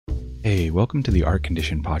Hey, welcome to the Art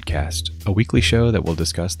Condition Podcast, a weekly show that will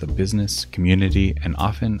discuss the business, community, and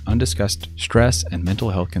often undiscussed stress and mental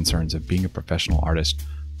health concerns of being a professional artist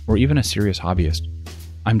or even a serious hobbyist.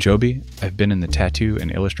 I'm Joby. I've been in the tattoo and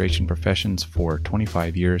illustration professions for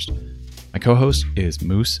 25 years. My co-host is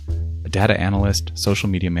Moose, a data analyst, social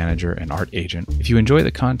media manager, and art agent. If you enjoy the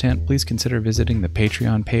content, please consider visiting the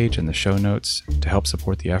Patreon page in the show notes to help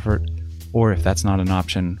support the effort. Or if that's not an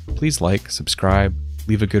option, please like, subscribe,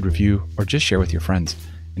 leave a good review, or just share with your friends.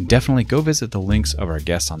 And definitely go visit the links of our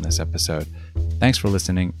guests on this episode. Thanks for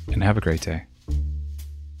listening, and have a great day. Let's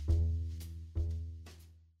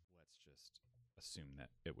just assume that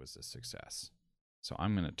it was a success. So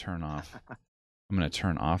I'm going to turn off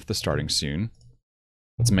the starting soon.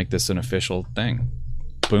 Let's make this an official thing.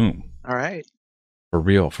 Boom. All right. For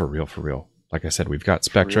real. Like I said, we've got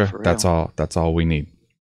Spectra. For real. That's all we need.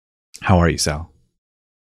 How are you, Sal?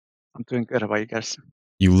 I'm doing good. How about you guys?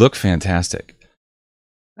 You look fantastic.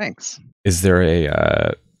 Thanks. Is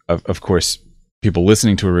there of course, people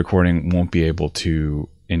listening to a recording won't be able to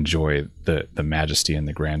enjoy the majesty and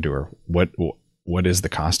the grandeur. What is the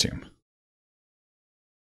costume?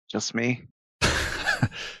 Just me.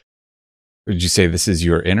 Would you say this is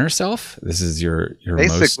your inner self? This is your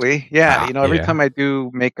Basically, most... yeah. Every yeah. time I do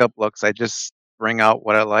makeup looks, I just bring out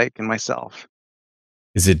what I like in myself.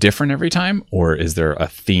 Is it different every time, or is there a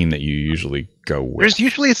theme that you usually go with? There's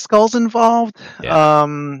usually skulls involved. Yeah.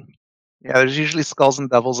 There's usually skulls and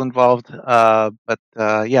devils involved. But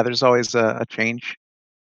there's always a change.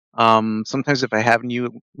 Sometimes if I have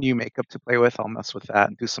new makeup to play with, I'll mess with that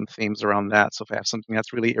and do some themes around that. So if I have something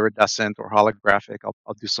that's really iridescent or holographic,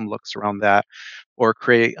 I'll do some looks around that, or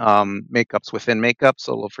create makeups within makeup.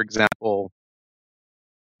 So for example,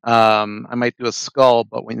 I might do a skull,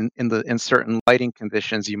 but when in certain lighting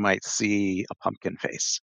conditions, you might see a pumpkin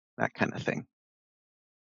face, that kind of thing.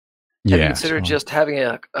 Yeah. Have you considered just having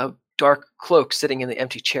a dark cloak sitting in the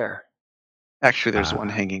empty chair? Actually, there's one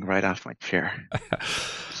hanging right off my chair.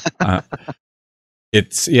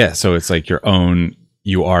 So it's like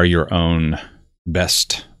you are your own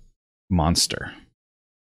best monster.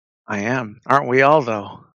 I am. Aren't we all,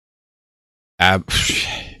 though?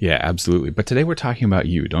 Yeah, absolutely. But today we're talking about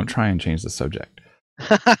you. Don't try and change the subject.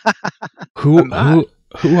 Who are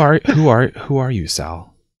you,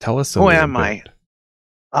 Sal? Tell us a little bit. Who am I?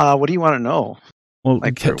 What do you want to know? Well,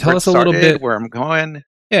 like tell us a little bit where I'm going.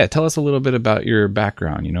 Yeah, tell us a little bit about your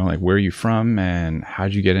background, like where are you from and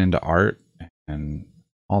how'd you get into art and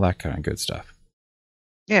all that kind of good stuff.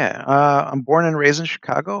 Yeah, I'm born and raised in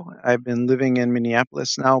Chicago. I've been living in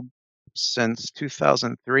Minneapolis now since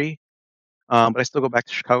 2003, but I still go back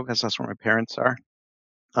to Chicago because that's where my parents are.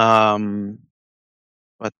 Beyond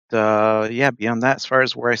that, as far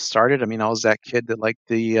as where I started, I was that kid that liked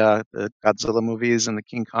the Godzilla movies and the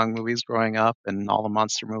King Kong movies growing up and all the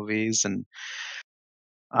monster movies. And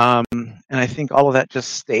I think all of that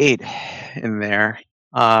just stayed in there.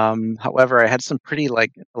 However, I had some pretty, a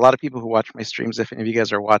lot of people who watch my streams, if any of you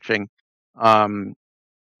guys are watching,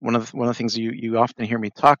 one of the things you often hear me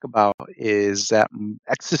talk about is that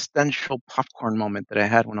existential popcorn moment that I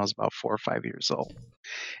had when I was about 4 or 5 years old.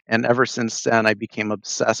 And ever since then, I became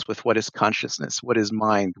obsessed with what is consciousness, what is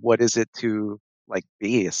mind, what is it to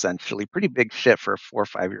be, essentially. Pretty big shit for a 4 or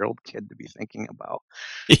 5-year-old kid to be thinking about.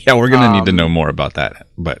 Yeah, we're gonna need to know more about that,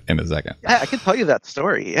 but in a second. Yeah, I can tell you that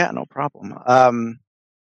story. Yeah, no problem.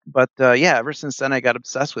 Ever since then, I got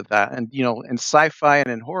obsessed with that. And, in sci-fi and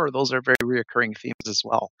in horror, those are very reoccurring themes as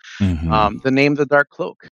well. Mm-hmm. The name The Dark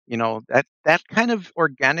Cloak, that kind of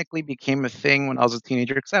organically became a thing when I was a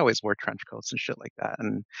teenager because I always wore trench coats and shit like that.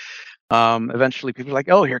 And eventually people were like,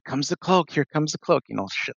 oh, here comes the cloak, shit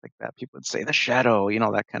like that. People would say the shadow,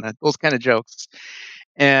 those kind of jokes.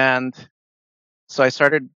 And so I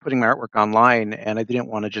started putting my artwork online, and I didn't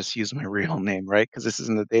want to just use my real name, right? Because this is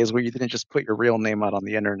in the days where you didn't just put your real name out on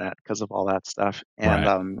the internet because of all that stuff. And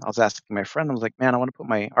Right. I was asking my friend, I was like, man, I want to put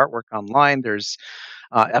my artwork online. There's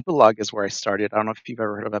Epilogue is where I started. I don't know if you've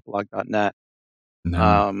ever heard of epilogue.net.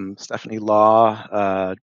 No. Stephanie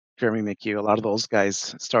Law, Jeremy McHugh, a lot of those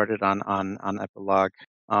guys started on Epilogue.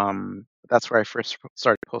 That's where I first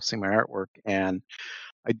started posting my artwork, and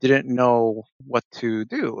I didn't know what to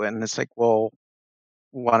do. And it's like, well,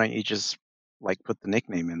 why don't you just put the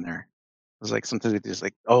nickname in there? It was like sometimes it's just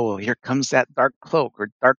like, oh, here comes that dark cloak or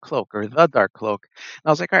the dark cloak. And I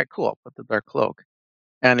was like, all right, cool, I'll put the dark cloak.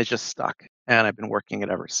 And it just stuck. And I've been working it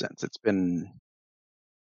ever since. It's been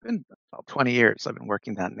about 20 years I've been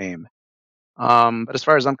working that name. But as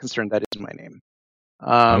far as I'm concerned, that is my name.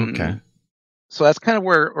 Okay. So that's kind of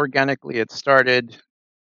where organically it started.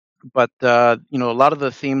 But a lot of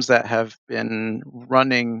the themes that have been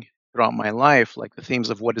running throughout my life, like the themes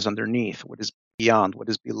of what is underneath, what is beyond, what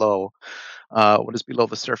is below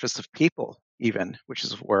the surface of people, even, which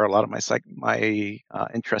is where a lot of my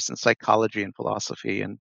interest in psychology and philosophy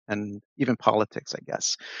and even politics, I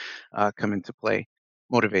guess, come into play.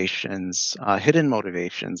 Motivations, hidden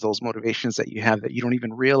motivations, those motivations that you have that you don't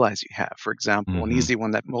even realize you have. For example, an Mm-hmm. easy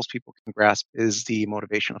one that most people can grasp is the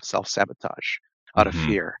motivation of self-sabotage out of Mm-hmm.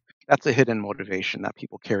 fear. That's a hidden motivation that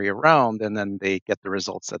people carry around, and then they get the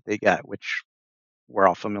results that they get, which we're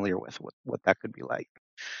all familiar with what that could be like.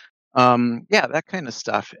 Yeah, that kind of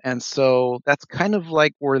stuff. And so that's kind of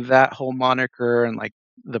like where that whole moniker and like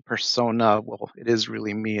the persona, well, it is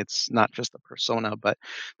really me. It's not just a persona, but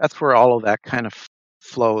that's where all of that kind of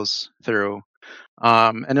flows through.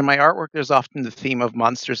 And in my artwork, there's often the theme of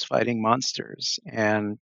monsters fighting monsters.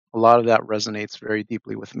 And a lot of that resonates very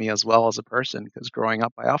deeply with me as well as a person, because growing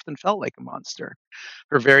up, I often felt like a monster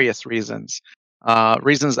for various reasons.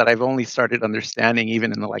 Reasons that I've only started understanding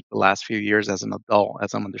even in the last few years as an adult,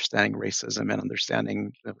 as I'm understanding racism and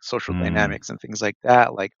understanding social Mm. dynamics and things like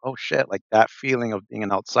that. Like, oh shit, like that feeling of being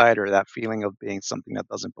an outsider, that feeling of being something that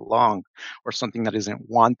doesn't belong or something that isn't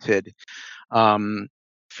wanted, um,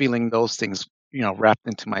 feeling those things, wrapped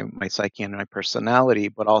into my psyche and my personality,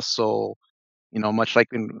 but also, much like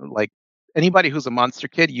anybody who's a monster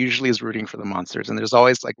kid usually is rooting for the monsters, and there's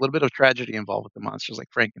always like a little bit of tragedy involved with the monsters, like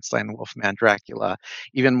Frankenstein, Wolfman, Dracula,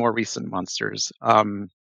 even more recent monsters,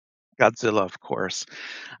 Godzilla, of course.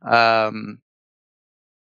 Um,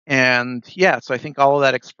 and yeah, so I think all of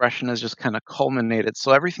that expression has just kind of culminated.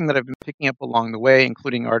 So everything that I've been picking up along the way,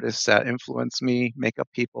 including artists that influence me, makeup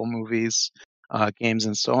people, movies, games,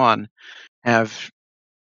 and so on, have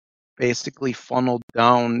basically funneled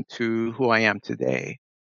down to who I am today.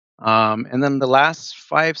 And then the last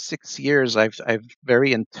 5, 6 years, I've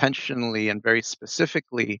very intentionally and very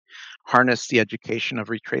specifically harnessed the education of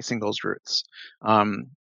retracing those roots. Um,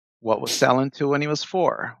 what was Sal into when he was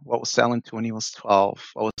 4? What was Sal into when he was 12?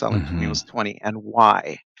 What was Sal into when he Mm-hmm. was 20? And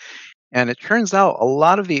why? And it turns out a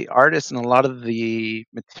lot of the artists and a lot of the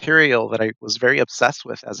material that I was very obsessed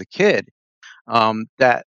with as a kid,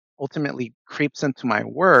 that ultimately creeps into my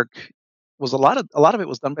work, was a lot of it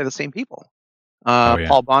was done by the same people. Oh yeah.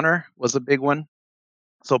 Paul Bonner was a big one.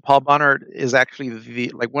 So Paul Bonner is actually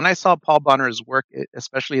when I saw Paul Bonner's work,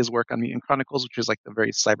 especially his work on Mutant Chronicles, which is like the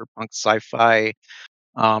very cyberpunk sci-fi,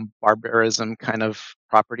 barbarism kind of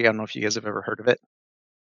property. I don't know if you guys have ever heard of it.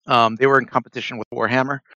 They were in competition with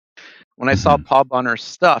Warhammer. When I saw Mm-hmm. Paul Bonner's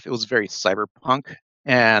stuff, it was very cyberpunk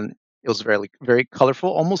and it was very very colorful,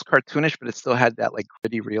 almost cartoonish, but it still had that like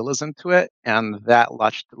gritty realism to it, and that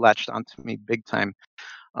latched onto me big time.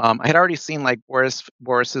 I had already seen like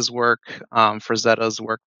Boris's work, Frazetta's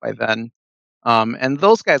work by then, and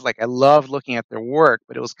those guys, like I loved looking at their work,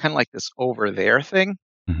 but it was kind of like this over there thing.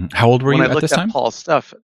 Mm-hmm. How old were When I you at looked this at time? Paul's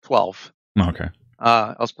stuff, 12, Oh, okay.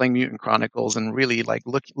 I was playing Mutant Chronicles and really like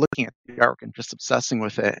looking at the artwork and just obsessing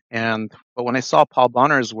with it. But when I saw Paul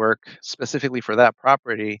Bonner's work specifically for that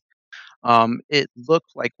property, it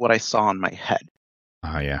looked like what I saw in my head.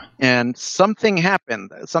 Oh yeah. And something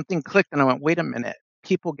happened, something clicked, and I went, wait a minute,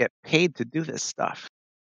 people get paid to do this stuff.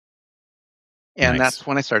 And Nice. that's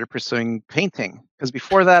when I started pursuing painting. Because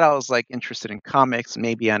before that, I was like interested in comics,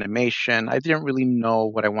 maybe animation. I didn't really know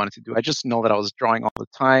what I wanted to do. I just know that I was drawing all the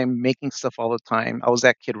time, making stuff all the time. I was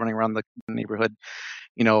that kid running around the neighborhood,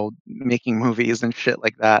 making movies and shit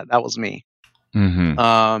like that. That was me. Mm-hmm.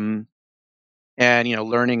 Um, and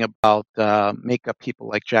learning about makeup people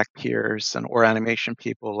like Jack Pierce or animation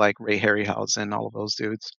people like Ray Harryhausen, all of those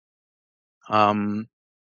dudes. Um,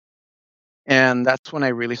 and that's when I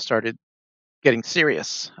really started getting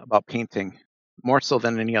serious about painting, more so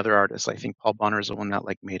than any other artist. I think Paul Bonner is the one that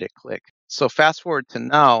like made it click. So fast forward to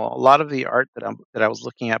now, a lot of the art that I was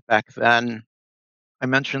looking at back then, I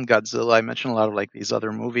mentioned Godzilla, I mentioned a lot of like these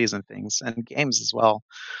other movies and things and games as well.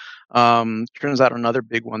 Turns out another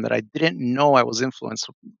big one that I didn't know I was influenced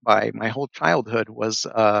by my whole childhood was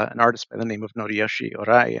an artist by the name of Noriyoshi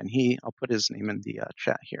Orai, and I'll put his name in the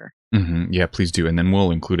chat here. Mm-hmm. Yeah, please do, and then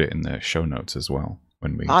we'll include it in the show notes as well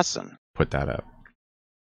when we Awesome. put that up.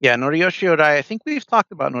 Yeah, Noriyoshi Orai. I think we've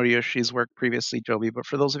talked about Noriyoshi's work previously, Joby, but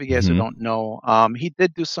for those of you guys who Mm-hmm. don't know, he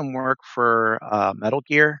did do some work for Metal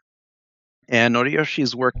Gear, and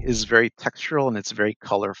Noriyoshi's work is very textural and it's very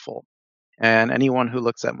colorful. And anyone who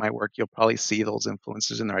looks at my work, you'll probably see those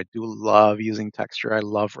influences in there. I do love using texture. I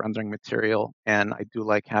love rendering material, and I do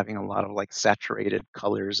like having a lot of like saturated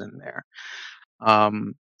colors in there.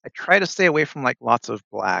 I try to stay away from like lots of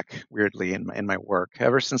black, weirdly, in my work.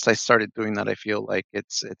 Ever since I started doing that, I feel like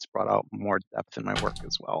it's brought out more depth in my work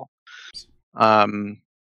as well. Um,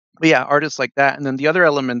 But yeah, artists like that. And then the other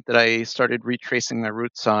element that I started retracing my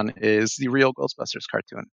roots on is the real Ghostbusters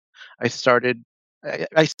cartoon. I started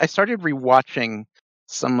I started rewatching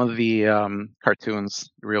some of the cartoons,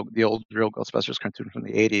 the old real Ghostbusters cartoon from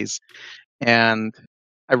the 80s, and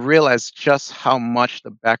I realized just how much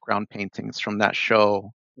the background paintings from that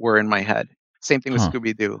show were in my head. Same thing with Huh.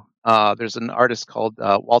 Scooby Doo. There's an artist called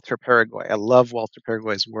Walter Paraguay. I love Walter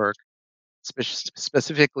Paraguay's work,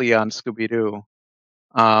 specifically on Scooby Doo.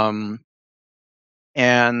 Um,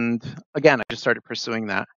 and again, I just started pursuing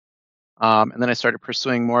that. And then I started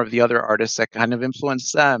pursuing more of the other artists that kind of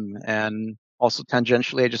influenced them. And also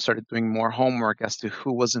tangentially, I just started doing more homework as to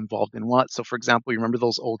who was involved in what. So, for example, you remember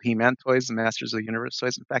those old He-Man toys, the Masters of the Universe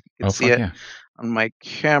toys? In fact, you Oh could see fuck it yeah. on my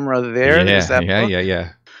camera there. There's Yeah, that yeah, book. yeah,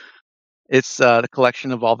 yeah. It's the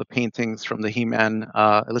collection of all the paintings from the He-Man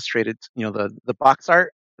illustrated, the box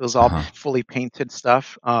art. It was all Uh-huh. fully painted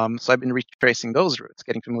stuff. So I've been retracing those roots,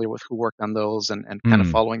 getting familiar with who worked on those and kind of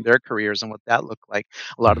Mm. following their careers and what that looked like.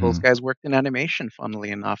 A lot of those Mhm. guys worked in animation, funnily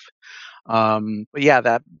enough. But yeah,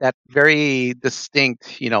 that very distinct,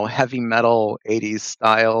 heavy metal 80s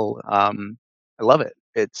style. I love it.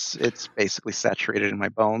 It's basically saturated in my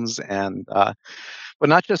bones, and but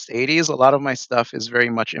not just 80s. A lot of my stuff is very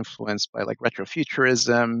much influenced by like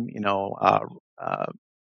retrofuturism, uh,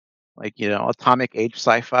 atomic age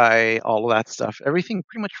sci-fi, all of that stuff. Everything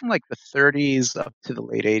pretty much from like the 30s up to the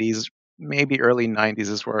late 80s, maybe early 90s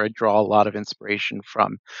is where I draw a lot of inspiration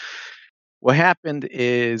from. What happened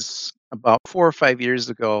is about 4 or 5 years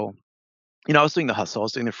ago, I was doing the hustle. I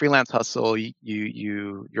was doing the freelance hustle.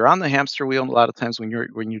 You're on the hamster wheel. And a lot of times when you're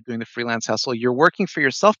doing the freelance hustle, you're working for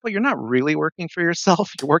yourself, but you're not really working for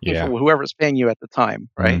yourself. You're working for Yeah. whoever's paying you at the time,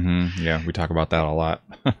 right? Yeah, we talk about that a lot.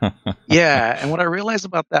 Yeah. And what I realized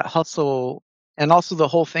about that hustle, and also the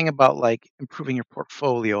whole thing about like improving your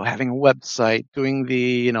portfolio, having a website, doing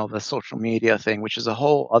the social media thing, which is a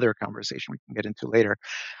whole other conversation we can get into later.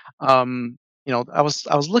 I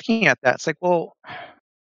was looking at that. It's like, well,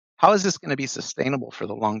 how is this going to be sustainable for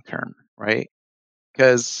the long term, right?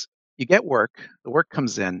 Because you get work, the work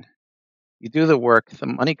comes in, you do the work, the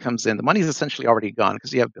money comes in. The money is essentially already gone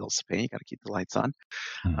because you have bills to pay. You got to keep the lights on,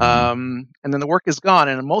 Mhm. and then the work is gone.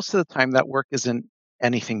 And most of the time, that work isn't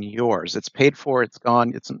anything yours. It's paid for. It's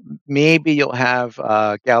gone. It's maybe you'll have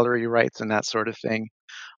gallery rights and that sort of thing.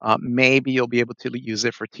 Maybe you'll be able to use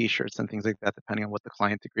it for T-shirts and things like that, depending on what the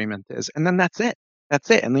client agreement is. And then that's it. That's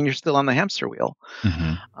it. And then you're still on the hamster wheel.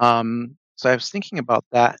 Mhm. So I was thinking about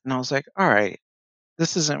that, and I was like, all right,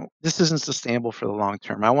 this isn't sustainable for the long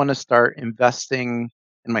term. I want to start investing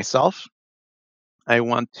in myself. I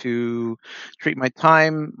want to treat my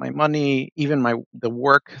time, my money, even the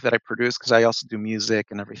work that I produce, because I also do music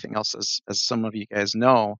and everything else, as some of you guys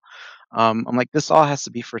know. I'm like, this all has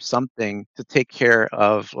to be for something to take care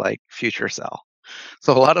of like future self.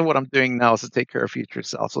 So a lot of what I'm doing now is to take care of future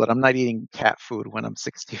self, so that I'm not eating cat food when I'm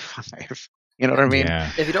 65. You know what I mean?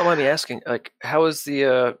 Yeah. If you don't mind me asking, like, how is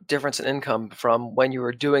the difference in income from when you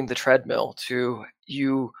were doing the treadmill to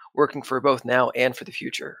you working for both now and for the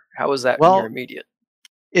future? How is that in your Well, immediate?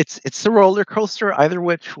 it's a roller coaster either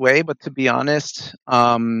which way, but to be honest,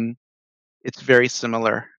 it's very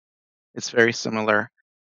similar. It's very similar.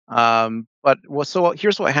 So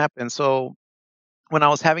here's what happened. So when I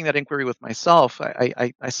was having that inquiry with myself,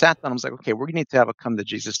 I sat down. I was like, okay, we're gonna need to have a come to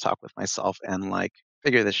Jesus talk with myself and like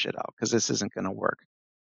figure this shit out because this isn't gonna work.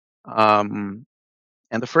 Um,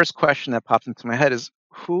 and the first question that popped into my head is,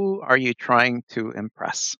 who are you trying to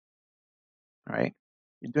impress? Right?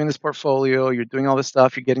 You're doing this portfolio, you're doing all this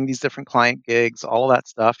stuff, you're getting these different client gigs, all of that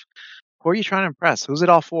stuff. Who are you trying to impress? Who's it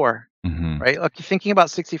all for? Mhm. Right? Like thinking about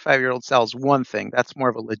 65-year-old Sal's one thing. That's more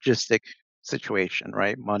of a logistic situation,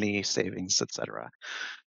 right? Money, savings, etc.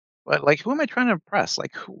 But like, who am I trying to impress?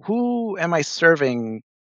 Like, who am I serving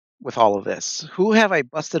with all of this? Who have I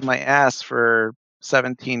busted my ass for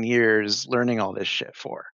 17 years learning all this shit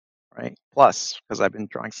for? Right? Plus, because I've been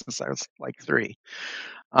drawing since I was like 3.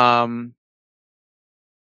 Um,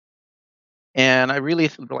 and I really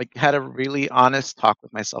like had a really honest talk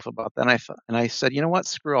with myself about that. And I said, you know what,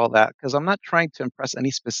 screw all that, because I'm not trying to impress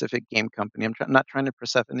any specific game company. Not trying to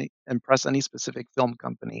impress any specific film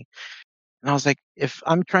company. And I was like, if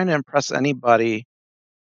I'm trying to impress anybody,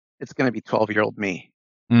 it's going to be 12-year-old me,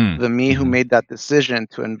 Mm. the me who Mhm. made that decision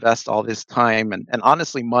to invest all this time and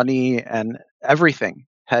honestly money and everything,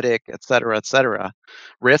 headache, et cetera,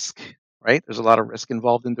 risk. Right? There's a lot of risk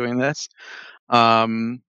involved in doing this.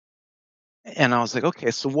 Um, And I was like, okay,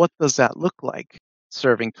 so what does that look like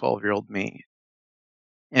serving 12-year-old me?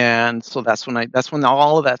 And so that's when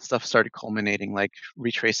all of that stuff started culminating, like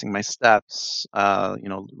retracing my steps,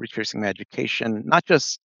 retracing my education, not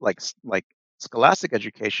just like scholastic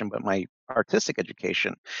education, but my artistic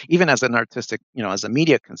education, even as an artistic, as a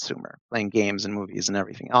media consumer, playing games and movies and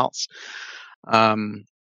everything else. And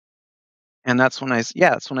that's when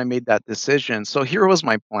I made that decision. So here was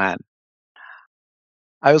my plan.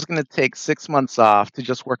 I was going to take 6 months off to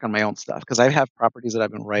just work on my own stuff, because I have properties that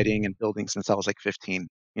I've been writing and building since I was like 15.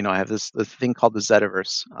 I have this thing called the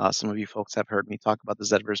Zetaverse. Some of you folks have heard me talk about the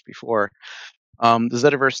Zetaverse before. The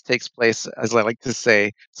Zetaverse takes place, as I like to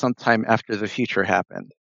say, sometime after the future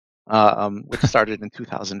happened, which started in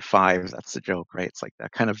 2005. That's the joke, right? It's like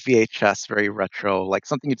that kind of VHS, very retro, like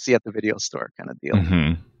something you'd see at the video store kind of deal.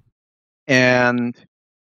 Mm-hmm. And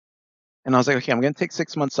I was like, okay, I'm going to take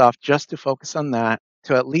 6 months off just to focus on that,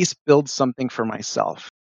 to at least build something for myself,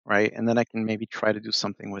 right? And then I can maybe try to do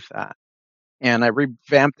something with that. And I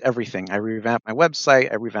revamped everything. I revamped my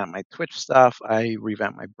website. I revamped my Twitch stuff. I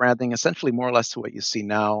revamped my branding, essentially more or less to what you see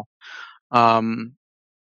now. I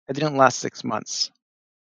didn't last 6 months.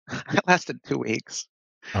 I lasted 2 weeks.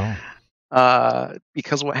 Oh.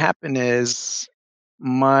 Because what happened is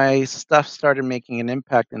my stuff started making an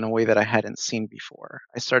impact in a way that I hadn't seen before.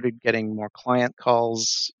 I started getting more client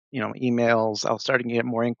calls, emails. I was starting to get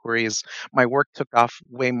more inquiries. My work took off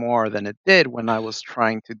way more than it did when I was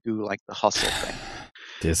trying to do like the hustle thing.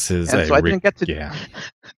 This is and so I didn't get to. Yeah.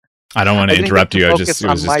 I don't want to interrupt you. I was just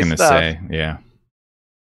going to say, yeah.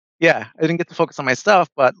 Yeah, I didn't get to focus on my stuff,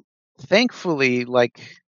 but thankfully,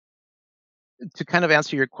 like, to kind of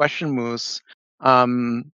answer your question, Moose,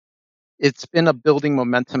 it's been a building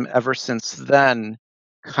momentum ever since then,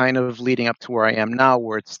 kind of leading up to where I am now,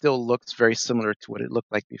 where it still looks very similar to what it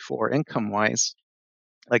looked like before, income-wise.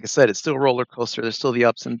 Like I said, it's still a roller coaster. There's still the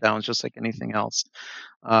ups and downs, just like anything else.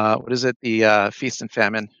 What is it? The feast and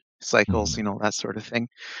famine cycles, that sort of thing.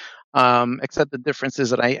 Except the difference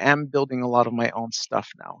is that I am building a lot of my own stuff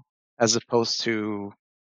now, as opposed to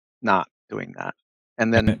not doing that.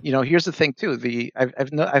 And then, here's the thing too.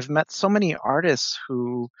 I've met so many artists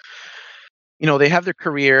who, they have their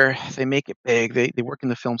career, they make it big, they work in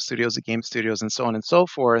the film studios, the game studios, and so on and so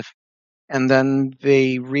forth. And then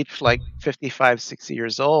they reach like 55, 60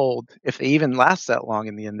 years old, if they even last that long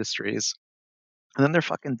in the industries. And then they're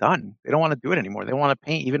fucking done. They don't want to do it anymore. They want to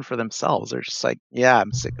paint even for themselves. They're just like, yeah,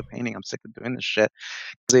 I'm sick of painting. I'm sick of doing this shit.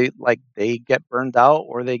 They get burned out,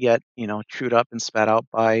 or they get, chewed up and spat out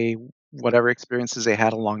by whatever experiences they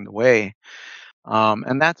had along the way.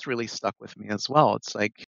 And that's really stuck with me as well. It's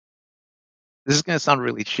like, this is going to sound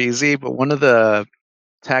really cheesy, but one of the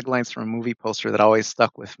taglines from a movie poster that always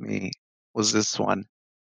stuck with me was this one.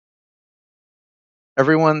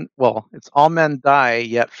 It's all men die,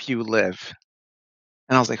 yet few live.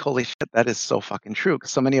 And I was like, holy shit, that is so fucking true.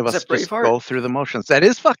 Because so many of us just go through the motions. That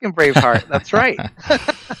is fucking Braveheart. That's right. Can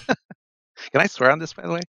I swear on this, by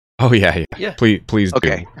the way? Oh, yeah. Please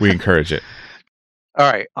okay. Do. We encourage it.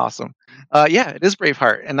 All right, awesome. Yeah, it is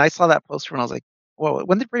Braveheart. And I saw that poster and I was like, whoa,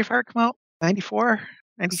 when did Braveheart come out? 94?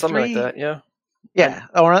 93? Something like that, yeah. Yeah.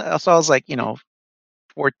 So I was like,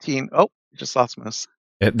 14. Oh, just lost Moose.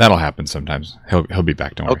 That'll happen sometimes. He'll be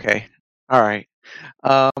back, don't worry. Okay. All right.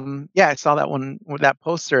 Yeah, I saw that one with that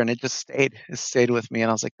poster and it stayed with me. And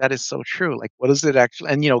I was like, that is so true. Like, what is it actually?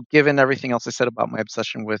 And, given everything else I said about my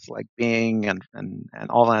obsession with like being and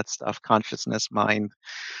all that stuff, consciousness, mind,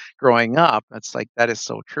 growing up, it's like, that is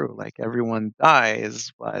so true. Like, everyone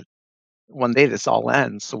dies, but one day this all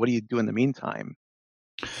ends. So what do you do in the meantime?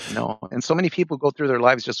 And so many people go through their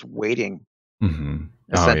lives just waiting. Mm-hmm.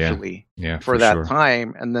 Essentially, for that sure.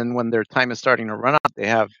 time, and then when their time is starting to run out, they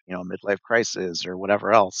have midlife crisis or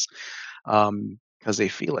whatever else, because they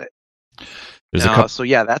feel it. So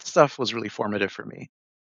yeah, that stuff was really formative for me.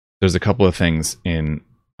 There's a couple of things in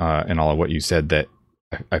all of what you said that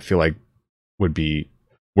I feel like would be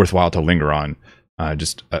worthwhile to linger on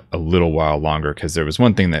just a little while longer, because there was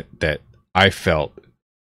one thing that I felt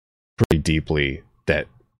pretty deeply that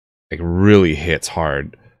like really hits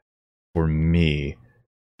hard for me,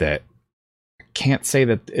 that I can't say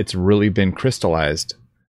that it's really been crystallized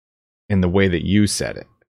in the way that you said it,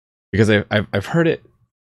 because I've heard it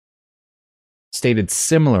stated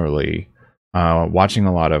similarly. Watching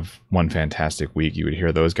a lot of One Fantastic Week, you would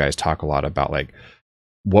hear those guys talk a lot about like,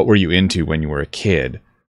 what were you into when you were a kid?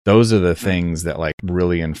 Those are the things that like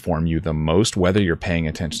really inform you the most, whether you're paying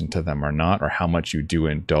attention to them or not, or how much you do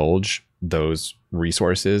indulge those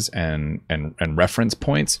resources and reference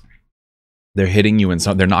points. They're hitting you in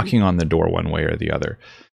some, they're knocking on the door one way or the other.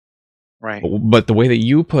 Right. But the way that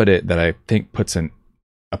you put it, that I think puts a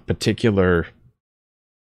particular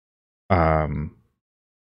bite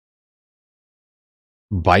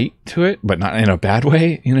to it, but not in a bad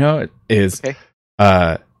way, is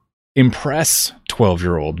impress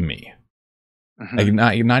 12-year-old me. Mhm.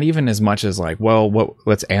 Like not even as much as like, well,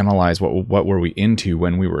 let's analyze what were we into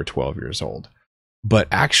when we were 12 years old, but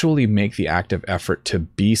actually make the active effort to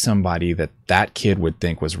be somebody that kid would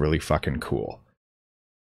think was really fucking cool.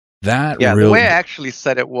 That Yeah, the way I really actually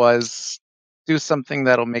said it was do something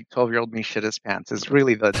that'll make 12-year-old me shit his pants is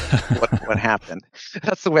really what happened.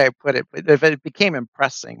 That's the way I put it. But if it became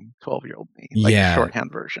impressing 12-year-old me, like the yeah,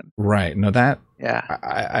 shorthand version. right. No, that Yeah.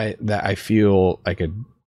 I feel like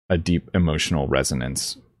a deep emotional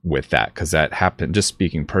resonance with that, because that happened, just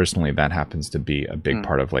speaking personally, that happens to be a big Mm.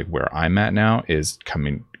 part of like where I'm at now, is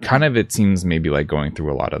coming Mhm. kind of, it seems maybe like going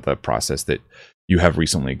through a lot of the process that you have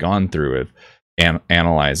recently gone through of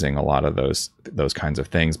analyzing a lot of those kinds of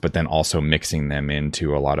things, but then also mixing them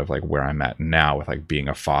into a lot of like where I'm at now with like being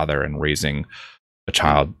a father and raising a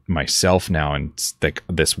child myself now, and it's like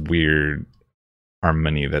this weird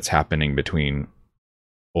harmony that's happening between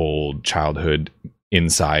old childhood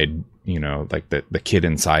inside, you know, like the kid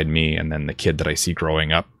inside me, and then the kid that I see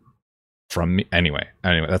growing up from me. Anyway,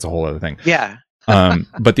 that's a whole other thing. Yeah.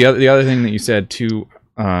 But the other thing that you said too,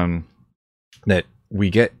 that we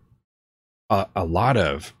get a lot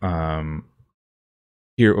of I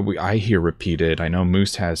hear repeated. I know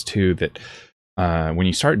Moose has too. That when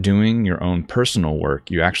you start doing your own personal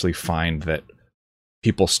work, you actually find that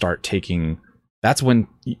people start taking. That's when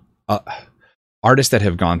artists that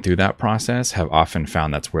have gone through that process have often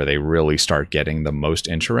found that's where they really start getting the most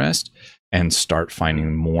interest and start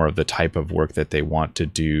finding more of the type of work that they want to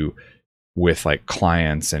do with like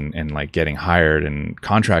clients and like getting hired and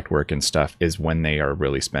contract work and stuff, is when they are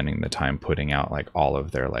really spending the time putting out like all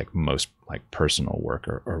of their like most like personal work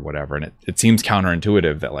or whatever. And it seems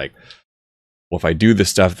counterintuitive that like, well, if I do the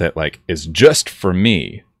stuff that like is just for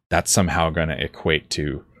me, that's somehow going to equate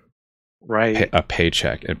to Right. a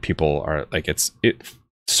paycheck. And people are like, it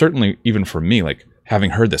certainly, even for me, like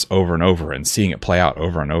having heard this over and over and seeing it play out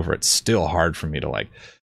over and over, it's still hard for me to like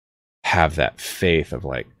have that faith of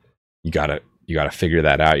like, you gotta figure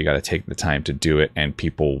that out. You gotta take the time to do it, and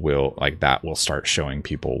people will like that will start showing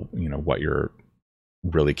people, you know, what you're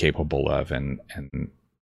really capable of, and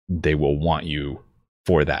they will want you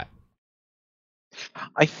for that.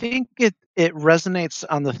 I think it resonates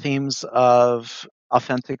on the themes of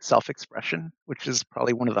authentic self-expression, which is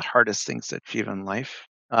probably one of the hardest things to achieve in life.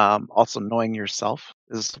 Also, knowing yourself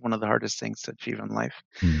is one of the hardest things to achieve in life.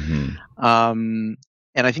 Mm-hmm.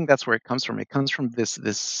 And I think that's where it comes from. It comes from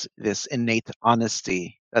this innate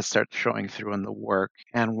honesty that starts showing through in the work.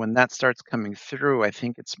 And when that starts coming through, I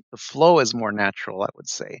think the flow is more natural, I would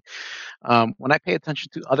say. When I pay attention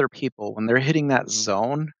to other people, when they're hitting that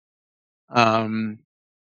zone, um,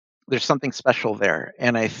 there's something special there.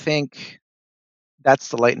 And I think that's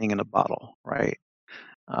the lightning in a bottle, right?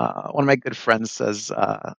 One of my good friends says,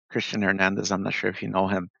 Christian Hernandez, I'm not sure if you know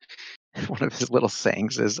him. One of his little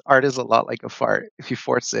sayings is, art is a lot like a fart. If you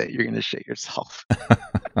force it, you're going to shit yourself.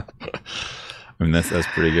 I mean, that's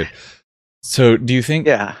pretty good. So do you think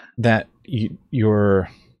Yeah. that you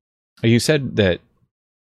said that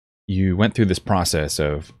you went through this process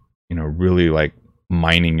of, you know, really like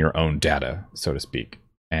mining your own data, so to speak,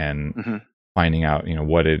 and finding out, you know,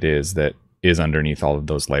 what it is that is underneath all of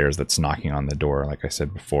those layers that's knocking on the door, like I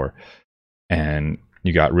said before. And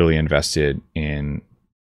you got really invested in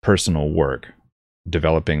personal work,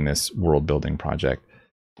 developing this world building project.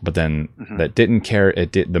 But then that didn't care.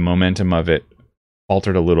 The momentum of it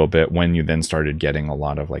altered a little bit when you then started getting a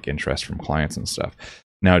lot of like interest from clients and stuff.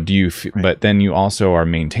 Now, do you? Right. But then you also are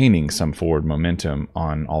maintaining some forward momentum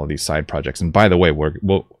on all of these side projects. And by the way, we're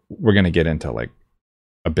going to get into like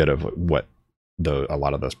a bit of what a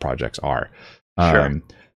lot of those projects are. Sure.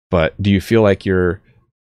 But do you feel like you're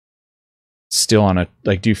still on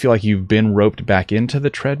do you feel like you've been roped back into the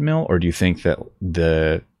treadmill, or do you think that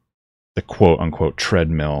the quote unquote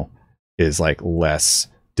treadmill is like less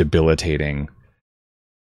debilitating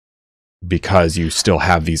because you still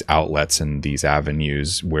have these outlets and these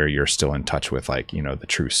avenues where you're still in touch with, like, you know, the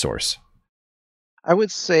true source? I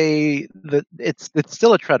would say that it's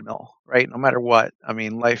still a treadmill, right? No matter what. I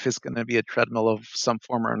mean, life is going to be a treadmill of some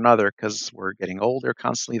form or another because we're getting older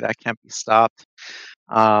constantly. That can't be stopped.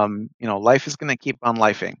 Life is going to keep on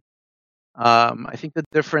lifing. I think the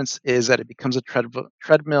difference is that it becomes a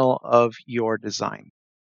treadmill of your design.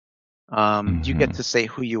 You get to say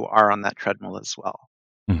who you are on that treadmill as well.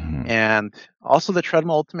 And also, the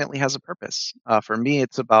treadmill ultimately has a purpose. For me,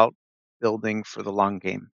 it's about building for the long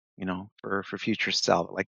game. You know, for future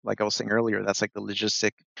self. Like I was saying earlier, that's like the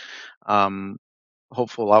logistic,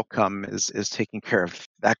 hopeful outcome is taking care of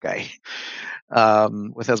that guy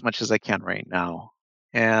with as much as I can right now.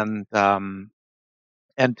 And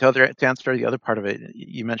And to answer the other part of it,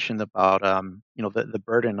 you mentioned about the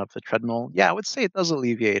burden of the treadmill. Yeah, I would say it does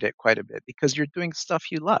alleviate it quite a bit because you're doing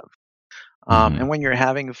stuff you love. And Hmm. when you're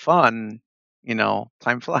having fun,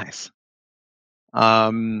 time flies.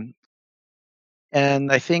 Um,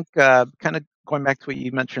 and I think kind of going back to what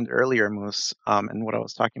you mentioned earlier, Moose, and what I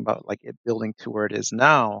was talking about, like it building to where it is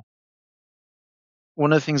now.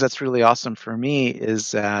 One of the things that's really awesome for me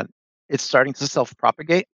is that it's starting to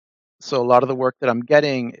self-propagate. So a lot of the work that I'm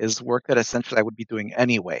getting is work that essentially I would be doing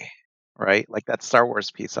anyway, right? Like that Star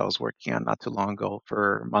Wars piece I was working on not too long ago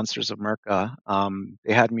for Monsters of Merca.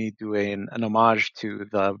 They had me doing an homage to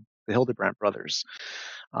the Hildebrandt brothers,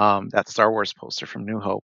 that Star Wars poster from New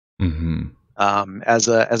Hope, Hmm. as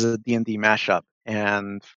a D&D mashup,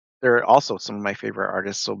 and they're also some of my favorite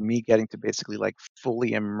artists. So me getting to basically like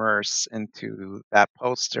fully immerse into that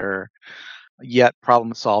poster, yet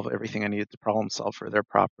problem solve everything I needed to problem solve for their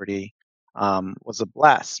property, was a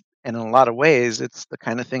blast. And in a lot of ways, it's the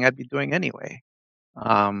kind of thing I'd be doing anyway.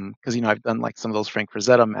 Because I've done like some of those Frank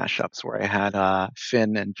Frazetta mashups where I had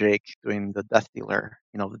Finn and Jake doing the Death Dealer,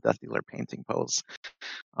 the Death Dealer painting pose,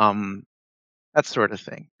 um, that sort of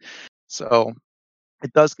thing. So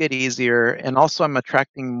it does get easier, and also I'm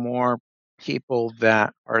attracting more people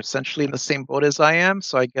that are essentially in the same boat as I am.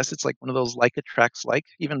 So I guess it's like one of those like attracts like,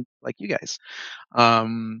 even like you guys.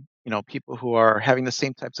 People who are having the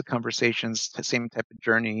same types of conversations, the same type of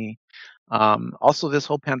journey. Also, this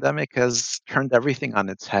whole pandemic has turned everything on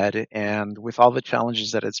its head, and with all the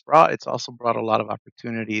challenges that it's also brought a lot of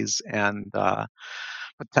opportunities and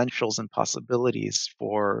potentials and possibilities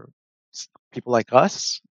for people like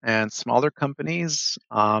us and smaller companies.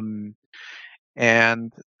 And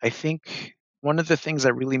I think one of the things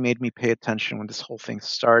that really made me pay attention when this whole thing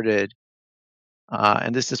started,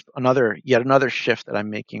 and this is yet another shift that I'm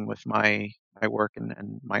making with my work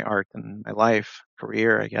and my art and my life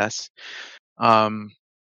career, I guess, um,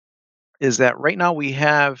 is that right now we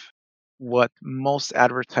have what most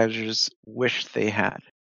advertisers wish they had,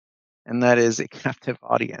 and that is a captive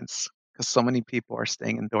audience. Because so many people are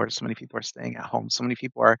staying indoors, so many people are staying at home, so many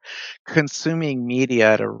people are consuming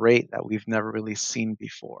media at a rate that we've never really seen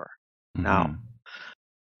before. Now,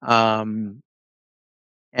 Hmm. um,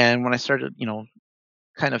 and when I started,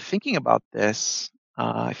 kind of thinking about this,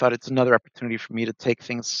 I thought it's another opportunity for me to take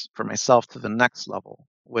things for myself to the next level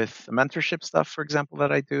with the mentorship stuff, for example,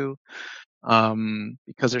 that I do.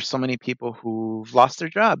 Because there's so many people who've lost their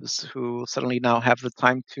jobs, who suddenly now have the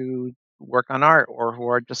time to work on art, or who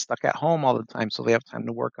are just stuck at home all the time, so they have time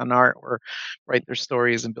to work on art or write their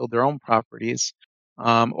stories and build their own properties,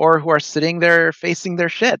 or who are sitting there facing their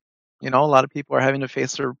shit. A lot of people are having to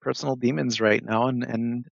face their personal demons right now,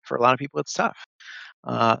 and for a lot of people, it's tough.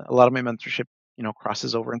 A lot of my mentorship,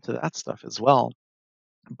 crosses over into that stuff as well.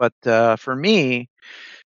 But for me,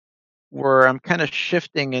 where I'm kind of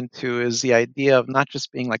shifting into is the idea of not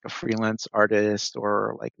just being like a freelance artist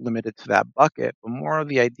or like limited to that bucket, but more of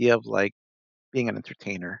the idea of like being an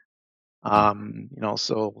entertainer.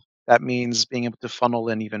 So that means being able to funnel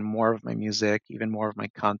in even more of my music, even more of my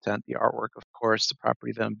content, the artwork, of course, the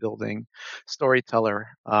property that I'm building, storyteller.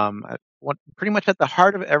 Pretty much at the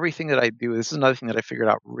heart of everything that I do, this is another thing that I figured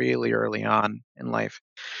out really early on in life.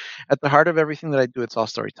 At the heart of everything that I do, it's all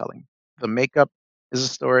storytelling. The makeup is a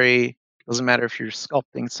story. Doesn't matter if you're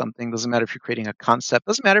sculpting something, doesn't matter if you're creating a concept,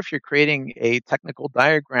 doesn't matter if you're creating a technical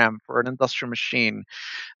diagram for an industrial machine.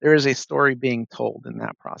 There is a story being told in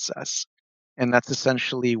that process. And that's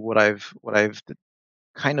essentially what I've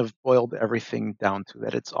kind of boiled everything down to,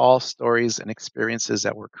 that it's all stories and experiences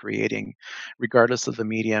that we're creating, regardless of the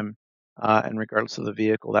medium, and regardless of the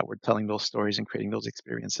vehicle that we're telling those stories and creating those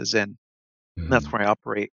experiences in. And that's Hmm. where I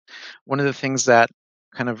operate. One of the things that,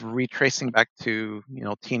 kind of retracing back to,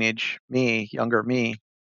 teenage me, younger me,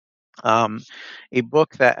 um, a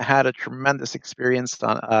book that had a tremendous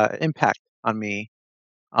impact on me.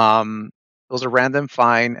 It was a random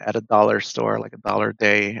find at a dollar store, like a dollar a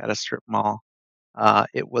day at a strip mall.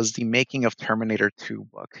 It was the Making of Terminator 2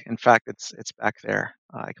 book. In fact, it's back there.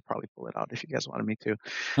 I could probably pull it out if you guys wanted me to.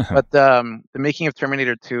 But the Making of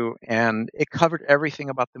Terminator 2, and it covered everything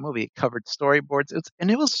about the movie. It covered storyboards.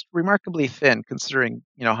 And it was remarkably thin, considering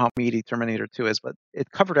how meaty Terminator 2 is. But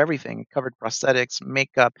it covered everything. It covered prosthetics,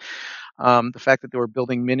 makeup, the fact that they were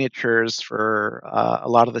building miniatures for a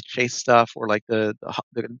lot of the chase stuff, or like the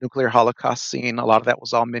nuclear holocaust scene. A lot of that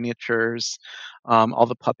was all miniatures. All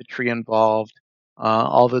the puppetry involved,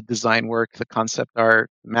 all the design work, the concept art,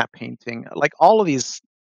 matte painting, like all of these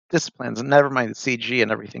disciplines, and never mind the CG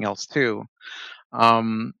and everything else too.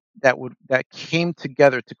 Um, that came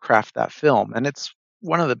together to craft that film, and it's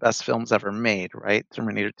one of the best films ever made, right?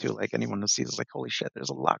 Terminator 2, like anyone who sees is like, holy shit, there's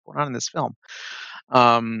a lot going on in this film.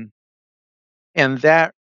 And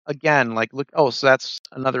that again, like, look, oh, so that's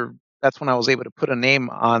when I was able to put a name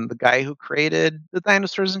on the guy who created the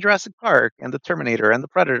dinosaurs in Jurassic Park and the Terminator and the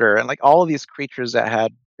Predator and like all of these creatures that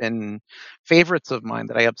had been favorites of mine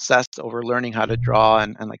that I obsessed over learning how to draw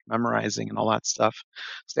and like memorizing and all that stuff.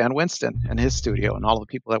 Stan Winston and his studio and all the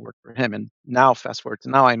people that work for him. And now fast forward to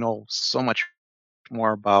now, I know so much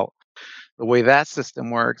more about the way that system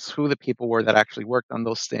works, who the people were that actually worked on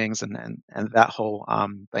those things, and that whole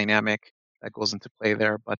dynamic that goes into play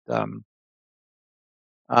there. But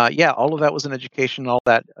yeah, all of that was an education. All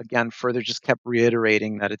that again further just kept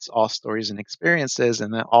reiterating that it's all stories and experiences,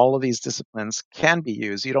 and that all of these disciplines can be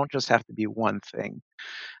used. You don't just have to be one thing,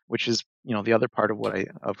 which is the other part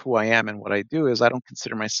of who I am and what I do is I don't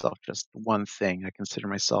consider myself just one thing. I consider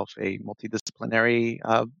myself a multidisciplinary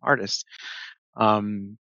artist.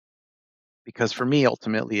 Because for me,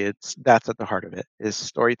 ultimately, that's at the heart of it, is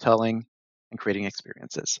storytelling and creating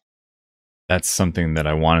experiences. That's something that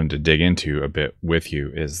I wanted to dig into a bit with you,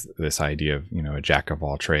 is this idea of, a jack of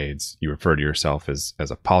all trades. You refer to yourself as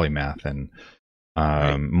a polymath and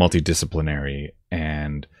Right. multidisciplinary.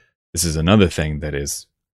 And this is another thing that is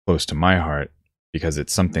close to my heart because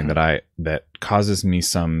it's something that causes me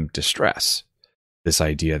some distress. This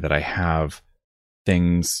idea that I have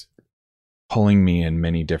things pulling me in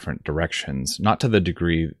many different directions, not to the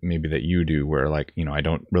degree maybe that you do, where like, I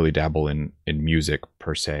don't really dabble in music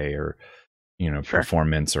per se, or, Sure.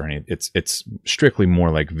 performance or any, it's strictly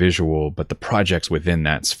more like visual, but the projects within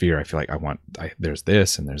that sphere, I feel like there's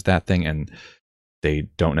this and there's that thing, and they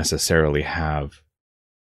don't necessarily have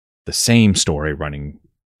the same story running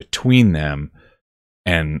between them.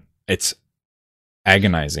 And it's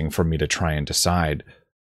agonizing for me to try and decide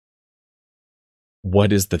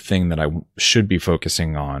what is the thing that I should be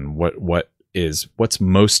focusing on, what's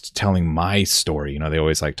most telling my story. They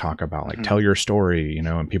always like talk about like tell your story,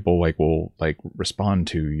 and people like will like respond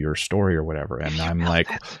to your story or whatever, and I'm like,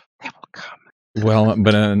 they will come. Well,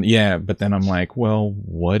 but then I'm like, well,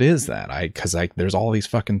 what is that? Because there's all these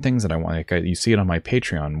fucking things that I want. Like, you see it on my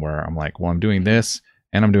Patreon where I'm like, well, I'm doing this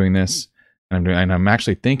and I'm doing this and I'm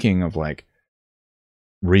actually thinking of like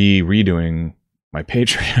redoing my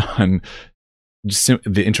Patreon, just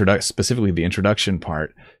specifically the introduction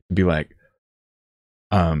part, to be like,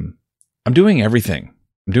 I'm doing everything.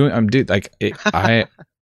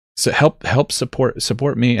 So help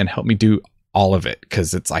support me and help me do all of it,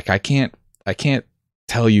 because it's like I can't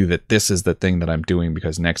tell you that this is the thing that I'm doing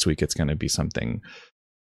because next week it's going to be something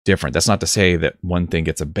different. That's not to say that one thing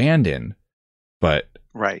gets abandoned, but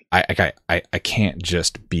right. I can't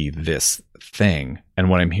just be this thing. And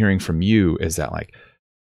what I'm hearing from you is that like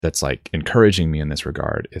that's like encouraging me in this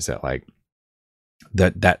regard, is that like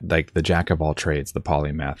that like the jack of all trades, the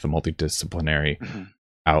polymath, the multidisciplinary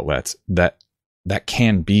outlets, that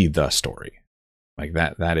can be the story. Like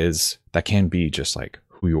that can be just like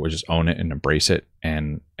who you are. Just own it and embrace it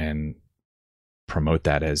and promote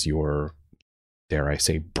that as your, dare I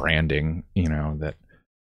say, branding. That's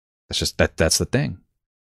the thing.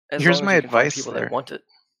 Here's my advice. People that want it.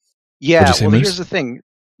 Yeah. Well, here's the thing.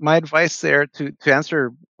 My advice there to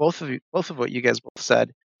answer both of what you guys both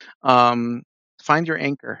said. Find your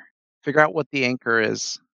anchor. Figure out what the anchor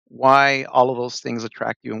is. Why all of those things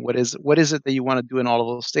attract you, and what is it that you want to do in all of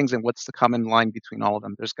those things, and what's the common line between all of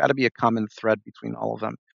them? There's got to be a common thread between all of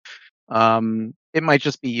them. It might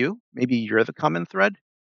just be you. Maybe you're the common thread,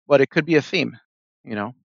 but it could be a theme.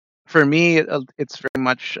 For me, it's very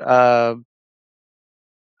much. I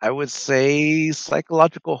would say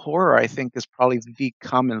psychological horror, I think, is probably the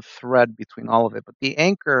common thread between all of it. But the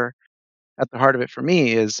anchor at the heart of it for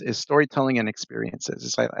me is storytelling and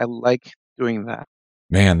experiences. I like doing that.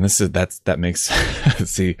 Man, that makes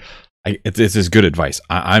see, this is good advice.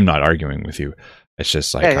 I'm not arguing with you. It's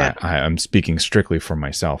just like I'm speaking strictly for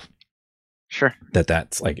myself. Sure.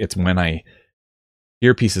 That's like, it's when I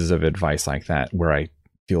hear pieces of advice like that where I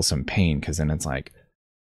feel some pain, because then it's like,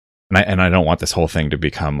 and I don't want this whole thing to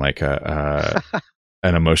become like an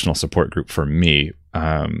emotional support group for me.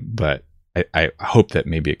 But I hope that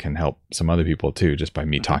maybe it can help some other people too, just by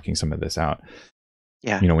me talking some of this out.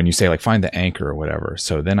 Yeah. When you say like find the anchor or whatever.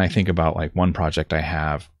 So then I think about like one project I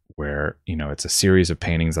have where, it's a series of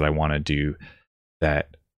paintings that I want to do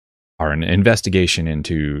that are an investigation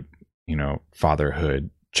into, fatherhood,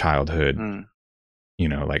 childhood,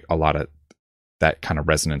 like a lot of that kind of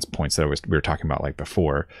resonance points that we were talking about like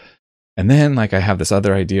before. And then like I have this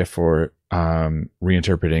other idea for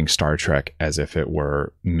reinterpreting Star Trek as if it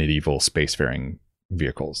were medieval spacefaring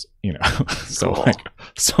vehicles, so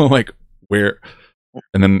cool. like where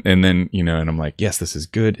And then and I'm like, yes, this is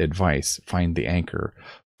good advice. Find the anchor.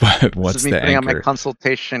 But what's this is me the putting anchor? on my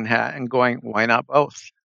consultation hat and going, why not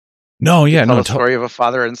both? No, yeah, tell no. the story of a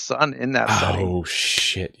father and son in that setting. Oh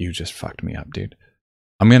shit! You just fucked me up, dude.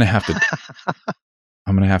 I'm gonna have to.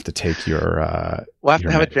 I'm gonna have to take your. We'll have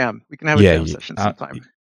to have a jam. We can have a jam session sometime.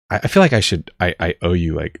 I feel like I should. I owe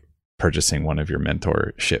you like purchasing one of your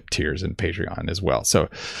mentorship tiers in Patreon as well. So,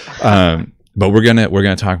 but we're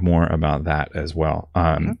gonna talk more about that as well.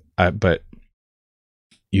 But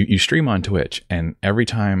you stream on Twitch, and every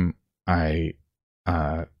time I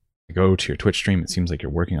go to your Twitch stream, it seems like you're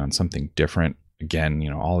working on something different. Again,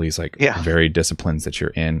 all these like varied disciplines that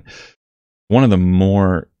you're in. One of the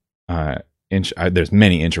more there's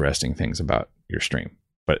many interesting things about your stream,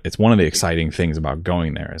 but it's one of the exciting things about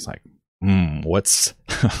going there is like, what's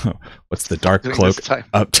the dark cloak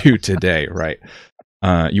up to today, right?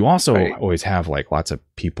 You also always have like lots of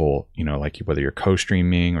people, like whether you're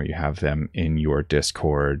co-streaming or you have them in your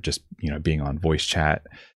Discord, just being on voice chat.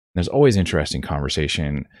 There's always interesting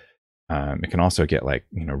conversation. It can also get like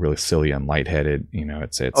really silly and lightheaded.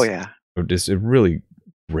 It's just a really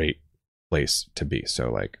great place to be.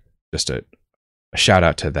 So like just a shout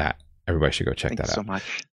out to that. Everybody should go check that out. Thank you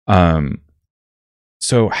so much.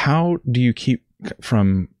 So how do you keep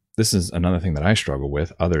from? This is another thing that I struggle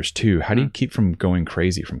with. Others too. How do you keep from going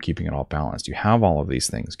crazy? From keeping it all balanced? You have all of these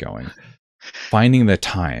things going. Finding the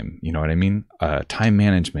time. You know what I mean? Time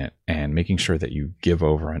management and making sure that you give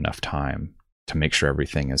over enough time to make sure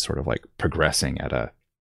everything is sort of like progressing at a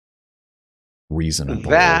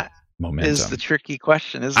reasonable momentum. Is the tricky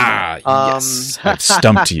question, isn't it? Yes. I've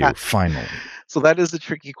stumped you finally. So that is the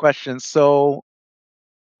tricky question. So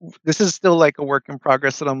this is still like a work in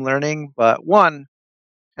progress that I'm learning, but one,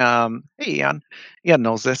 hey Ian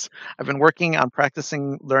knows this. I've been working on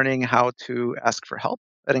practicing learning how to ask for help.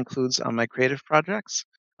 That includes on my creative projects,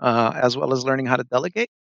 as well as learning how to delegate.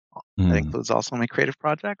 That includes also my creative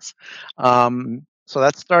projects. So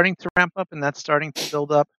that's starting to ramp up and that's starting to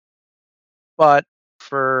build up. But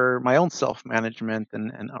for my own self-management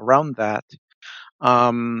and around that,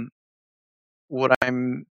 what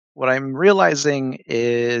I'm realizing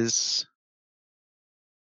is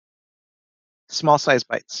small size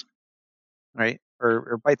bites, right?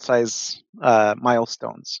 Or bite size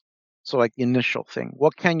milestones. So like the initial thing,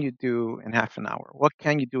 what can you do in half an hour? What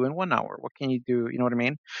can you do in 1 hour? What can you do? You know what I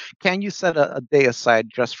mean? Can you set a day aside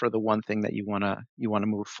just for the one thing that you wanna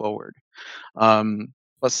move forward?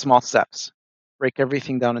 But small steps. Break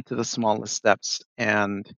everything down into the smallest steps,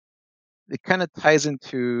 and it kind of ties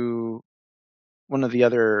into one of the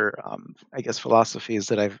other, I guess, philosophies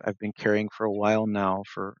that I've been carrying for a while now,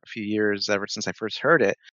 for a few years, ever since I first heard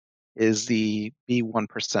it, is the be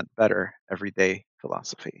 1% better every day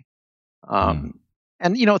philosophy. And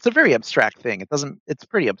it's a very abstract thing. It's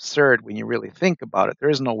pretty absurd when you really think about it. There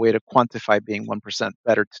is no way to quantify being 1%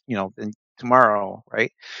 better, than tomorrow,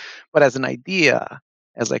 right? But as an idea,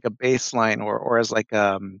 as like a baseline, or as like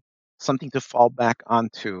something to fall back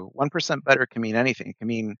onto, 1% better can mean anything. It can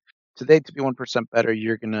mean today, to be 1% better,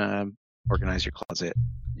 you're gonna organize your closet.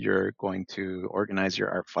 You're going to organize your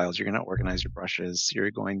art files. You're gonna organize your brushes.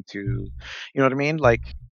 You're going to, you know what I mean?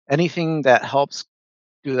 Like anything that helps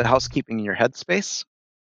do the housekeeping in your headspace,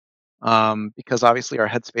 because obviously our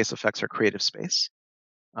headspace affects our creative space.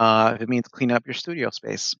 If it means clean up your studio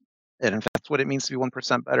space, and if that's what it means to be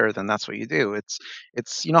 1% better, then that's what you do. It's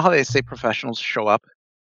how they say professionals show up.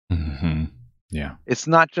 Yeah. It's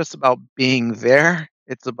not just about being there.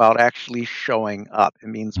 It's about actually showing up. It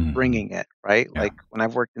means bringing it, right? Yeah. Like when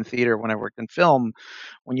I've worked in theater, when I worked in film,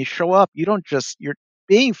 when you show up, you're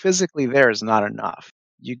being physically there is not enough.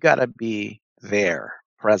 You got to be there,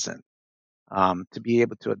 present, to be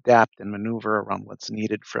able to adapt and maneuver around what's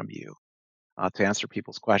needed from you, to answer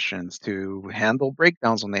people's questions, to handle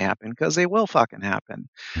breakdowns when they happen, because they will fucking happen.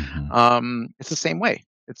 It's the same way.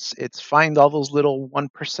 It's find all those little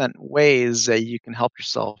 1% ways that you can help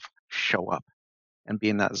yourself show up and be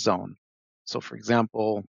in that zone. So, for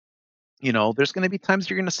example, there's going to be times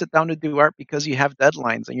you're going to sit down to do art because you have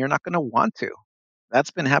deadlines and you're not going to want to.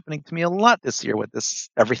 That's been happening to me a lot this year with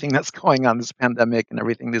everything that's going on, this pandemic and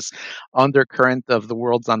everything, this undercurrent of the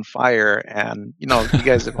world's on fire. And, you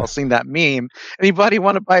guys have all seen that meme. Anybody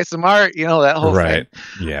want to buy some art? That whole thing.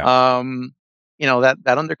 Yeah.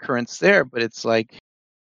 That undercurrent's there, but it's like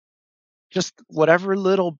just whatever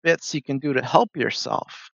little bits you can do to help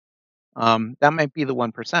yourself. That might be the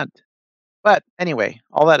 1%. But anyway,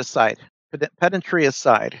 all that aside, pedantry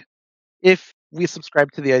aside, if we subscribe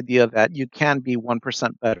to the idea that you can be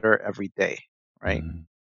 1% better every day, right?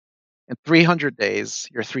 In 300 days,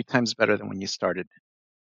 you're 3 times better than when you started.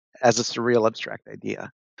 as a surreal abstract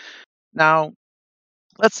idea. Now,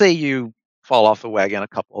 let's say you fall off the wagon a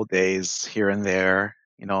couple of days here and there,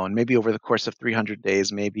 and maybe over the course of 300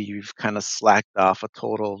 days, maybe you've kind of slacked off a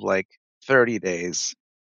total of like 30 days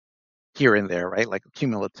here and there, right? Like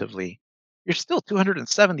cumulatively, you're still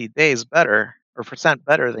 270 days better or percent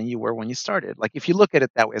better than you were when you started. Like if you look at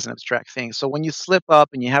it that way as an abstract thing. So when you slip up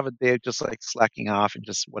and you have a day of just like slacking off and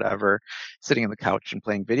just whatever, sitting on the couch and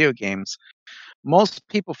playing video games, most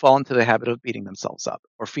people fall into the habit of beating themselves up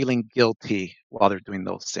or feeling guilty while they're doing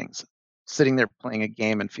those things. Sitting there playing a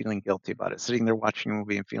game and feeling guilty about it, sitting there watching a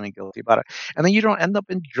movie and feeling guilty about it. And then you don't end up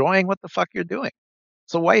enjoying what the fuck you're doing.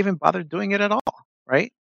 So why even bother doing it at all,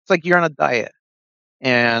 right? It's like you're on a diet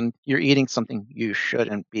and you're eating something you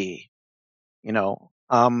shouldn't be. You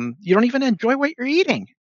don't even enjoy what you're eating,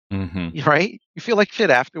 right? You feel like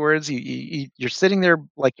shit afterwards. You're sitting there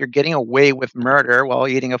like you're getting away with murder while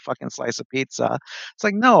eating a fucking slice of pizza. It's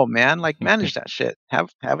like, no, man, like manage that shit.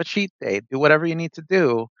 Have a cheat day. Do whatever you need to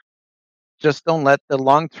do. Just don't let the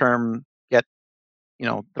long term get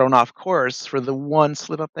thrown off course for the one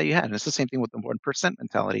slip up that you had. And it's the same thing with the 1%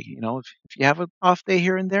 mentality. If you have an off day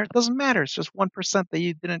here and there, it doesn't matter. It's just 1% that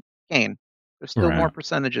you didn't gain. There's still more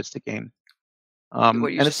percentages to gain. What you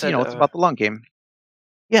And just it's said, it's about the long game.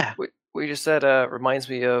 Yeah. what you just said reminds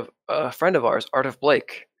me of a friend of ours, Art of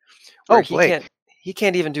Blake, where Blake. he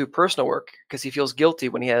can't even do personal work because he feels guilty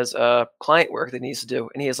when he has client work that he needs to do,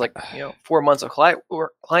 and he has 4 months of client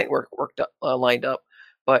work lined up,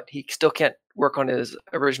 but he still can't work on his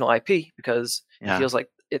original IP because he feels like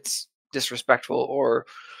it's disrespectful or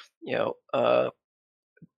a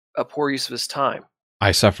poor use of his time.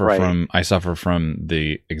 I suffer from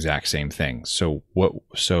the exact same thing. So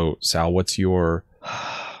Sal, what's your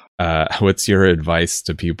advice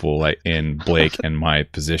to people like in Blake and my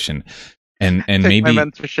position? And take maybe my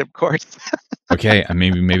mentorship course. Okay, and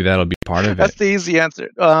maybe that'll be part of That's the easy answer.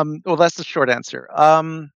 Well, that's the short answer.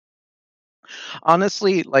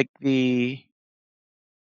 Honestly, like the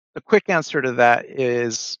quick answer to that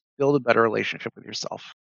is build a better relationship with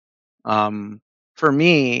yourself. For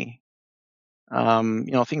me,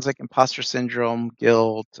 things like imposter syndrome,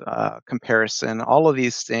 guilt, comparison, all of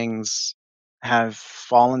these things have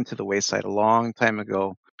fallen to the wayside a long time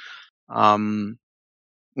ago.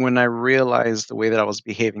 When I realized the way that I was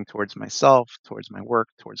behaving towards myself, towards my work,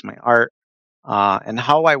 towards my art, and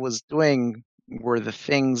how I was doing were the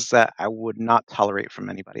things that I would not tolerate from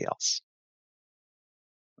anybody else.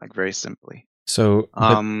 Like very simply. So,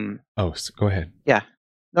 go ahead. Yeah.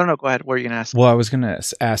 No, go ahead. What are you gonna ask? Well, I was gonna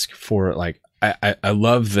ask for like I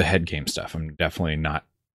love the head game stuff. I'm definitely not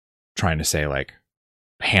trying to say like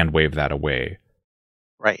hand wave that away.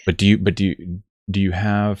 Right. But do you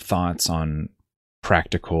have thoughts on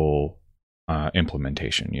practical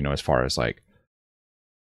implementation? As far as like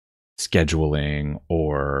scheduling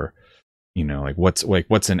or like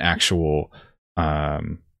what's an actual a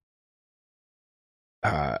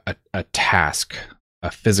task,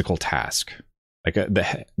 a physical task, like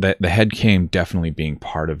the head game definitely being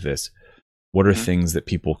part of this. What are things that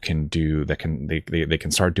people can do that they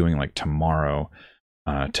can start doing like tomorrow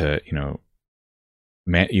to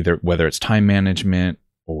either whether it's time management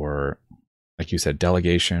or like you said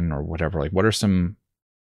delegation or whatever, like what are some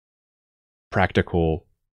practical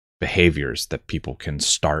behaviors that people can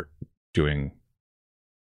start doing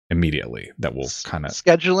immediately that will kind of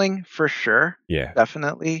scheduling for sure. Yeah,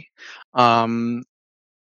 definitely. But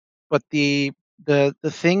the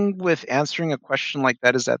thing with answering a question like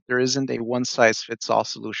that is that there isn't a one size fits all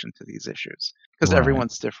solution to these issues because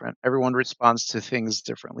everyone's different. Everyone responds to things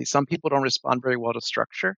differently. Some people don't respond very well to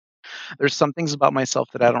structure. There's some things about myself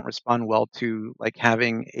that I don't respond well to, like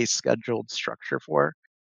having a scheduled structure for.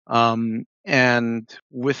 And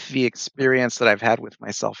with the experience that I've had with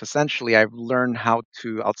myself, essentially, I've learned how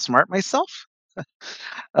to outsmart myself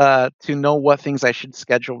to know what things I should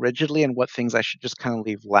schedule rigidly and what things I should just kind of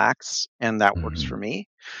leave lax, and that works for me.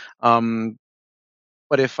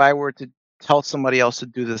 But if I were to tell somebody else to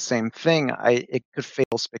do the same thing, it could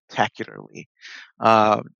fail spectacularly.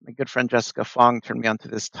 My good friend Jessica Fong turned me onto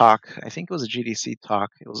this talk. I think it was a GDC talk.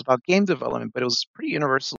 It was about game development, but it was pretty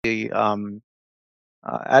universally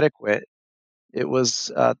adequate. It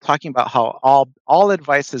was talking about how all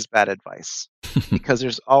advice is bad advice because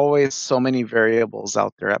there's always so many variables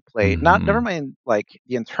out there at play. Never mind like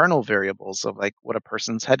the internal variables of like what a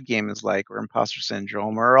person's head game is like or imposter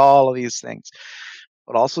syndrome or all of these things,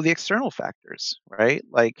 but also the external factors, right?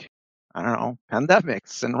 Like, I don't know,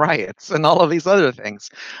 pandemics and riots and all of these other things.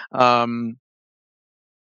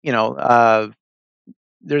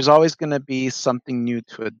 there's always going to be something new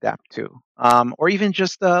to adapt to, or even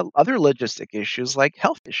just other logistic issues like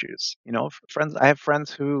health issues. I have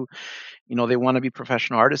friends who, they want to be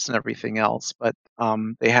professional artists and everything else, but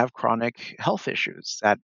they have chronic health issues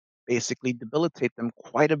that basically debilitate them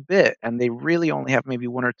quite a bit, and they really only have maybe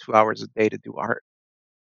 1 or 2 hours a day to do art.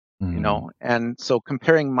 And so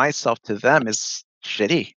comparing myself to them is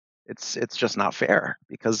shitty. It's just not fair,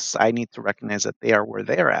 because I need to recognize that they are where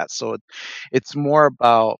they're at. So it's more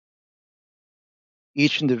about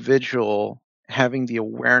each individual having the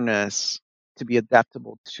awareness to be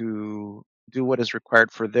adaptable to do what is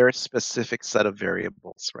required for their specific set of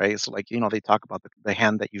variables, right? So like, they talk about the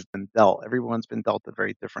hand that you've been dealt. Everyone's been dealt a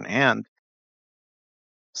very different hand.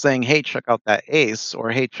 Saying, hey, check out that ace, or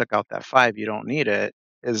hey, check out that 5, you don't need it,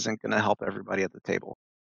 isn't going to help everybody at the table.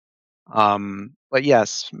 But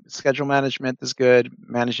yes, schedule management is good.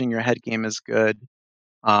 Managing your head game is good.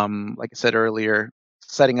 Like I said earlier,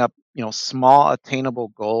 setting up, small attainable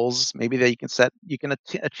goals, maybe that you can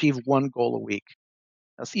achieve one goal a week.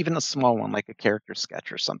 That's even a small one, like a character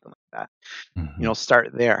sketch or something like that. Start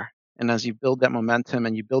there. And as you build that momentum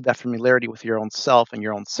and you build that familiarity with your own self and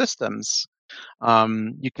your own systems,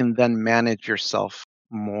 you can then manage yourself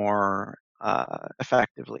more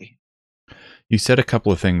effectively. You said a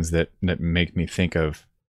couple of things that make me think of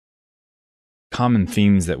common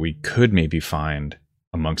themes that we could maybe find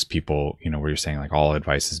amongst people, where you're saying like all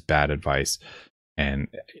advice is bad advice, and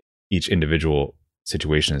each individual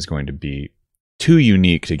situation is going to be too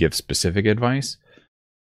unique to give specific advice.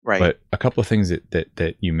 Right. But a couple of things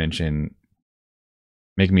that you mentioned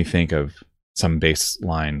make me think of some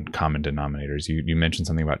baseline common denominators. You mentioned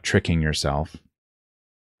something about tricking yourself.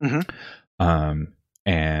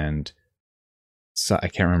 And so I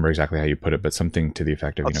can't remember exactly how you put it, but something to the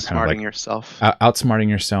effect of, outsmarting kind of like yourself. Outsmarting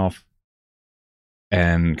yourself,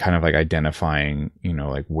 and kind of like identifying,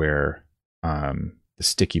 like where the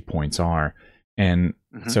sticky points are. And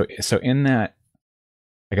so in that,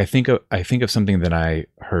 like I think of something that I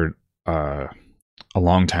heard a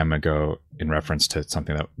long time ago in reference to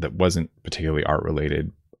something that wasn't particularly art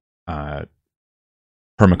related.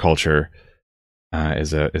 Permaculture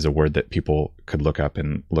is a word that people could look up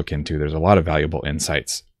and look into. There's a lot of valuable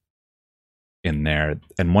insights in there,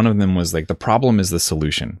 and one of them was like, the problem is the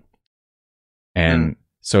solution. And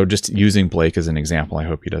so just using Blake as an example, I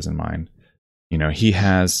hope he doesn't mind. He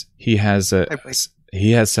has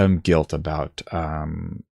some guilt about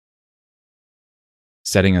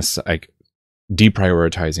setting like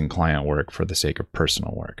deprioritizing client work for the sake of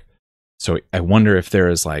personal work. So I wonder if there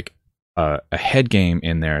is like a head game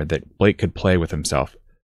in there that Blake could play with himself,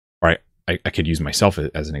 or I could use myself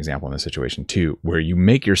as an example in this situation too, where you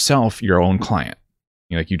make yourself your own client.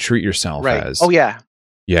 You treat yourself as,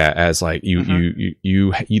 as like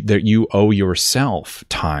you owe yourself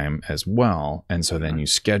time as well, and so then you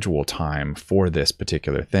schedule time for this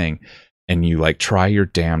particular thing, and you like try your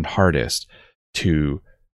damned hardest to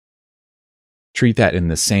treat that in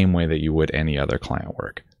the same way that you would any other client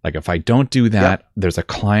work. Like if I don't do that, there's a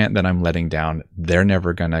client that I'm letting down. They're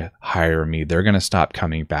never going to hire me. They're going to stop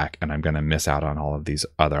coming back, and I'm going to miss out on all of these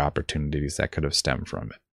other opportunities that could have stemmed from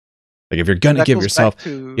it. Like if you're going to give yourself,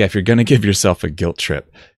 if you're going to give yourself a guilt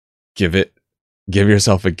trip, give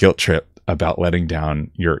yourself a guilt trip about letting down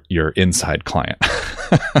your inside client.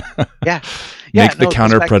 Make the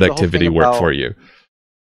counterproductivity work for you.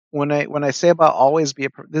 When I say about always be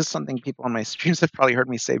this is something people on my streams have probably heard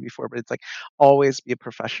me say before, but it's like always be a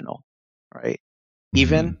professional, right?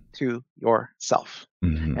 Even to yourself.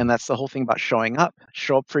 And that's the whole thing about showing up.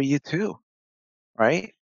 Show up for you too,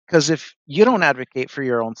 right? Because if you don't advocate for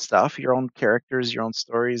your own stuff, your own characters, your own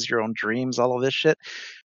stories, your own dreams, all of this shit,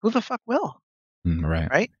 who the fuck will?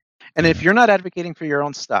 Right? And if you're not advocating for your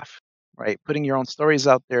own stuff, right? Putting your own stories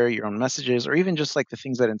out there, your own messages, or even just like the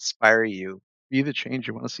things that inspire you, be the change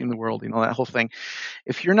you want to see in the world, that whole thing.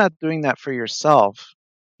 If you're not doing that for yourself,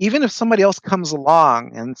 even if somebody else comes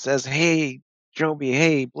along and says, hey, Joby,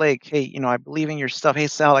 hey, Blake, hey, I believe in your stuff. Hey,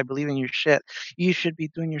 Sal, I believe in your shit. You should be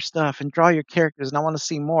doing your stuff and draw your characters, and I want to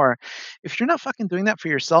see more. If you're not fucking doing that for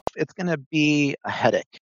yourself, it's going to be a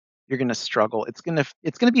headache. You're going to struggle. It's going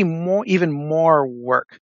to be even more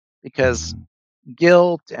work, because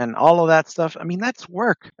guilt and all of that stuff, I mean, that's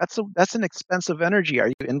work. That's an expensive energy. Are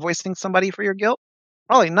you invoicing somebody for your guilt?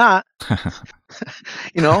 Probably not. I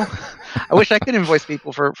wish I could invoice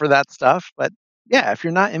people for that stuff, but yeah, if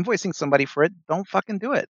you're not invoicing somebody for it, don't fucking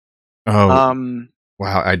do it. Wow. I'm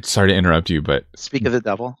sorry to interrupt you, but speak of the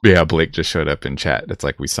devil. Yeah, Blake just showed up in chat. It's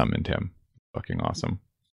like we summoned him. Fucking awesome.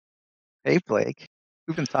 Hey, Blake.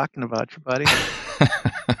 We've been talking about you, buddy.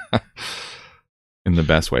 In the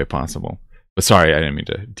best way possible. But sorry, I didn't mean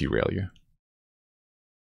to derail you.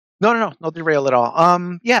 No derail at all.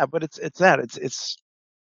 Yeah, but it's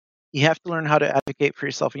you have to learn how to advocate for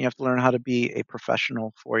yourself, and you have to learn how to be a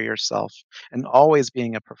professional for yourself, and always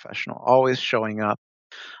being a professional, always showing up,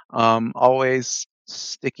 always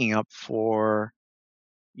sticking up for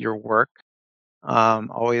your work,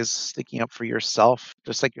 always sticking up for yourself,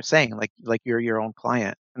 just like you're saying, like you're your own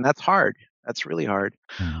client, and that's hard. That's really hard.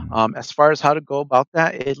 Mm-hmm. As far as how to go about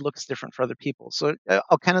that, it looks different for other people. So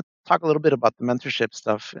I'll kind of talk a little bit about the mentorship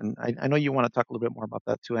stuff, and I know you want to talk a little bit more about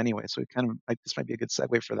that too, anyway. So this might be a good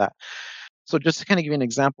segue for that. So just to kind of give you an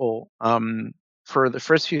example, for the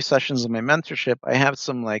first few sessions of my mentorship, I have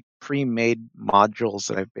some like pre-made modules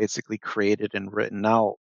that I've basically created and written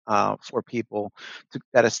out for people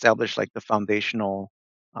that establish like the foundational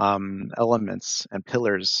elements and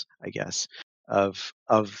pillars, I guess, of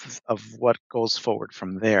what goes forward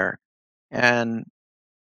from there. And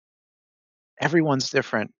everyone's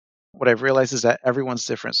different. What I've realized is that everyone's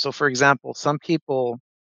different. So, for example,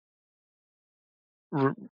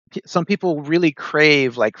 r- some people really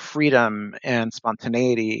crave like freedom and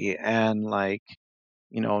spontaneity and like,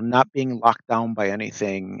 not being locked down by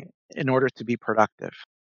anything in order to be productive.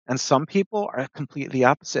 And some people are completely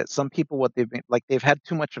opposite. Some people, what they've been like, they've had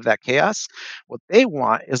too much of that chaos. What they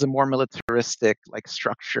want is a more militaristic, like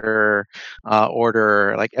structure,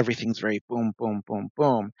 order, like everything's very boom, boom, boom,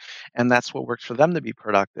 boom. And that's what works for them to be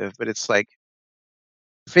productive. But it's like,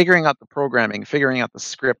 figuring out the programming, figuring out the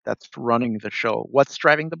script that's running the show, what's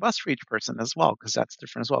driving the bus for each person as well, because that's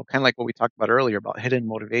different as well. Kind of like what we talked about earlier about hidden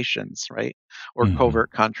motivations, right? Or Mm-hmm.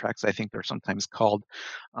 covert contracts, I think they're sometimes called.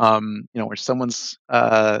 Where someone's,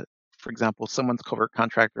 for example, someone's covert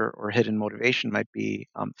contract or hidden motivation might be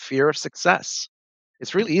fear of success.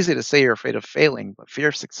 It's really easy to say you're afraid of failing, but fear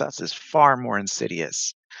of success is far more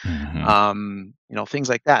insidious. Mm-hmm. Things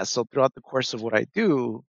like that. So throughout the course of what I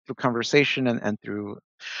do, through conversation and through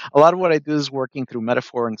a lot of what I do is working through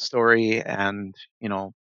metaphor and story, and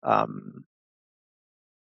um,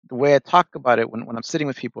 the way I talk about it when I'm sitting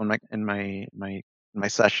with people in my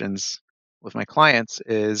sessions with my clients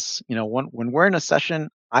is, when we're in a session,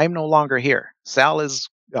 I'm no longer here. Sal is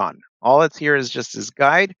gone. All that's here is just his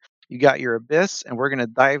guide. You got your abyss, and we're going to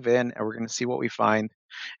dive in and we're going to see what we find.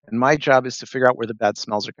 And my job is to figure out where the bad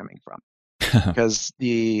smells are coming from, because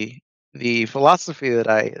the philosophy that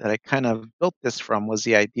I kind of built this from was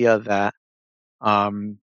the idea that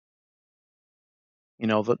um,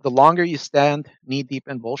 the longer you stand knee deep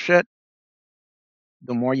in bullshit,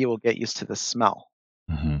 the more you will get used to the smell.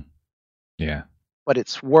 Mm-hmm. Yeah. But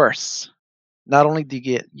it's worse. Not only do you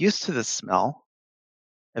get used to the smell,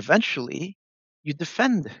 eventually you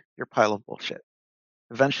defend your pile of bullshit.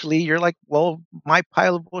 Eventually you're like, well, my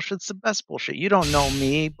pile of bullshit's the best bullshit. You don't know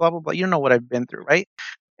me, blah, blah, blah. You know what I've been through, right?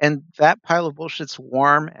 And that pile of bullshit's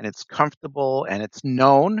warm and it's comfortable and it's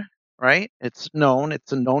known, right? It's known,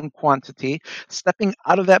 it's a known quantity. Stepping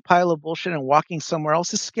out of that pile of bullshit and walking somewhere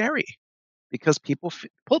else is scary, because people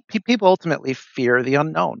ultimately fear the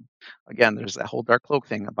unknown. Again, there's that whole dark cloak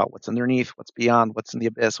thing about what's underneath, what's beyond, what's in the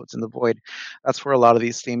abyss, what's in the void. That's where a lot of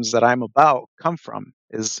these themes that I'm about come from.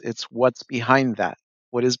 It's what's behind that.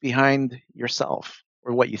 What is behind yourself,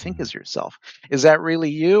 or what you think Mm-hmm. is yourself? Is that really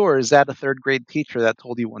you, or is that a third grade teacher that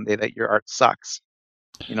told you one day that your art sucks?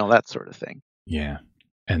 That sort of thing. Yeah.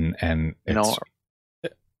 And You know,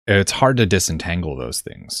 it's hard to disentangle those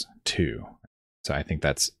things too. So I think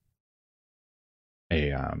that's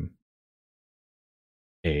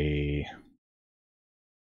a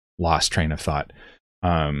lost train of thought.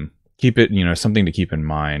 Keep it, something to keep in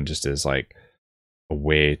mind, just as like a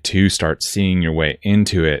way to start seeing your way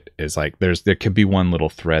into it, is like there could be one little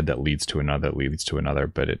thread that leads to another,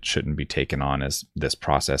 but it shouldn't be taken on as this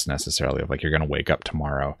process necessarily of like, you're going to wake up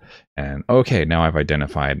tomorrow and okay, now I've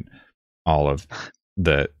identified all of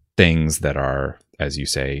the things that are, as you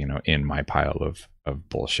say, in my pile of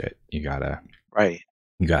bullshit. You gotta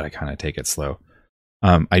kind of take it slow.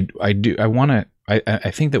 I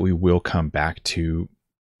think that we will come back to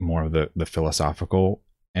more of the philosophical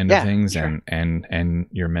end of things, sure. and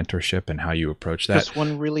your mentorship and how you approach that. Just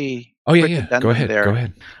one really Go addendum ahead. Go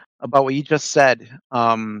ahead. About what you just said.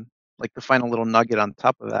 Like the final little nugget on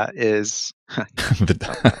top of that is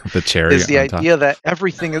the cherry is the on top. idea that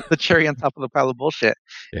everything is the cherry on top of the pile of bullshit.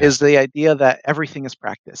 Yeah. Is the idea that everything is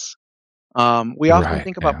practice. We often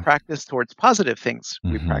think about practice towards positive things.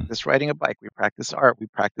 We practice riding a bike. We practice art. We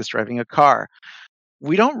practice driving a car.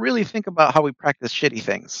 we don't really think about how we practice shitty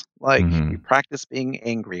things. Like we Mhm. practice being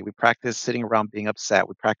angry, we practice sitting around being upset,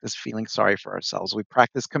 we practice feeling sorry for ourselves, we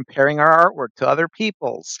practice comparing our artwork to other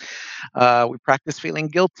people's. We practice feeling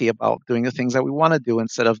guilty about doing the things that we want to do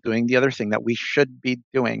instead of doing the other thing that we should be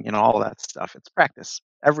doing. All of that stuff. It's practice.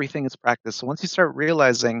 Everything is practice. So once you start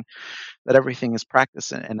realizing that everything is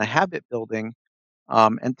practice and a habit building,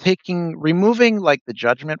 and removing like the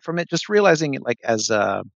judgment from it, just realizing it like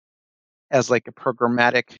as like a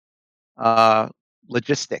programmatic uh,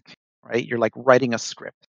 logistic, right? You're like writing a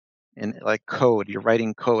script in like code. You're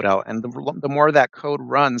writing code out, and the more that code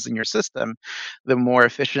runs in your system, the more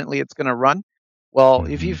efficiently it's going to run. Well,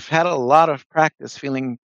 if Mhm. you've had a lot of practice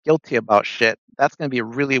feeling guilty about shit, that's going to be a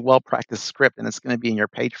really well practiced script, and it's going to be in your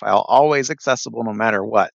page file, always accessible no matter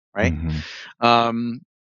what, right? Mhm. Um,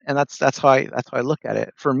 and that's how I look at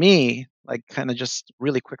it. For me, like kind of just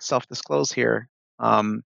really quick self disclose here.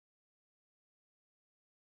 Um,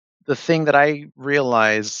 the thing that I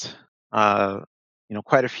realized, uh,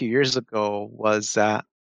 quite a few years ago was that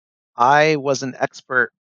I was an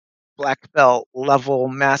expert black belt level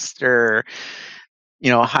master,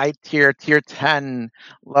 high tier 10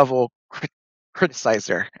 level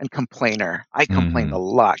criticizer and complainer. I complained a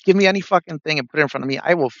Mhm. lot. Give me any fucking thing and put it in front of me.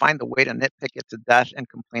 I will find a way to nitpick it to death and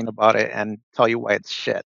complain about it and tell you why it's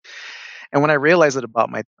shit. And when I realized that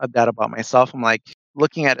about myself, I'm like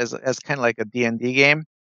looking at it as kind of like a D&D game.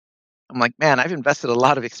 I'm like, man, I've invested a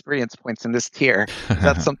lot of experience points in this tier. Is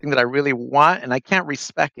that something that I really want? And I can't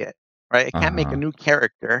respec it, right? I can't make a Uh-huh. new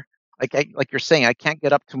character. Like you're saying, I can't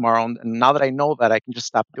get up tomorrow, and now that I know that, I can just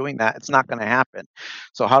stop doing that. It's not going to happen.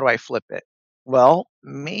 So how do I flip it? Well,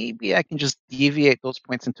 maybe I can just deviate those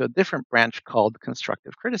points into a different branch called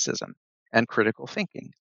constructive criticism and critical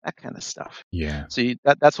thinking, that kind of stuff. Yeah. So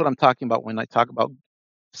that's what I'm talking about when I talk about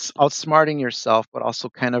outsmarting yourself, but also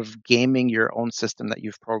kind of gaming your own system that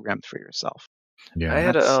you've programmed for yourself. I Yeah. And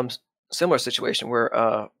had a that's similar situation where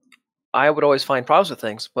I would always find problems with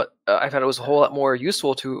things, but I found it was a whole lot more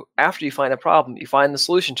useful to, after you find a problem, you find the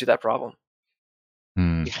solution to that problem.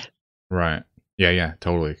 Mm. yeah, Right. Yeah,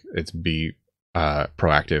 totally. It's be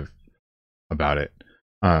proactive about it.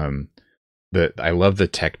 Um I love the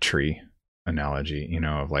tech tree analogy,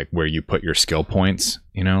 of like where you put your skill points,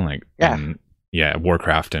 like yeah, in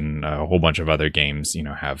Warcraft and a whole bunch of other games,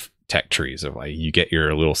 have tech trees of like you get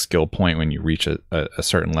your little skill point when you reach a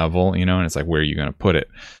certain level, and it's like where are you going to put it?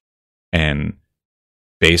 And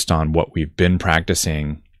based on what we've been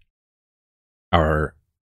practicing, our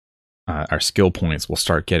skill points will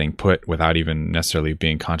start getting put without even necessarily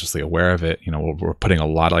being consciously aware of it. We're putting a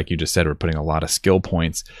lot, like you just said, we're putting a lot of skill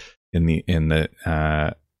points in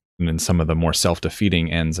some of the more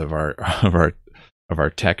self-defeating ends of our of our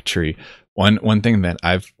tech tree. One thing that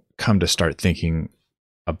I've come to start thinking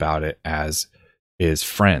about it as is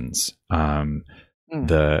friends, or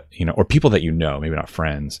people that maybe not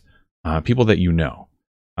friends, people that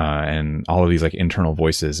and all of these like internal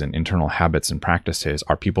voices and internal habits and practices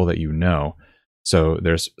are people that so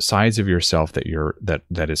there's sides of yourself that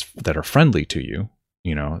that are friendly to you,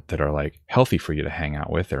 that are like healthy for you to hang out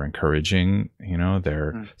with. They're encouraging,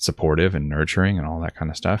 they're supportive and nurturing and all that kind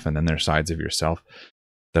of stuff. And then there's sides of yourself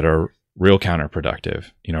that are real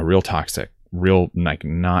counterproductive, real toxic, real like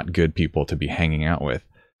not good people to be hanging out with.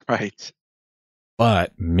 right.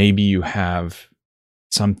 But maybe you have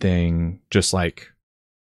something, just like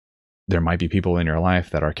there might be people in your life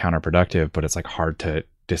that are counterproductive, but it's like hard to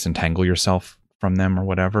disentangle yourself from them or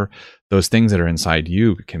whatever. Those things that are inside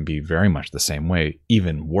you can be very much the same way,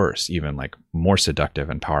 even worse, even like more seductive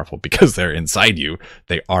and powerful because they're inside you.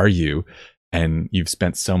 They are you. And you've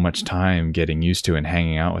spent so much time getting used to and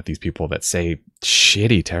hanging out with these people that say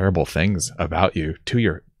shitty, terrible things about you to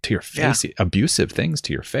your face, abusive things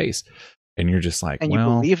to your face. And you're just like, And you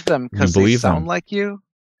believe them because they sound like you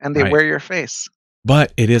and they wear your face.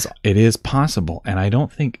 But it is possible. And I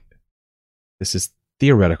don't think this is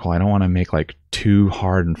theoretical. I don't want to make like too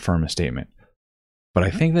hard and firm a statement, but I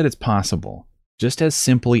think that it's possible, just as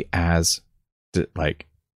simply as like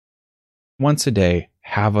once a day,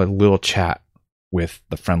 have a little chat with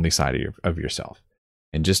the friendly side of yourself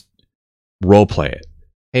and just role play it.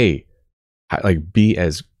 Hey, like be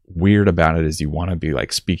as weird about it as you want to be,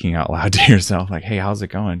 like speaking out loud to yourself, like, hey, how's it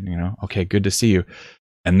going? Okay, good to see you.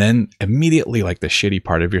 And then immediately, like the shitty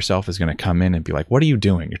part of yourself is going to come in and be like, what are you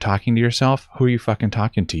doing? You're talking to yourself? Who are you fucking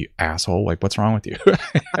talking to, you asshole? Like, what's wrong with you?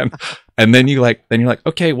 and then you're like,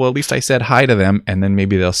 okay, well, at least I said hi to them. And then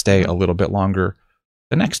maybe they'll stay a little bit longer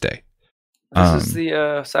the next day. This is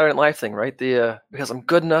the Saturday Night Live thing, right? Because I'm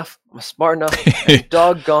good enough, I'm smart enough, and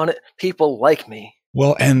doggone it, people like me.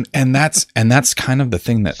 Well, and that's kind of the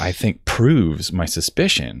thing that I think proves my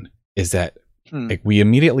suspicion is that like we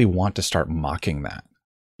immediately want to start mocking that.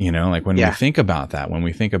 You know, like when we think about that, when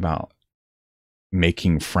we think about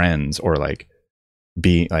making friends or like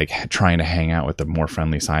be like trying to hang out with the more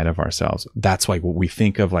friendly side of ourselves, that's like what we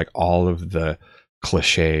think of, like all of the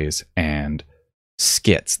cliches and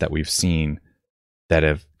skits that we've seen that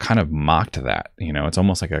have kind of mocked that. You know, it's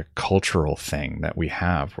almost like a cultural thing that we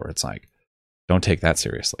have where it's like, don't take that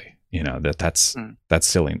seriously. You know, that's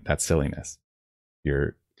silly. That's silliness.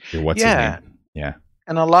 You're what's his name? Yeah.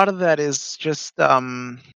 And a lot of that is just,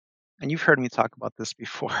 and you've heard me talk about this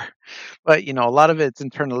before, but you know, a lot of it's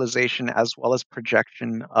internalization as well as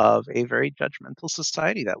projection of a very judgmental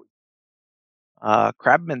society that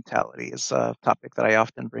crab mentality is a topic that I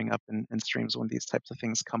often bring up in streams when these types of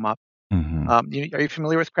things come up. Mm-hmm. Are you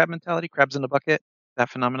familiar with crab mentality? Crabs in a bucket, that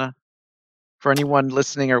phenomena? For anyone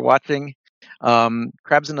listening or watching,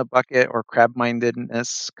 crabs in a bucket or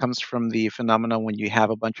crab-mindedness comes from the phenomena when you have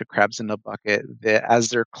a bunch of crabs in a bucket that as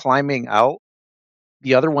they're climbing out,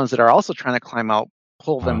 the other ones that are also trying to climb out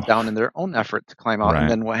pull them down in their own effort to climb out. Right. And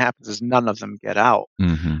then what happens is none of them get out.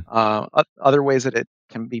 Mm-hmm. Other ways that it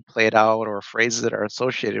can be played out or phrases that are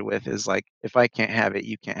associated with is like, if I can't have it,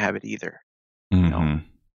 you can't have it either. Mm-hmm. You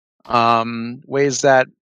know? Ways that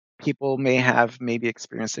people may have maybe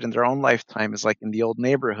experienced it in their own lifetime is like in the old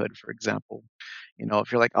neighborhood, for example. You know,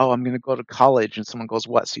 if you're like, oh, I'm going to go to college, and someone goes,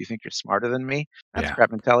 what? So you think you're smarter than me? That's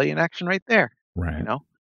crab mentality in action right there. Right. You know,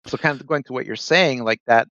 so kind of going to what you're saying, like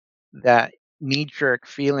that knee-jerk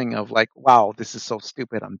feeling of like, wow, this is so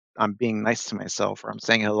stupid. I'm being nice to myself, or I'm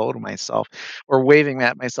saying hello to myself, or waving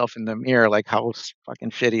at myself in the mirror, like how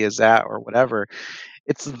fucking shitty is that, or whatever.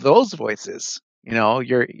 It's those voices. You know,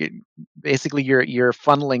 you're basically you're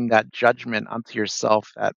funneling that judgment onto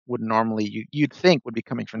yourself that would normally you'd think would be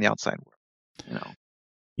coming from the outside world. You know.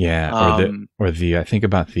 Yeah. Or the I think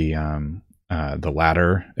about the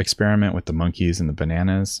ladder experiment with the monkeys and the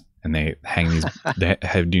bananas, and they hang these.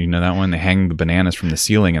 Do you know that one? They hang the bananas from the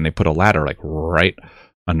ceiling, and they put a ladder like right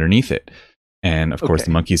underneath it. And of course, the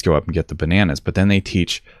monkeys go up and get the bananas. But then they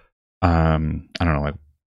teach, I don't know,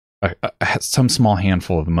 like some small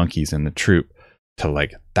handful of monkeys in the troop to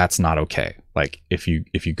like, that's not okay. Like if you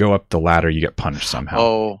go up the ladder, you get punished somehow.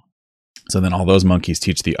 Oh. So then all those monkeys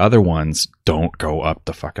teach the other ones, don't go up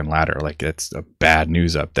the fucking ladder. Like it's a bad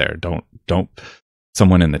news up there. Don't.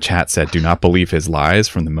 Someone in the chat said, do not believe his lies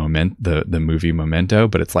from the movie Memento.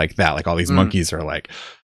 But it's like that. Like all these monkeys are like,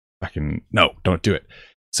 fucking no, don't do it.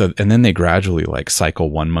 So, and then they gradually like cycle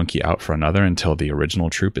one monkey out for another until the original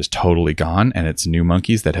troop is totally gone. And it's new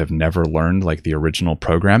monkeys that have never learned like the original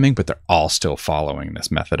programming, but they're all still following this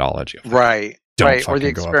methodology. Of, right. Or the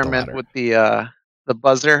experiment with the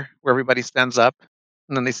buzzer where everybody stands up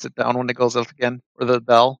and then they sit down when it goes up again, or the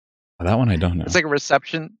bell. Oh, that one I don't know. It's like a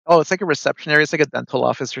reception. Oh, it's like a reception area. It's like a dental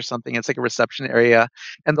office or something. It's like a reception area,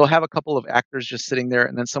 and they'll have a couple of actors just sitting there,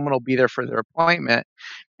 and then someone will be there for their appointment,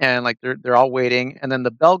 and like they're all waiting, and then the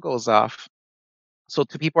bell goes off. So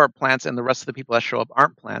two people are plants, and the rest of the people that show up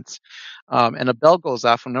aren't plants. And a bell goes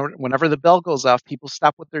off. Whenever the bell goes off, people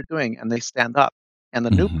stop what they're doing and they stand up. And the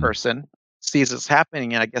new person sees it's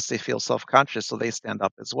happening, and I guess they feel self-conscious, so they stand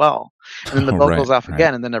up as well. And then the bell goes off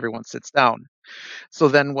again, and then everyone sits down. So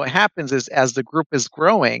then what happens is, as the group is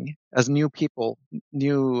growing, as new people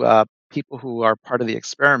who are part of the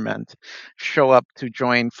experiment show up to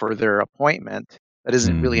join for their appointment, that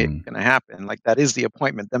isn't really going to happen. Like that is the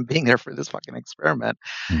appointment, them being there for this fucking experiment.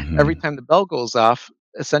 Every time the bell goes off,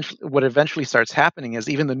 essentially what eventually starts happening is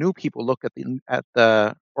even the new people look at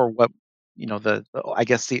the or what, you know, the I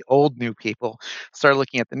guess the old new people start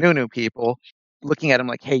looking at the new people, looking at them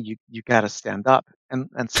like, hey, you got to stand up. And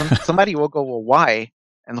somebody will go, well, why?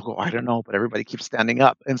 And they'll go, I don't know, but everybody keeps standing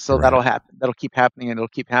up. And so that'll happen. That'll keep happening, and it'll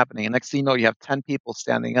keep happening. And next thing you know, you have 10 people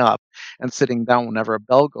standing up and sitting down whenever a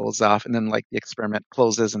bell goes off. And then like the experiment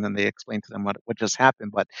closes, and then they explain to them what just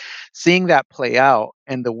happened. But seeing that play out,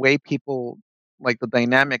 and the way people, like the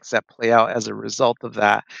dynamics that play out as a result of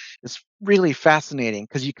that, is really fascinating,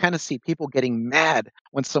 because you kind of see people getting mad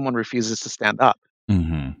when someone refuses to stand up.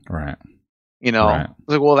 Right. You know,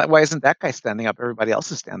 like, well, why isn't that guy standing up? Everybody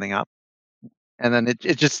else is standing up. And then it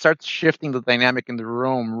just starts shifting the dynamic in the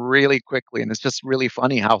room really quickly. And it's just really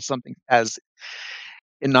funny how something as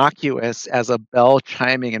innocuous as a bell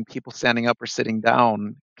chiming and people standing up or sitting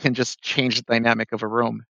down can just change the dynamic of a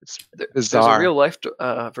room. It's bizarre. There's a real life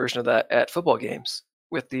version of that at football games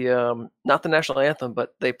with the not the national anthem,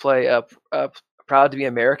 but they play "Proud to Be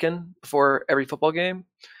American" before every football game,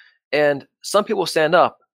 and some people stand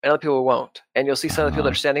up and other people won't. And you'll see some of the people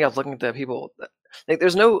that are standing up looking at the people Like,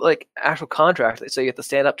 there's no like actual contract that say you have to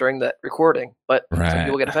stand up during the recording, but some Right.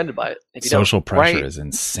 people get offended by it if you Social pressure Right. is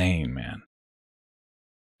insane, man.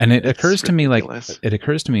 And it It's occurs to me, like, ridiculous. it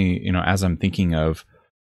occurs to me, you know, as I'm thinking of,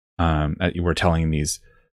 we're telling these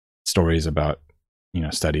stories about, you know,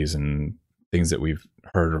 studies and things that we've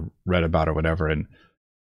heard or read about or whatever, and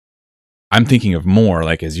I'm thinking of more,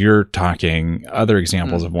 like, as you're talking, other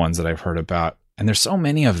examples of ones that I've heard about, and there's so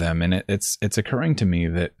many of them, and it's occurring to me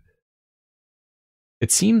that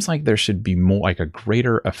it seems like there should be more, like, a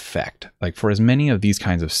greater effect, like, for as many of these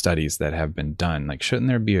kinds of studies that have been done, like, shouldn't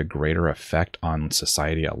there be a greater effect on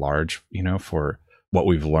society at large, you know, for what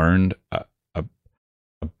we've learned? I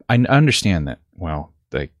understand that, well,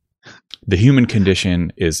 like, the human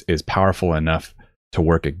condition is powerful enough to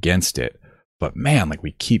work against it, but man, like,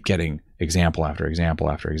 we keep getting example after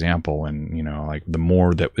example after example, and, you know, like, the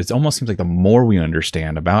more that, it almost seems like the more we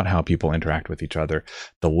understand about how people interact with each other,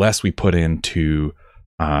 the less we put into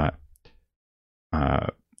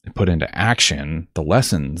action the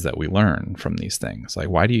lessons that we learn from these things. Like,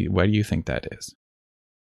 why do you think that is?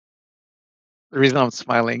 The reason I'm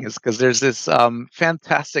smiling is because there's this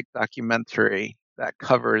fantastic documentary that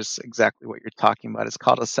covers exactly what you're talking about. It's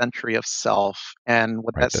called A Century of Self. And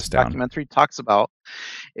what Write that this down. documentary talks about,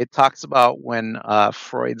 it talks about when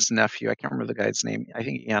Freud's nephew, I can't remember the guy's name. I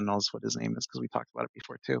think Ian knows what his name is because we talked about it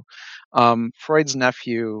before too. Freud's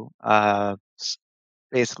nephew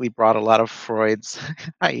basically brought a lot of Freud's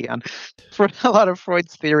hi Ian, brought a lot of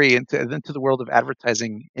Freud's theory into the world of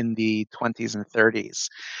advertising in the 20s and 30s.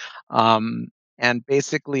 And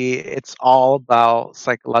basically, it's all about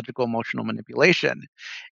psychological emotional manipulation.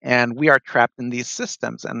 And we are trapped in these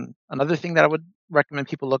systems. And another thing that I would recommend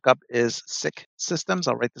people look up is sick systems.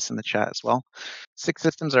 I'll write this in the chat as well. Sick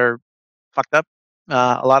systems are fucked up.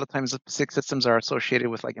 A lot of times, sick systems are associated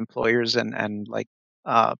with like employers and like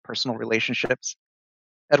personal relationships.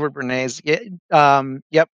 Edward Bernays,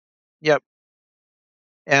 yep.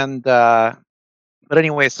 And but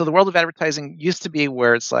anyway, so the world of advertising used to be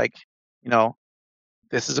where it's like, you know,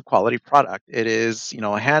 this is a quality product. It is, you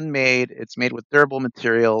know, handmade. It's made with durable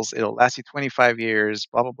materials. It'll last you 25 years,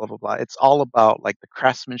 blah, blah, blah, blah, blah. It's all about like the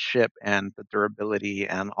craftsmanship and the durability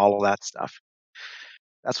and all of that stuff.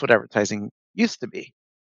 That's what advertising used to be.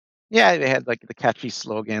 Yeah, they had like the catchy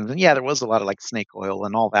slogans, and yeah, there was a lot of like snake oil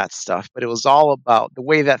and all that stuff, but it was all about the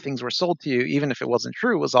way that things were sold to you, even if it wasn't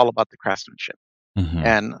true, was all about the craftsmanship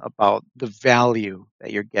and about the value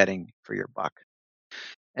that you're getting for your buck.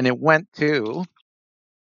 And it went to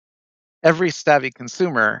every savvy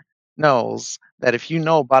consumer knows that if you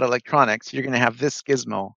know about electronics, you're going to have this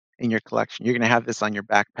gizmo in your collection. You're going to have this on your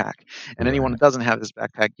backpack. And anyone who doesn't have this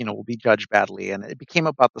backpack, you know, will be judged badly. And it became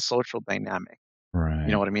about the social dynamic. Right.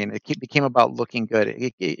 You know what I mean? It became about looking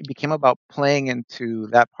good. It became about playing into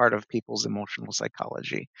that part of people's emotional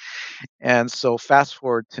psychology. And so fast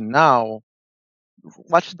forward to now,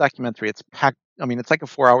 watch the documentary. It's packed. I mean, it's like a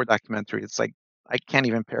 4-hour documentary. It's like, I can't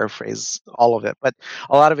even paraphrase all of it, but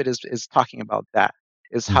a lot of it is talking about that,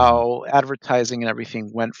 is how advertising and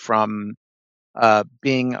everything went from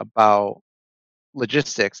being about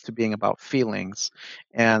logistics to being about feelings,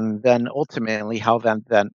 and then ultimately how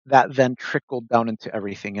that trickled down into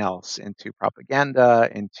everything else, into propaganda,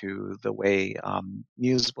 into the way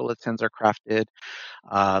news bulletins are crafted,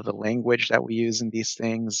 the language that we use in these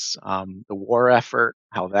things, the war effort,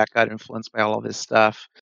 how that got influenced by all of this stuff.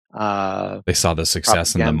 They saw the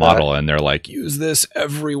success in the propaganda. model, and they're like, use this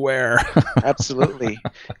everywhere. Absolutely.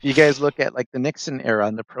 If you guys look at like the Nixon era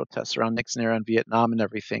and the protests around Nixon era in Vietnam and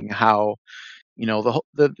everything, how, you know,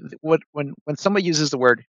 when somebody uses the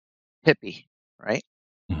word hippie, right?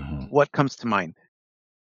 What comes to mind?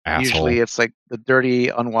 Asshole. Usually it's like the dirty,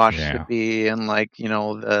 unwashed Yeah. hippie and like, you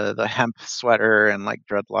know, the hemp sweater and like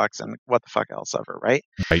dreadlocks and what the fuck else ever, right?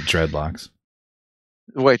 White dreadlocks.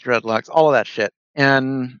 White dreadlocks, all of that shit.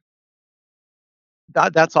 And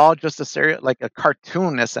that's all just like a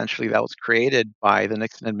cartoon essentially that was created by the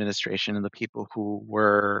Nixon administration and the people who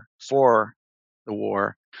were for the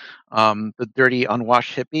war. The dirty,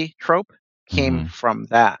 unwashed hippie trope came from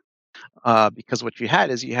that. Because what you had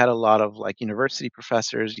is you had a lot of like university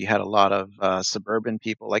professors, you had a lot of suburban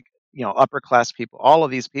people, like, you know, upper class people, all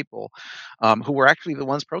of these people who were actually the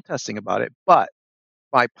ones protesting about it. But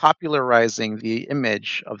by popularizing the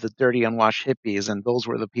image of the dirty, unwashed hippies, and those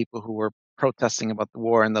were the people who were protesting about the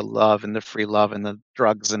war and the love and the free love and the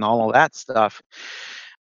drugs and all of that stuff,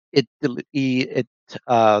 it delegitimized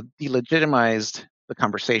the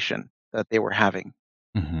conversation that they were having.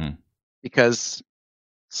 Because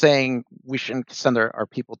saying we shouldn't send our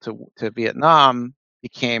people to Vietnam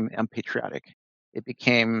became unpatriotic. it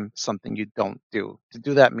became something you don't do. To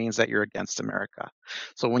do that means that you're against America.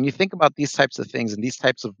 So when you think about these types of things and these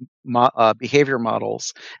types of behavior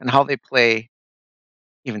models and how they play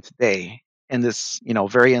even today in this,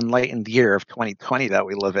 very enlightened year of 2020 that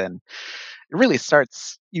we live in, you really start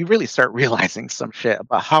realizing some shit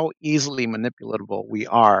about how easily manipulatable we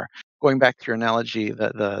are. Going back to your analogy,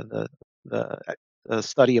 the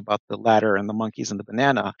study about the ladder and the monkeys and the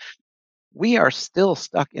banana, we are still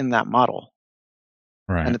stuck in that model.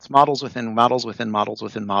 Right. And it's models within models within models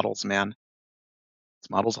within models, man. It's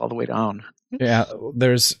models all the way down. Yeah,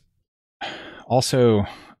 there's also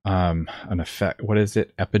an effect. What is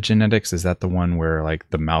it? Epigenetics? Is that the one where like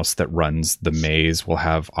the mouse that runs the maze will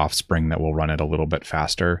have offspring that will run it a little bit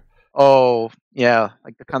faster? Oh, yeah,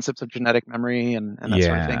 like the concepts of genetic memory and that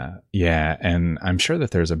sort of thing. Yeah, and I'm sure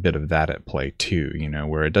that there's a bit of that at play too,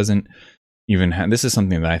 where it doesn't even this is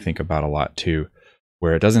something that I think about a lot too,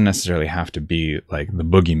 where it doesn't necessarily have to be like the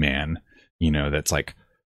boogeyman, that's like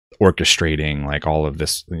orchestrating like all of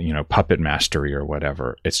this, puppet mastery or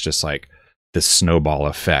whatever. It's just like this snowball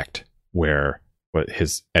effect where what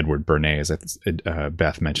his Edward Bernays, as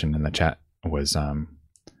Beth mentioned in the chat, was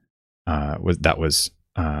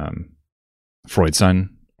Freud's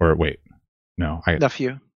son, or wait, no,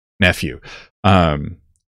 nephew,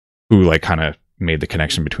 who like kind of made the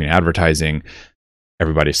connection between advertising.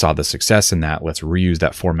 Everybody saw the success in that. Let's reuse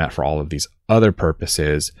that format for all of these other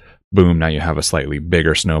purposes. Boom, now you have a slightly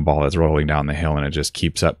bigger snowball that's rolling down the hill, and it just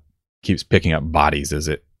keeps picking up bodies as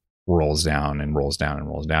it rolls down and rolls down and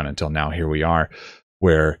rolls down until now here we are,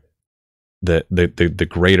 where the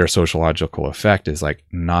greater sociological effect is like,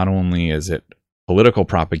 not only is it political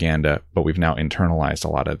propaganda, but we've now internalized a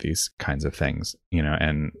lot of these kinds of things,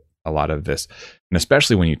 and a lot of this, and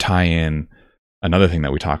especially when you tie in another thing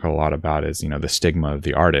that we talk a lot about is, the stigma of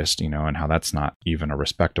the artist, and how that's not even a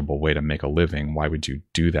respectable way to make a living. Why would you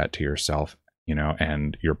do that to yourself?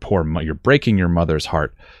 And you're breaking your mother's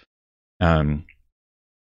heart.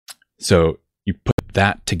 So you put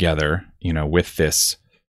that together, with this,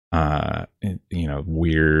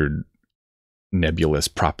 weird nebulous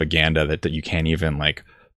propaganda that you can't even like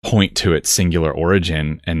point to its singular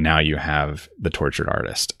origin, and now you have the tortured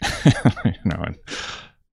artist.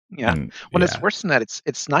 It's worse than that.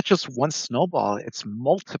 It's not just one snowball, it's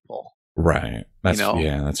multiple. Right. That's true.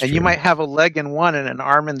 And you might have a leg in one and an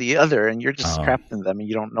arm in the other, and you're just trapped in them, and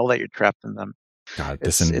you don't know that you're trapped in them. God,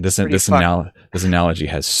 this analogy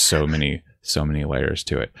has so many layers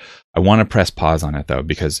to it. I want to press pause on it though,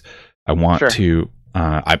 because I want to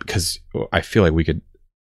because I feel like we could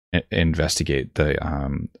investigate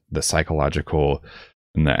the psychological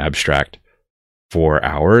and the abstract for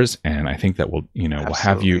hours, and I think that we'll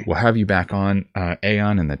have you back on.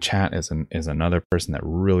 Aeon in the chat is another person that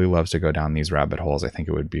really loves to go down these rabbit holes. I think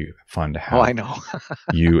it would be fun to have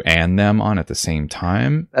you and them on at the same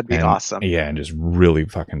time. That'd be awesome. Yeah, and just really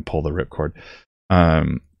fucking pull the ripcord.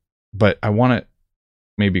 But I want to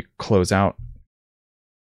maybe close out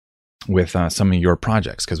with some of your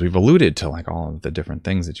projects, because we've alluded to like all of the different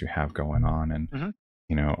things that you have going on, and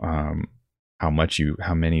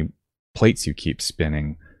how many plates you keep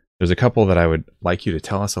spinning. There's a couple that I would like you to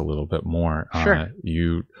tell us a little bit more. Sure.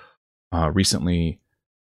 You recently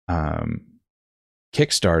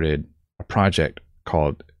kickstarted a project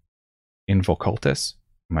called Invocultus.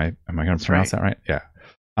 Am I going to pronounce that right? Yeah.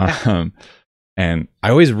 And I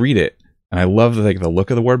always read it, and I love the look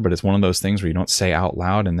of the word, but it's one of those things where you don't say out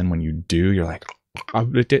loud, and then when you do, you're like,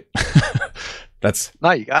 that's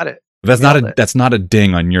no, you got it. That's not a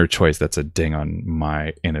ding on your choice. That's a ding on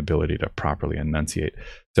my inability to properly enunciate.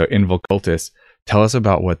 So Invocultus, tell us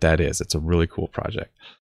about what that is. It's a really cool project.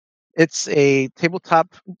 It's a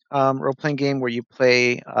tabletop role-playing game where you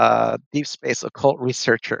play deep space occult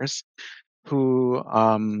researchers who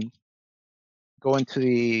go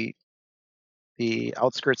into the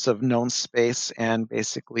outskirts of known space, and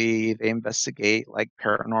basically they investigate like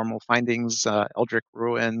paranormal findings, eldritch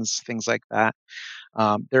ruins, things like that.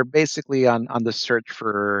 They're basically on the search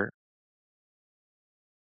for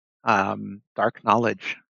dark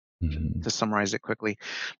knowledge, to summarize it quickly.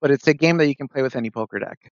 But it's a game that you can play with any poker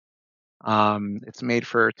deck. It's made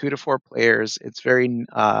for 2 to 4 players. It's very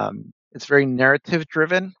narrative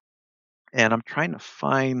driven, and I'm trying to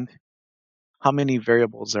find how many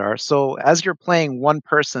variables there are. So as you're playing, one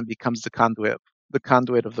person becomes the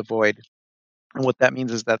conduit of the void. And what that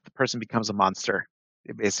means is that the person becomes a monster.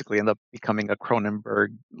 They basically end up becoming a Cronenberg,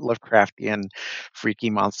 Lovecraftian,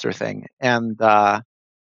 freaky monster thing. And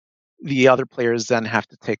the other players then have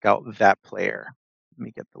to take out that player. Let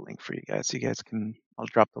me get the link for you guys. So you guys can, I'll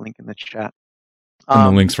drop the link in the chat.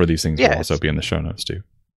 And the links for these things will also be in the show notes too.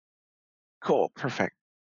 Cool. Perfect.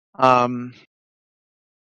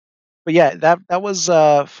 But yeah, that was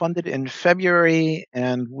funded in February,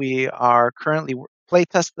 and we are currently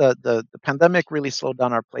playtest. The pandemic really slowed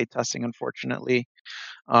down our playtesting, unfortunately,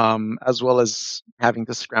 as well as having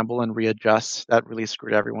to scramble and readjust. That really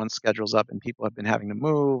screwed everyone's schedules up, and people have been having to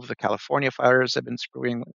move. The California fires have been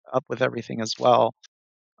screwing up with everything as well.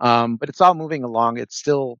 But it's all moving along. It's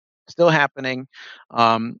still happening.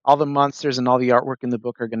 All the monsters and all the artwork in the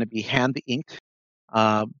book are going to be hand inked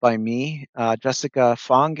by me. Jessica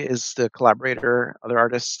Fong is the collaborator, other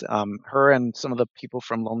artist. Her and some of the people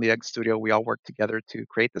from Lonely Egg Studio, we all work together to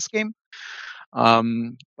create this game.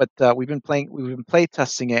 But we've been play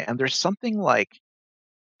testing it, and there's something like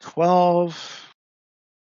 12.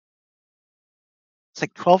 It's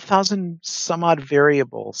like 12,000 some odd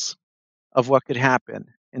variables of what could happen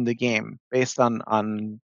in the game based on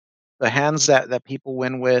the hands that people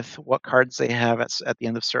win with, what cards they have at the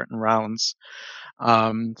end of certain rounds.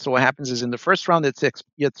 So what happens is in the first round, it's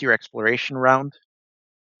your exploration round,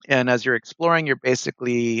 and as you're exploring, you're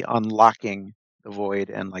basically unlocking the void,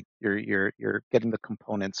 and like you're getting the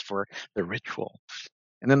components for the ritual,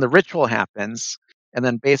 and then the ritual happens, and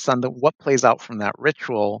then based on what plays out from that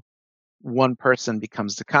ritual, one person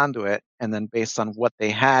becomes the conduit, and then based on what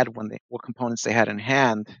they had what components they had in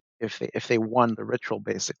hand, if they won the ritual,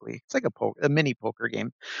 basically it's like a mini poker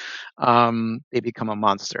game, they become a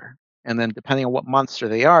monster. And then depending on what monster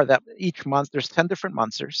they are, that each monster, there's 10 different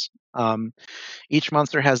monsters. Each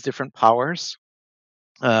monster has different powers,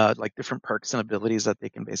 like different perks and abilities that they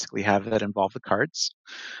can basically have that involve the cards,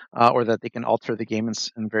 or that they can alter the game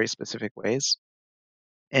in very specific ways.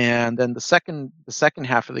 And then the second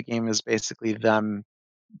half of the game is basically them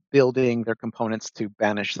building their components to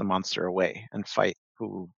banish the monster away and fight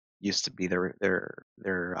who used to be their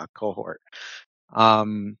cohort.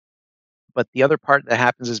 But the other part that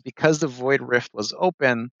happens is because the Void Rift was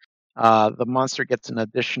open, the monster gets an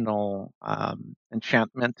additional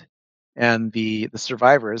enchantment, and the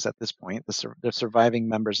survivors at this point, the surviving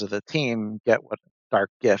members of the team, get what dark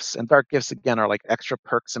gifts. And dark gifts again are like extra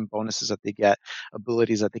perks and bonuses that they get,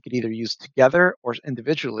 abilities that they could either use together or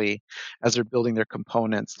individually as they're building their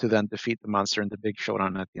components to then defeat the monster in the big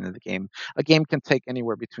showdown at the end of the game. A game can take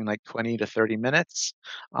anywhere between like 20 to 30 minutes.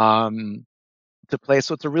 To play.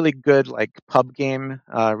 So it's a really good like pub game,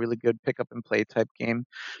 really good pick up and play type game.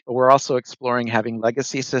 But we're also exploring having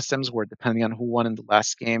legacy systems where depending on who won in the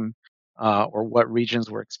last game, or what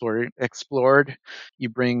regions were explored, you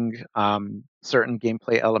bring certain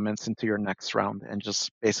gameplay elements into your next round, and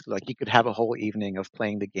just basically like you could have a whole evening of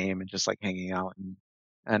playing the game and just like hanging out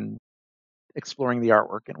and exploring the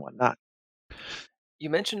artwork and whatnot. You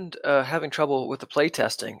mentioned having trouble with the play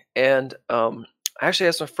testing, and I actually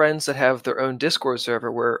have some friends that have their own Discord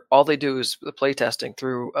server where all they do is the play testing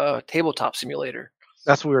through Tabletop Simulator.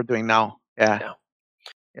 That's what we're doing now. Yeah,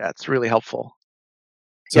 it's really helpful.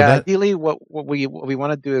 So ideally, what we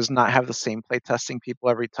want to do is not have the same play testing people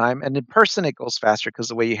every time. And in person, it goes faster because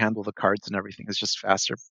the way you handle the cards and everything is just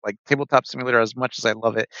faster. Like Tabletop Simulator, as much as I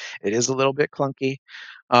love it, it is a little bit clunky.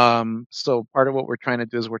 So part of what we're trying to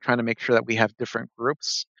do is we're trying to make sure that we have different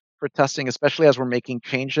groups for testing, especially as we're making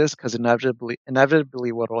changes, because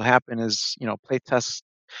inevitably what will happen is, playtest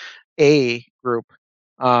A group,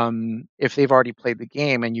 if they've already played the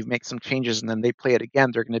game and you make some changes and then they play it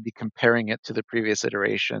again, they're going to be comparing it to the previous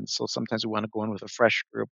iteration. So sometimes we want to go in with a fresh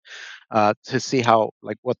group to see how,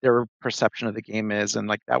 like, what their perception of the game is, and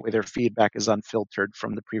like that way their feedback is unfiltered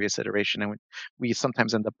from the previous iteration. And we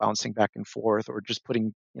sometimes end up bouncing back and forth or just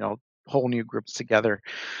putting whole new groups together.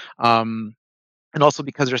 And also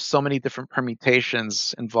because there's so many different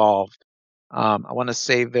permutations involved. I want to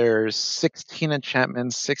say there's 16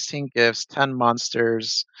 enchantments, 16 gifts, 10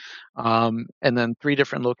 monsters, and then 3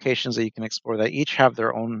 different locations that you can explore that each have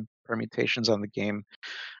their own permutations on the game.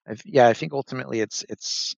 I think ultimately it's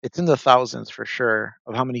in the thousands for sure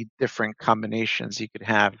of how many different combinations you could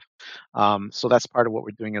have. So that's part of what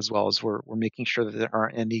we're doing as well, is we're making sure that there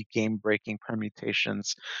aren't any game-breaking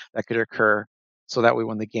permutations that could occur. So that way,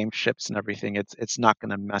 when the game ships and everything, it's not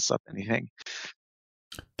going to mess up anything.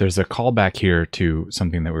 There's a callback here to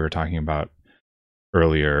something that we were talking about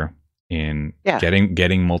earlier in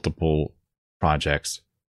getting multiple projects.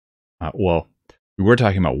 Well, we were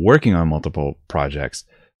talking about working on multiple projects.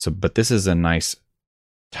 But this is a nice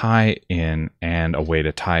tie in and a way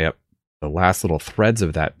to tie up the last little threads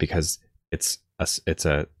of that, because it's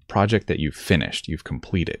a project that you've finished, you've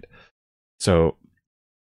completed. So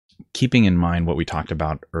keeping in mind what we talked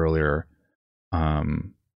about earlier,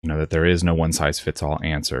 that there is no one size fits all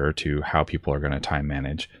answer to how people are going to time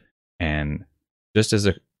manage. And just as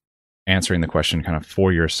answering the question kind of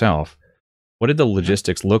for yourself, what did the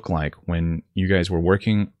logistics look like when you guys were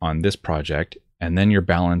working on this project, and then you're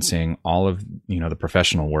balancing all of, the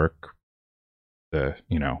professional work, the,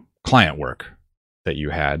 client work that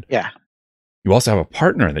you had? Yeah. You also have a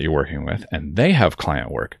partner that you're working with, and they have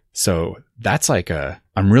client work. So that's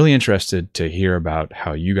I'm really interested to hear about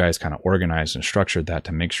how you guys kind of organized and structured that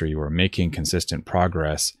to make sure you were making consistent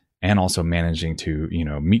progress and also managing to,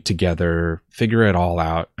 meet together, figure it all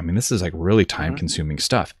out. I mean, this is like really time consuming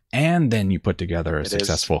stuff. And then you put together a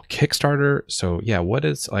successful Kickstarter. So yeah,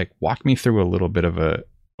 walk me through a little bit of a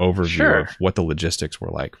overview of what the logistics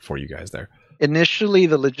were like for you guys there. Initially,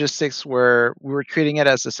 the logistics we were treating it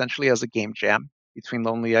as essentially as a game jam between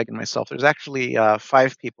Lonely Egg and myself. There's actually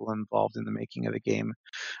 5 people involved in the making of the game,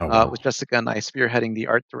 with Jessica and I spearheading the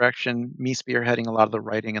art direction, me spearheading a lot of the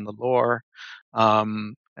writing and the lore.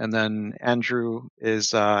 And then Andrew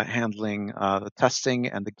is handling the testing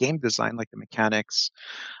and the game design, like the mechanics.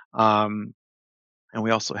 And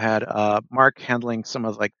we also had Mark handling some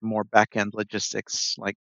of like more back-end logistics,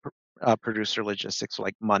 like producer logistics,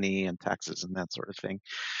 like money and taxes and that sort of thing.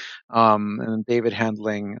 And then David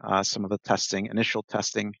handling some of the initial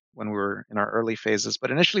testing when we were in our early phases.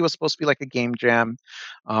 But initially it was supposed to be like a game jam.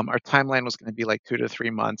 Our timeline was going to be like 2 to 3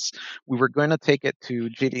 months. We were going to take it to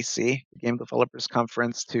GDC, the Game Developers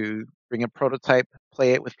Conference, to bring a prototype,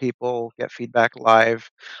 play it with people, get feedback live.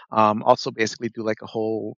 Also basically do like a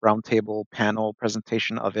whole roundtable panel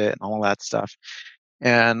presentation of it and all that stuff.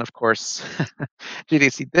 And of course,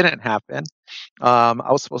 GDC didn't happen. I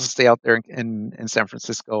was supposed to stay out there in San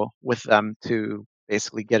Francisco with them to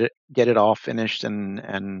basically get it all finished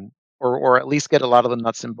or at least get a lot of the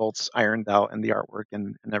nuts and bolts ironed out and the artwork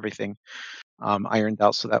and everything ironed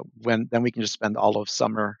out, so that then we can just spend all of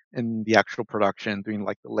summer in the actual production doing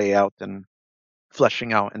like the layout and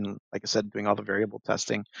fleshing out and, like I said, doing all the variable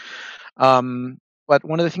testing. But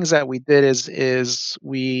one of the things that we did is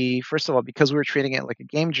we, first of all, because we were treating it like a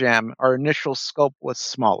game jam, our initial scope was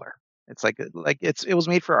smaller. It's it was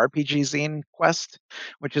made for RPG Zine Quest,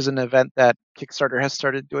 which is an event that Kickstarter has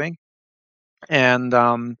started doing. And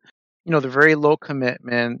the very low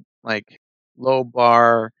commitment, like low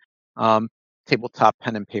bar, tabletop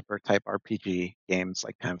pen and paper type RPG games,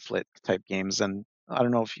 like pamphlet type games. And I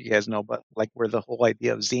don't know if you guys know, but like where the whole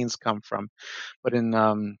idea of zines come from. But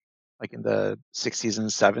in like in the 60s and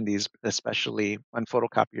 70s, especially when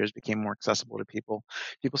photocopiers became more accessible to people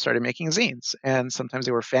started making zines. And sometimes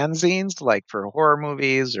they were fanzines, like for horror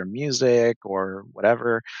movies or music or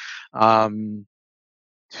whatever,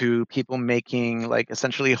 to people making like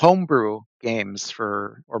essentially homebrew games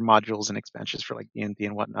or modules and expansions for like D&D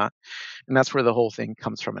and whatnot. And that's where the whole thing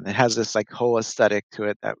comes from. And it has this like whole aesthetic to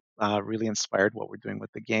it that really inspired what we're doing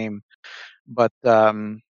with the game. But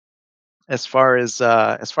as far as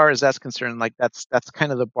that's concerned, like that's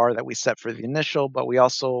kind of the bar that we set for the initial. But we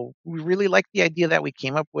really like the idea that we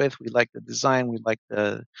came up with. We like the design, we like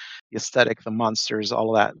the aesthetic, the monsters,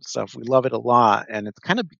 all of that stuff. We love it a lot, and it's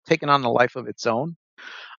kind of taken on a life of its own.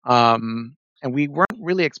 And we weren't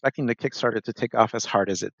really expecting the Kickstarter to take off as hard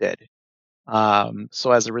as it did.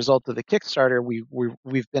 So as a result of the Kickstarter,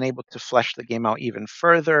 we've been able to flesh the game out even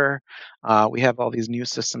further. We have all these new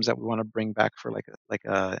systems that we want to bring back for like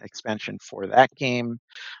a expansion for that game,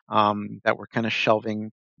 that we're kind of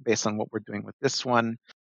shelving based on what we're doing with this one.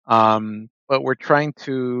 But we're trying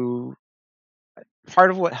to.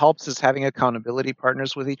 Part of what helps is having accountability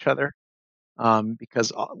partners with each other,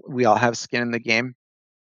 because we all have skin in the game,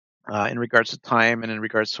 in regards to time and in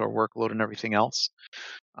regards to our workload and everything else.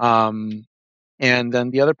 And then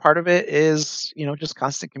the other part of it is, just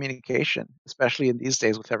constant communication, especially in these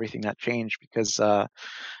days with everything that changed, because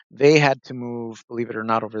they had to move, believe it or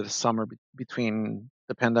not, over the summer between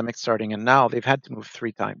the pandemic starting and now. They've had to move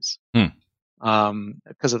 3 times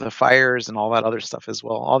because of the fires and all that other stuff as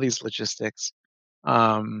well, all these logistics.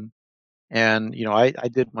 And I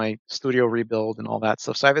did my studio rebuild and all that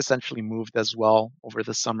stuff, so I've essentially moved as well over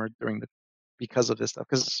the summer because of this stuff,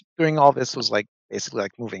 because doing all this was like basically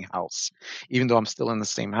like moving house. Even though I'm still in the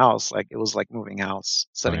same house, like it was like moving house,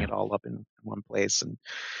 setting it all up in one place and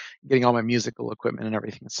getting all my musical equipment and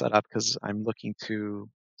everything set up, because I'm looking to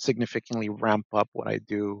significantly ramp up what I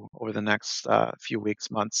do over the next few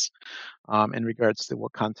weeks, months, in regards to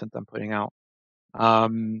what content I'm putting out.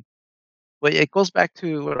 But it goes back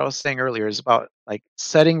to what I was saying earlier, is about like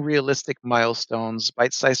setting realistic milestones,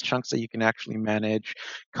 bite-sized chunks that you can actually manage,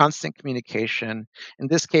 constant communication. In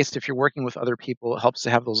this case, if you're working with other people, it helps to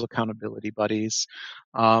have those accountability buddies.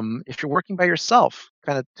 If you're working by yourself,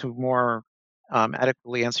 kind of to more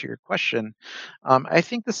adequately answer your question, I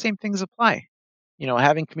think the same things apply.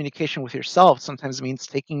 having communication with yourself sometimes means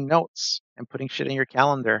taking notes and putting shit in your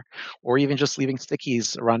calendar, or even just leaving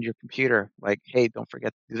stickies around your computer. Like, hey, don't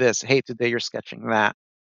forget to do this. Hey, today you're sketching that.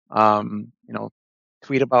 You know,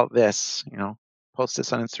 tweet about this. Post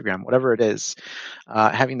this on Instagram. Whatever it is,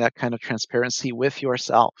 having that kind of transparency with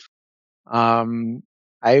yourself. Um,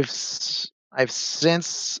 I've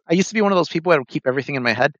since I used to be one of those people that would keep everything in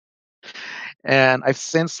my head. And I've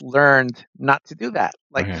since learned not to do that.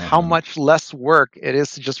 Like how much less work it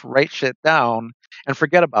is to just write shit down and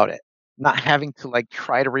forget about it, not having to like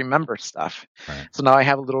try to remember stuff. Right. So now I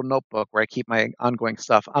have a little notebook where I keep my ongoing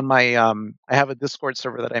stuff on my I have a Discord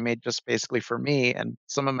server that I made just basically for me and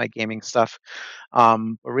some of my gaming stuff. But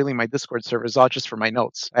really my Discord server is all just for my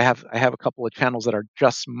notes. I have a couple of channels that are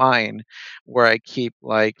just mine where I keep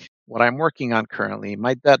like what I'm working on currently,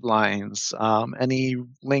 my deadlines, any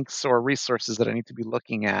links or resources that I need to be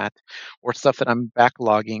looking at, or stuff that I'm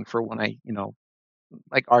backlogging for when I,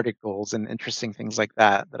 like articles and interesting things like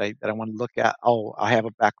that I want to look at. Oh, I have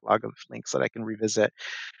a backlog of links that I can revisit.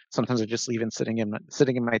 Sometimes I just leave it sitting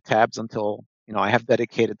in my tabs until I have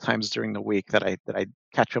dedicated times during the week that I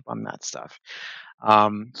catch up on that stuff.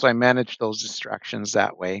 So I manage those distractions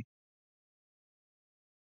that way.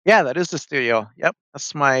 Yeah, that is the studio. Yep,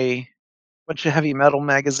 that's my bunch of heavy metal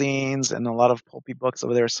magazines and a lot of pulpy books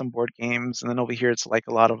over there, some board games, and then over here it's like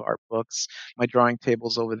a lot of art books. My drawing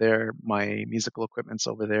table's over there, my musical equipment's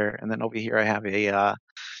over there, and then over here I have I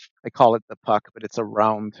call it the puck, but it's a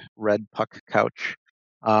round red puck couch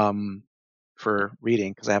for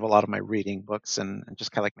reading because I have a lot of my reading books and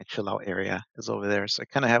just kind of like my chill out area is over there. So I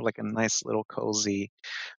kind of have like a nice little cozy,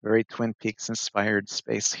 very Twin Peaks inspired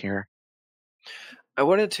space here. I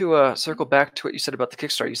wanted to circle back to what you said about the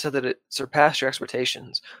Kickstarter. You said that it surpassed your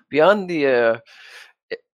expectations. Beyond the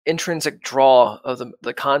intrinsic draw of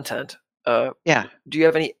the content, Yeah. do you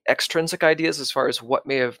have any extrinsic ideas as far as what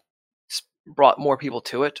may have brought more people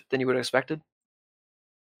to it than you would have expected?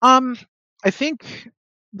 I think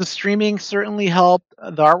the streaming certainly helped.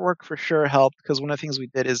 The artwork for sure helped because one of the things we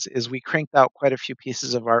did is we cranked out quite a few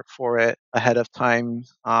pieces of art for it ahead of time.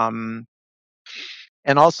 And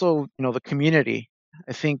also, the community.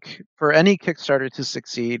 I think for any Kickstarter to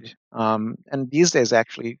succeed, and these days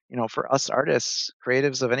actually, for us artists,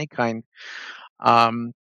 creatives of any kind,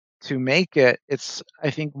 to make it, it's I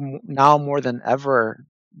think now more than ever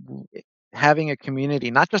having a community,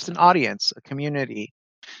 not just an audience, a community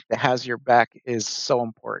that has your back is so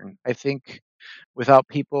important. I think without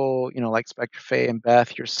people, like Spectre Faye and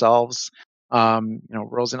Beth, yourselves,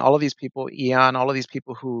 Rosen, all of these people, Eon, all of these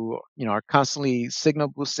people who, are constantly signal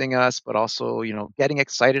boosting us, but also, getting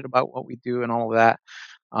excited about what we do and all of that.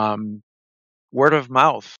 Word of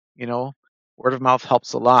mouth, word of mouth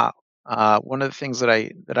helps a lot. One of the things that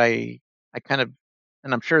I kind of,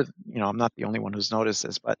 and I'm sure, I'm not the only one who's noticed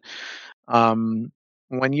this, but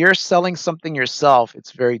when you're selling something yourself,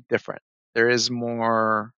 it's very different. There is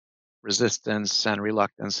more resistance and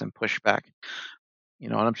reluctance and pushback.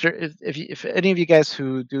 And I'm sure if any of you guys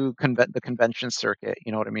who do the convention circuit,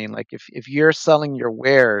 you know what I mean? Like if you're selling your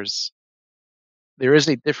wares, there is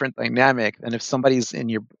a different dynamic than if somebody's in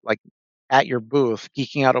your at your booth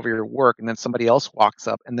geeking out over your work and then somebody else walks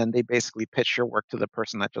up and then they basically pitch your work to the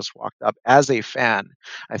person that just walked up. As a fan,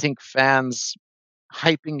 I think fans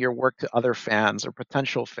hyping your work to other fans or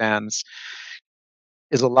potential fans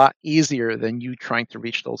is a lot easier than you trying to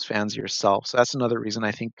reach those fans yourself. So that's another reason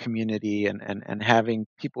I think community and having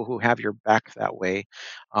people who have your back that way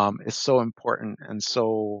is so important and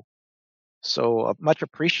so much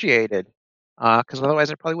appreciated. Because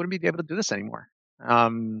otherwise I probably wouldn't be able to do this anymore.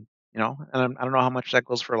 And I don't know how much that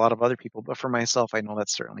goes for a lot of other people, but for myself, I know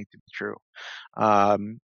that's certainly to be true.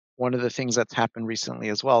 One of the things that's happened recently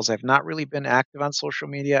as well is I've not really been active on social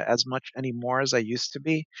media as much anymore as I used to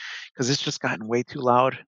be because it's just gotten way too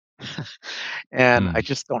loud. And I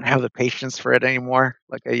just don't have the patience for it anymore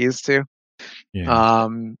like I used to. Yeah.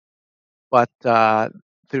 But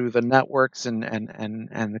through the networks and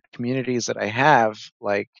the communities that I have,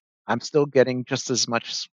 like I'm still getting just as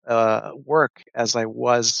much work as I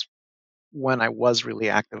was when I was really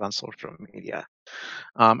active on social media.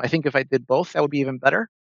 I think if I did both, that would be even better.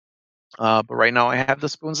 But right now I have the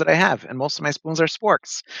spoons that I have, and most of my spoons are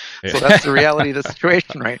sporks. So that's the reality of the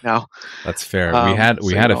situation right now. That's fair.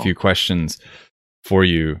 We had a few questions for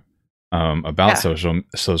you about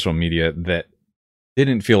social media that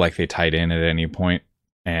didn't feel like they tied in at any point,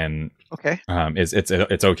 and okay,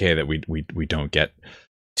 it's okay that we don't get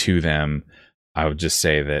to them. I would just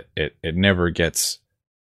say that it never gets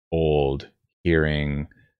old hearing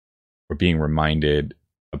or being reminded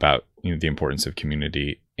about the importance of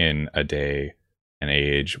community in a day an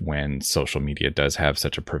age when social media does have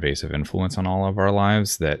such a pervasive influence on all of our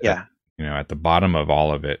lives that at the bottom of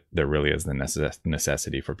all of it, there really is the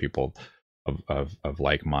necessity for people of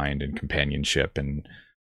like mind and companionship and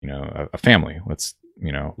a family. Let's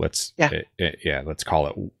call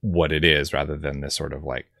it what it is, rather than this sort of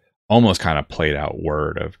like almost kind of played out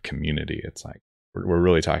word of community. It's like we're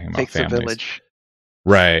really talking about Takes families. A village.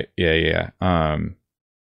 Right. Yeah. I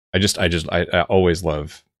always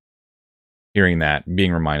love hearing that,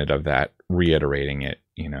 being reminded of that, reiterating it,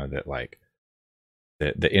 that like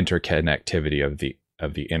the interconnectivity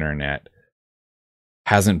of the internet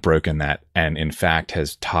hasn't broken that, and in fact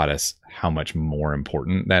has taught us how much more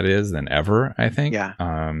important that is than ever, I think.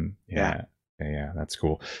 Yeah, that's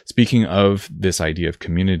cool. Speaking of this idea of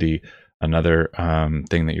community, another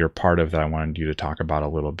thing that you're part of that I wanted you to talk about a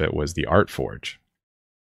little bit was the Art Forge.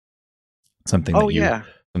 Something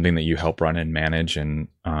that you help run and manage, and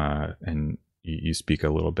you speak a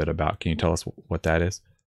little bit about. Can you tell us what that is?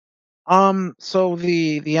 So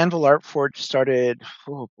the Anvil Art Forge started,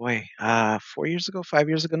 4 years ago, 5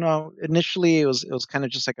 years ago. No, initially it was kind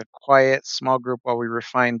of just like a quiet, small group while we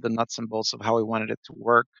refined the nuts and bolts of how we wanted it to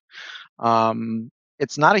work.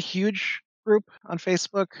 It's not a huge group on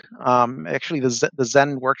Facebook. Actually, the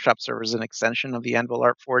Zen Workshop server is an extension of the Anvil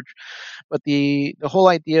Art Forge, but the whole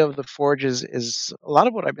idea of the Forge is a lot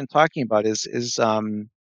of what I've been talking about is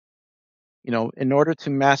in order to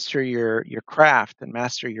master your craft and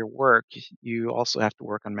master your work, you also have to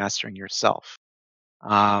work on mastering yourself.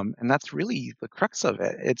 And that's really the crux of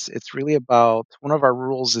it. It's really about, one of our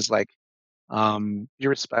rules is like, be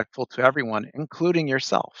respectful to everyone, including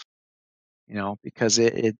yourself. Because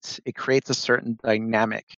it creates a certain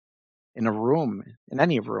dynamic in a room, in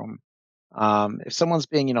any room. If someone's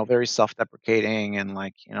being, very self-deprecating and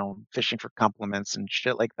like, fishing for compliments and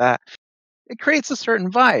shit like that, it creates a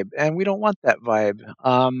certain vibe, and we don't want that vibe.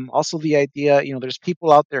 Also, the idea, there's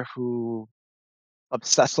people out there who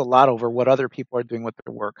obsess a lot over what other people are doing with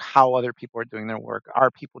their work, how other people are doing their work.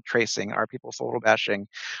 Are people tracing? Are people photo bashing?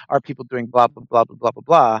 Are people doing blah, blah, blah, blah, blah, blah,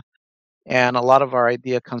 blah? And a lot of our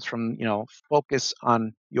idea comes from, focus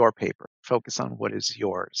on your paper, focus on what is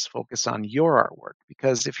yours, focus on your artwork.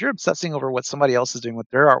 Because if you're obsessing over what somebody else is doing with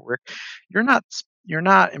their artwork, you're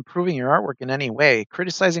not improving your artwork in any way.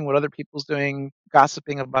 Criticizing what other people's doing,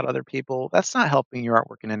 gossiping about other people, that's not helping your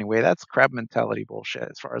artwork in any way. That's crab mentality bullshit,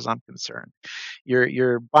 as far as I'm concerned.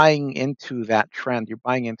 You're buying into that trend, you're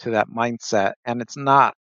buying into that mindset, and it's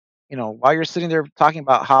not, while you're sitting there talking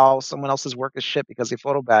about how someone else's work is shit because they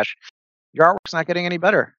photo bash, your artwork's not getting any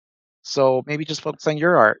better. So maybe just focus on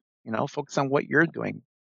your art, focus on what you're doing,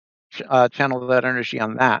 channel that energy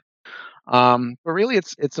on that. But really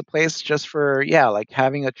it's a place just for, like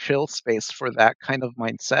having a chill space for that kind of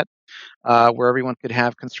mindset, where everyone could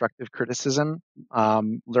have constructive criticism,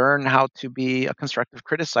 learn how to be a constructive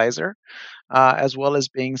criticizer, as well as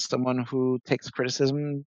being someone who takes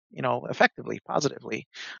criticism, effectively, positively,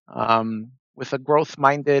 with a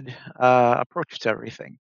growth-minded approach to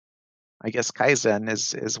everything. I guess Kaizen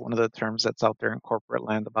is one of the terms that's out there in corporate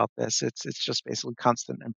land about this. It's just basically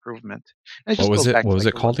constant improvement. And What was goes it? back What to was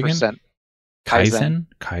like it called again? Kaizen.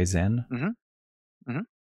 Kaizen.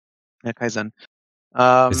 Yeah, Kaizen.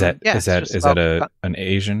 Is that an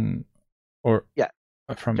Asian or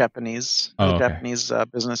from Japanese? Oh, okay. Japanese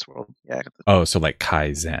business world. Yeah. Oh, so like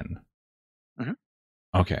Kaizen. Mm-hmm.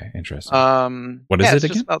 Okay, interesting. What is it it's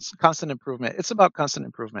again? Just about constant improvement. It's about constant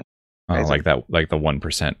improvement. Oh, like that, like the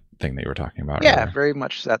 1% thing that you were talking about. Yeah, earlier. very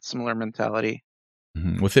much that similar mentality.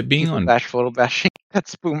 Mm-hmm. With it being People on photo bashing,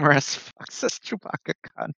 that's boomer as fuck, says Chewbacca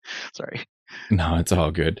Khan. Sorry. No, it's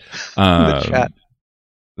all good. The chat.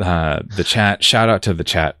 The chat. Shout out to the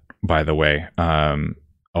chat, by the way.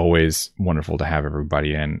 Always wonderful to have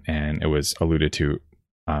everybody in, and it was alluded to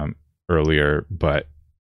earlier, but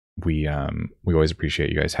we always appreciate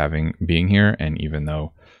you guys being here, and even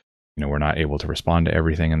though we're not able to respond to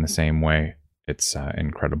everything in the same way, it's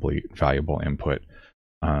incredibly valuable input.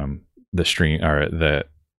 The stream or the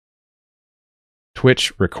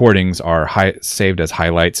Twitch recordings are saved as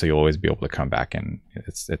highlights, so you'll always be able to come back and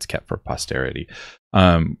it's kept for posterity.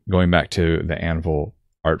 Going back to the Anvil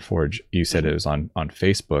Art Forge, you said it was on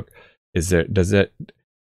Facebook. Does it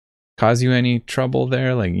cause you any trouble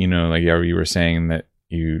there? Like, like you were saying that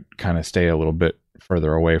you kind of stay a little bit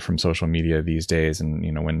further away from social media these days, and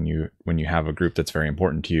when you have a group that's very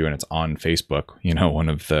important to you and it's on Facebook, one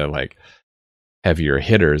of the like heavier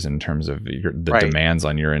hitters in terms of the demands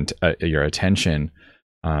on your attention.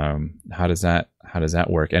 How does that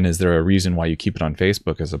work? And is there a reason why you keep it on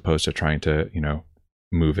Facebook as opposed to trying to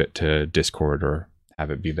move it to Discord or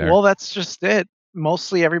have it be there? Well, that's just it.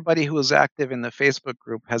 mostly everybody who is active in the Facebook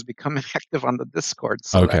group has become active on the Discord,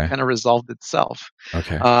 so Okay. that kind of resolved itself.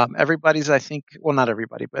 Okay. Everybody's, I think, well, not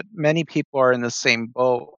everybody, but many people are in the same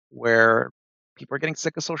boat where people are getting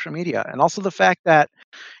sick of social media, and also the fact that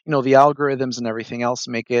the algorithms and everything else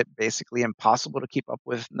make it basically impossible to keep up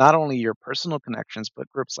with not only your personal connections but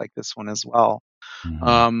groups like this one as well.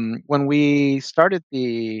 When we started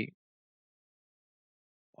the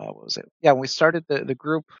what was it? Yeah, when we started the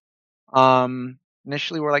group,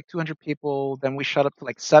 initially we're like 200 people. Then we shot up to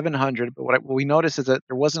like 700. But what we noticed is that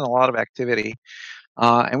there wasn't a lot of activity,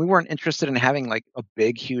 and we weren't interested in having like a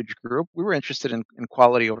big, huge group. We were interested in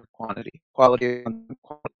quality over quantity, quality of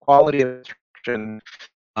instruction.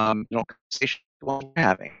 Conversations we're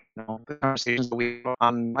having, the conversations that we have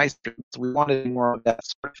on my streams. We wanted more of that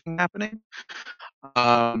sort of thing happening.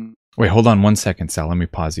 Wait, hold on 1 second, Sal. Let me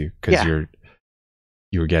pause you because Yeah.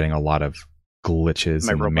 you were getting a lot of glitches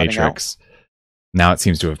My in the robot running matrix. Now it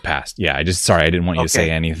seems to have passed. Yeah, I didn't want you to say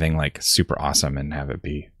Okay. anything like super awesome and have it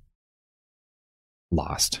be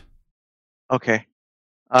lost. Okay.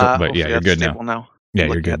 But Hopefully yeah, you're that's good now. stable now. Yeah, you're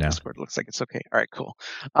Looking good at now. Discord, looks like it's okay. All right, cool.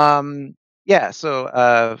 Yeah.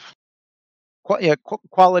 So,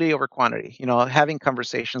 quality over quantity. Having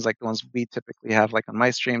conversations like the ones we typically have, like on my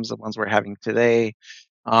streams, the ones we're having today.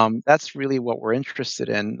 That's really what we're interested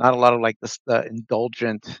in. Not a lot of like the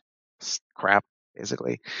indulgent crap,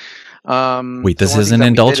 basically. Wait, So this one of the things isn't that we did is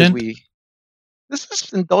indulgent? this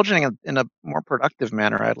is indulging in a more productive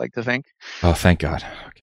manner, I'd like to think. Oh, thank God.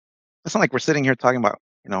 Okay. It's not like we're sitting here talking about,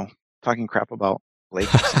 talking crap about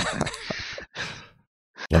Blake or something.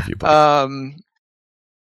 Love you, Blake.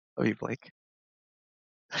 Love you, Blake.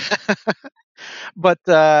 But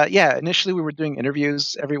yeah, initially we were doing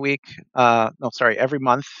interviews every week. Every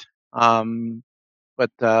month. But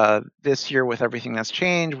this year, with everything that's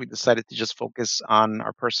changed, we decided to just focus on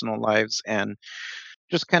our personal lives and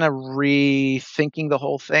just kind of rethinking the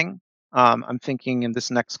whole thing. I'm thinking in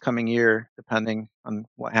this next coming year, depending on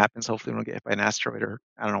what happens, hopefully we don't get hit by an asteroid or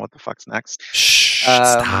I don't know what the fuck's next. Shh,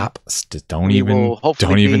 stop. Don't we even will hopefully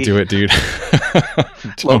don't even be do it, dude.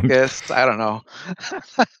 locusts. I don't know.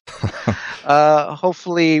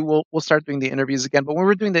 Hopefully we'll start doing the interviews again. But when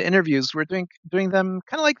we're doing the interviews, we're doing them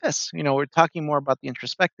kind of like this. We're talking more about the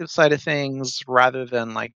introspective side of things rather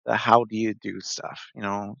than like the how do you do stuff.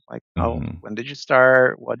 Like when did you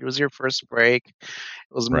start? What was your first break? It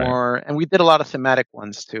was Right. more, and we did a lot of thematic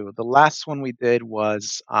ones too. The last one we did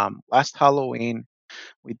was last Halloween.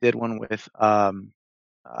 We did one with uh,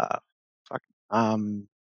 fuck,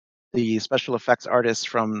 the special effects artist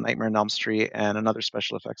from Nightmare on Elm Street and another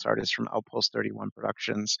special effects artist from Outpost 31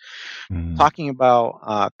 Productions, talking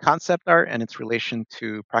about concept art and its relation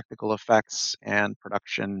to practical effects and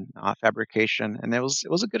production fabrication. And it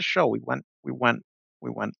was a good show. We went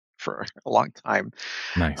for a long time.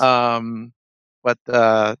 Nice. But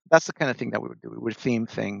that's the kind of thing that we would do. We would theme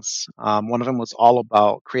things. One of them was all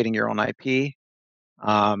about creating your own IP.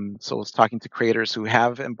 So I was talking to creators who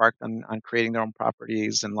have embarked on creating their own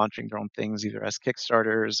properties and launching their own things, either as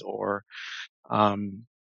Kickstarters or,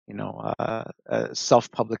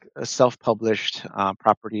 self-published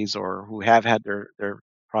properties, or who have had their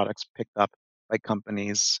products picked up by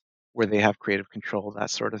companies where they have creative control, that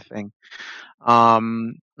sort of thing.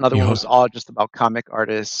 Another one was all just about comic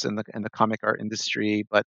artists and the comic art industry,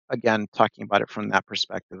 but again, talking about it from that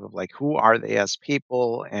perspective of like, who are they as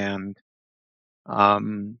people and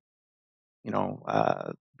beyond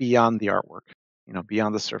the artwork,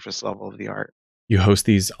 beyond the surface level of the art. You host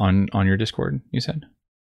these on your Discord, you said?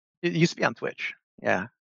 It used to be on Twitch. Yeah.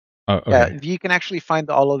 Oh, okay. Yeah, you can actually find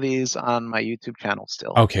all of these on my YouTube channel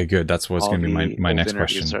still. Okay, good. That's what's going to be my next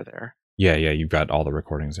question. Are there. Yeah, you've got all the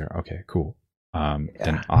recordings there. Okay, cool.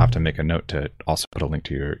 Then I'll have to make a note to also put a link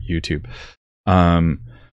to your YouTube.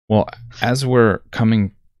 Well, as we're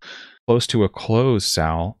coming close to a close,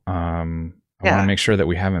 Sal, I want to make sure that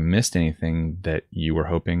we haven't missed anything that you were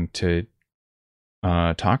hoping to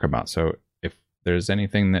talk about. So if there's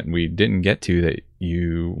anything that we didn't get to that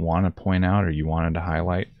you want to point out or you wanted to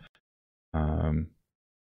highlight,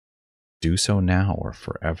 do so now or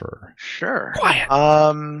forever. Sure. Quiet.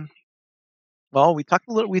 Well, we touched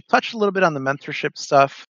a little bit on the mentorship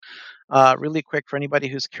stuff. Really quick, for anybody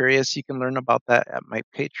who's curious, you can learn about that at my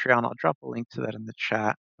Patreon. I'll drop a link to that in the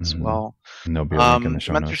chat as well. And there'll be a link in the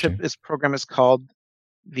show notes too. This program is called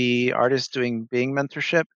the Artist Doing Being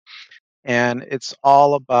Mentorship, and it's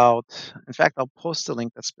all about. In fact, I'll post a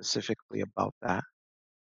link that's specifically about that.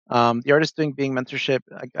 The Artist Doing Being Mentorship,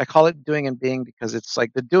 I call it Doing and Being because it's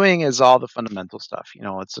like the doing is all the fundamental stuff.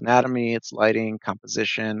 It's anatomy, it's lighting,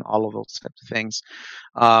 composition, all of those types of things,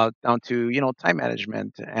 down to time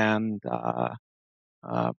management and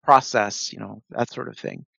process, that sort of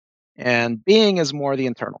thing. And being is more the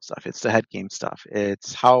internal stuff. It's the head game stuff.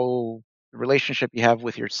 It's how the relationship you have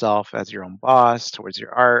with yourself as your own boss towards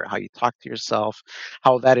your art, how you talk to yourself,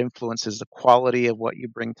 how that influences the quality of what you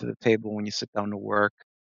bring to the table when you sit down to work.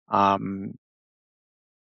 Um,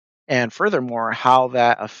 and furthermore, how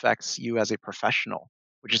that affects you as a professional,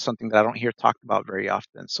 which is something that I don't hear talked about very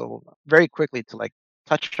often. So very quickly to like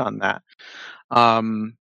touch on that.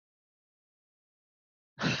 Um,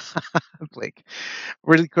 Blake,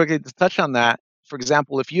 really quickly to touch on that. For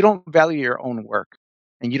example, if you don't value your own work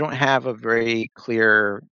and you don't have a very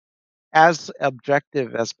clear, as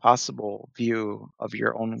objective as possible view of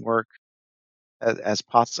your own work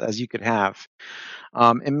as you could have,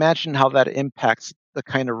 imagine how that impacts the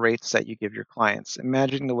kind of rates that you give your clients.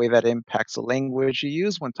 Imagine the way that impacts the language you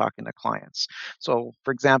use when talking to clients. So,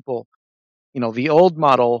 for example, the old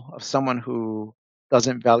model of someone who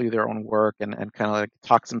doesn't value their own work and kind of like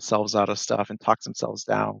talks themselves out of stuff and talks themselves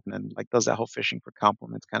down and like does that whole fishing for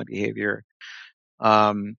compliments kind of behavior,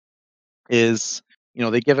 um, is,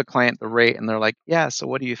 they give a client the rate and they're like, yeah, so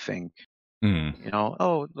what do you think? Mm.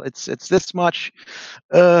 Oh, it's this much,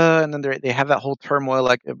 and then they have that whole turmoil,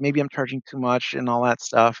 like maybe I'm charging too much and all that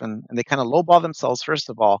stuff, and they kind of lowball themselves first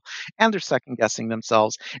of all, and they're second guessing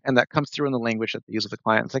themselves, and that comes through in the language that they use with the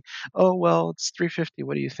client. It's like, oh well, it's 350.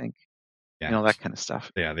 What do you think? Yeah. That kind of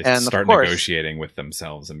stuff. Yeah. They And of start course, negotiating with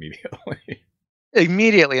themselves immediately.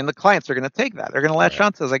 immediately, and the clients are going to take that. They're going to latch Right.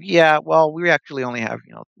 onto it. It's like, yeah, well, we actually only have,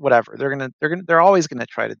 whatever. They're always going to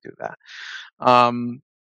try to do that. Um,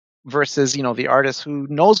 Versus, the artist who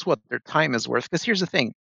knows what their time is worth. Because here's the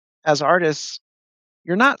thing, as artists,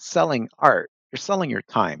 you're not selling art, you're selling your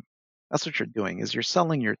time. That's what you're doing, is you're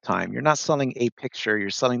selling your time. You're not selling a picture,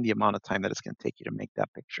 you're selling the amount of time that it's going to take you to make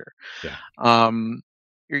that picture. Yeah. Um,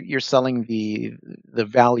 you're selling the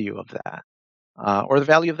value of that. Or the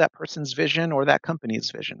value of that person's vision or that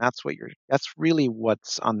company's vision. That's really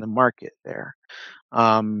what's on the market there.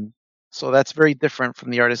 Um, so that's very different from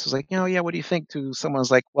the artist who's like, yeah, what do you think? To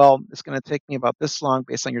someone's like, well, it's going to take me about this long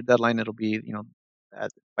based on your deadline. It'll be,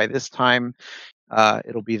 by this time,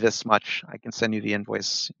 it'll be this much. I can send you the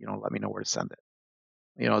invoice. Let me know where to send it.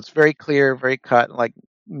 It's very clear, very cut. Like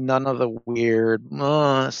none of the weird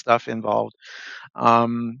stuff involved.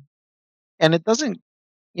 Um, and it doesn't.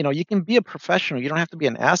 You can be a professional. You don't have to be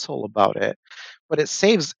an asshole about it, but it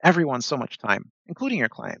saves everyone so much time, including your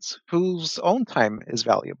clients, whose own time is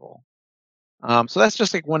valuable. So that's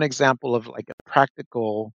just like one example of like a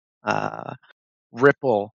practical uh,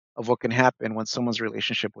 ripple of what can happen when someone's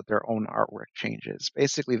relationship with their own artwork changes.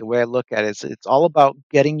 Basically, the way I look at it is it's all about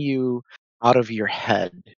getting you out of your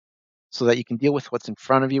head so that you can deal with what's in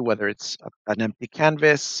front of you, whether it's an empty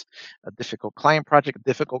canvas, a difficult client project, a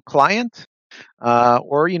difficult client,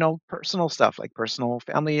 or personal stuff like personal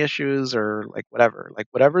family issues or like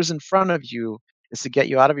whatever's in front of you is to get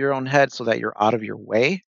you out of your own head so that you're out of your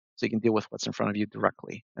way so you can deal with what's in front of you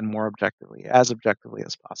directly and more objectively, as objectively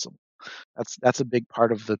as possible. That's a big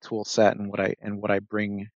part of the tool set and what I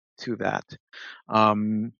bring to that.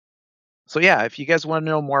 um, so yeah, if you guys want to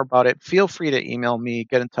know more about it, feel free to email me,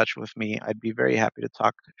 get in touch with me. I'd be very happy to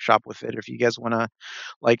talk shop with it. If you guys want to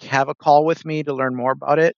like have a call with me to learn more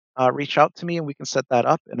about it, reach out to me and we can set that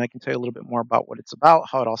up and I can tell you a little bit more about what it's about,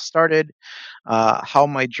 how it all started, how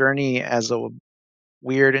my journey as a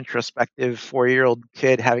weird introspective 4-year-old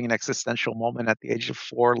kid having an existential moment at the age of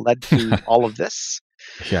 4 led to all of this.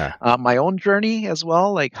 Yeah. My own journey as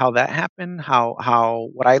well, like how that happened, how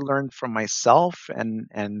what I learned from myself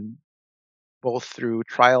and both through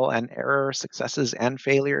trial and error, successes and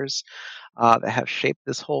failures, that have shaped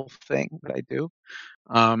this whole thing that I do.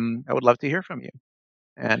 I would love to hear from you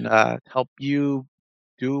and help you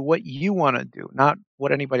do what you want to do, not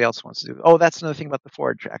what anybody else wants to do. Oh, that's another thing about the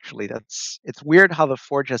Forge. Actually, it's weird how the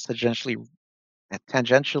Forge has tangentially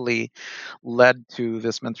led to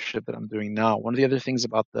this mentorship that I'm doing now. One of the other things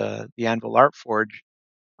about the Anvil Art Forge,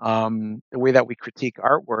 the way that we critique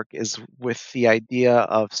artwork is with the idea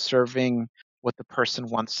of serving what the person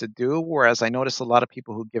wants to do. Whereas I notice a lot of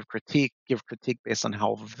people who give critique based on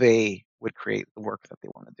how they would create the work that they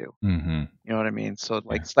want to do. Mm-hmm. You know what I mean? So Yeah.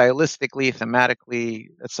 like stylistically, thematically,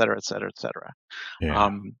 et cetera, et cetera, et cetera.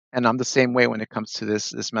 Yeah. And I'm the same way when it comes to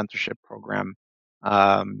this mentorship program.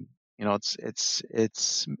 Um,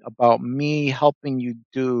 it's about me helping you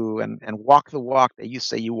do and walk the walk that you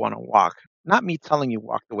say you want to walk, not me telling you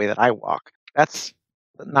walk the way that I walk. That's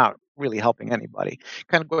not really helping anybody.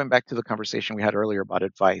 Kind of going back to the conversation we had earlier about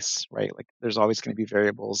advice, right? Like there's always going to be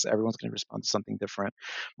variables. Everyone's going to respond to something different.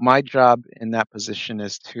 My job in that position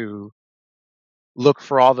is to look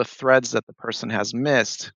for all the threads that the person has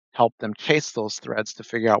missed help them chase those threads to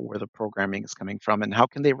figure out where the programming is coming from and how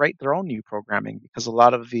can they write their own new programming, because a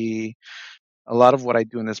lot of what I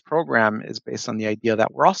do in this program is based on the idea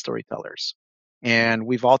that we're all storytellers and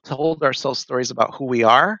we've all told ourselves stories about who we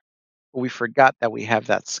are, but we forgot that we have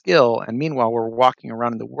that skill. And meanwhile, we're walking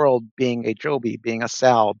around in the world being a Joby, being a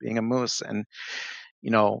Sal, being a Moose, and you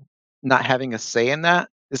know, not having a say in that.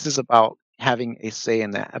 This is about having a say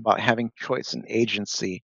in that, about having choice and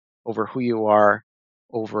agency over who you are,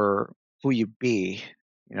 over who you be,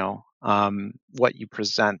 what you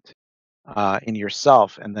present in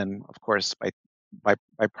yourself, and then of course by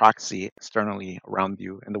proxy externally around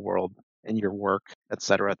you in the world, in your work, et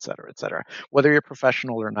cetera, et cetera, et cetera, whether you're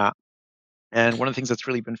professional or not. And one of the things that's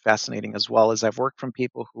really been fascinating as well is I've worked from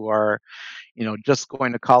people who are, just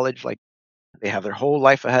going to college, like they have their whole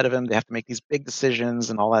life ahead of them. They have to make these big decisions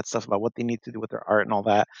and all that stuff about what they need to do with their art and all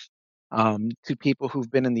that. To people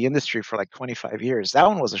who've been in the industry for like 25 years. That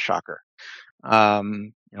one was a shocker.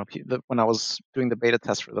 When I was doing the beta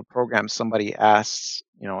test for the program, somebody asked,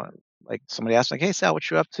 like, "Hey, Sal,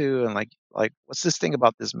 what you up to?" And like, what's this thing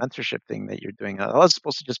about this mentorship thing that you're doing? I was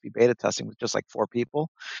supposed to just be beta testing with just like 4 people.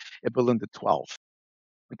 It ballooned to 12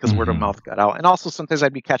 because word of Mm-hmm. mouth got out. And also sometimes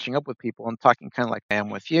I'd be catching up with people and talking kind of like I am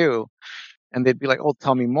with you, and they'd be like, "Oh,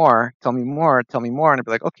 tell me more, tell me more, tell me more." And I'd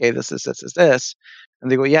be like, "Okay, this is this is this." And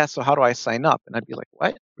they go, "Yeah, so how do I sign up?" And I'd be like,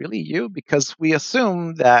 "What? Really, you?" Because we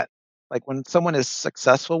assume that, like, when someone is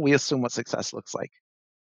successful, we assume what success looks like,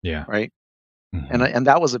 Yeah. right? Mm-hmm. And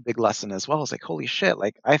that was a big lesson as well. I was like, "Holy shit!"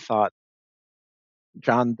 Like, I thought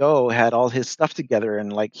John Doe had all his stuff together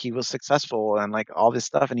and like he was successful and like all this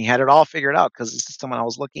stuff, and he had it all figured out because this is someone I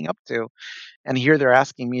was looking up to. And here they're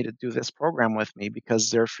asking me to do this program with me because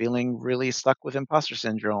they're feeling really stuck with imposter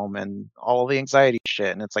syndrome and all the anxiety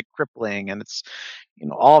shit, and it's like crippling, and it's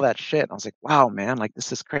all that shit. And I was like, wow, man, like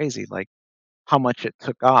this is crazy, like how much it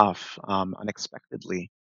took off unexpectedly.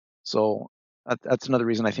 So that's another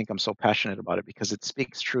reason I think I'm so passionate about it, because it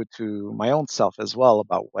speaks true to my own self as well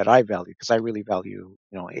about what I value, because I really value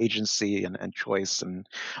agency and choice and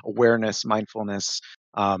awareness, mindfulness.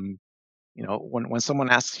 um, when someone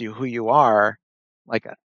asks you who you are, like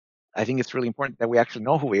I think it's really important that we actually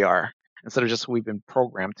know who we are instead of just who we've been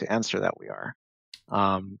programmed to answer that we are.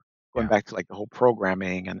 Um, Going Yeah. back to like the whole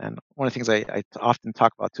programming, and one of the things I often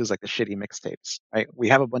talk about too is like the shitty mixtapes. Right? We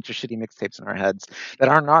have a bunch of shitty mixtapes in our heads that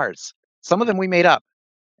aren't ours. Some of them we made up,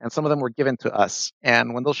 and some of them were given to us.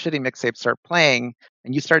 And when those shitty mixtapes start playing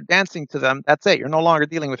and you start dancing to them, that's it. You're no longer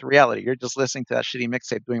dealing with reality. You're just listening to that shitty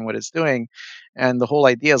mixtape doing what it's doing. And the whole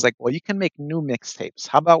idea is like, well, you can make new mixtapes.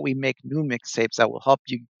 How about we make new mixtapes that will help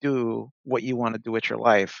you do what you want to do with your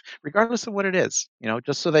life, regardless of what it is,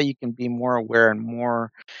 just so that you can be more aware and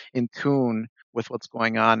more in tune with what's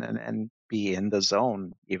going on, and be in the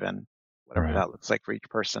zone, even whatever Right. that looks like for each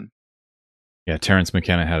person. Yeah. Terrence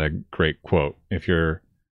McKenna had a great quote. If you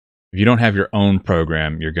don't have your own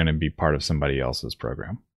program, you're going to be part of somebody else's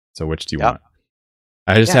program. So which do you Yep. want?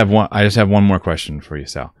 I just have one more question for you,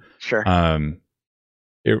 Sal. Sure.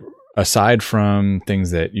 Aside from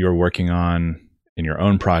things that you're working on in your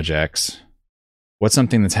own projects, what's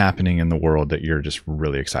something that's happening in the world that you're just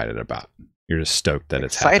really excited about? You're just stoked that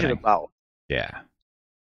it's happening. Excited about. Yeah.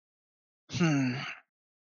 Hmm.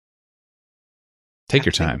 Take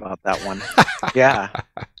your Think time. about that one. Yeah.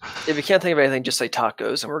 If you can't think of anything, just say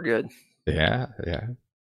tacos and we're good. Yeah. Yeah. I'm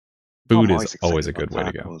Food is always a excited good way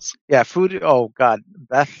about to go. tacos. Yeah, food. Oh God,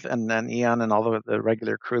 Beth and then Ian and all the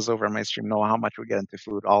regular crews over on my stream know how much we get into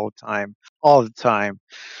food all the time, all the time.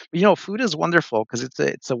 But food is wonderful because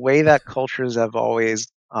it's a way that cultures have always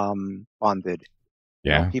bonded.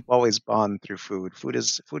 Yeah. People always bond through food. Food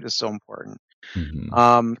is so important.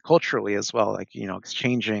 Mm-hmm. Culturally as well, like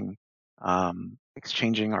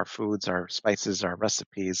exchanging our foods, our spices, our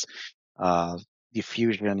recipes, uh,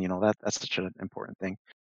 diffusion. That's such an important thing.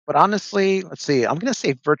 But honestly, let's see. I'm gonna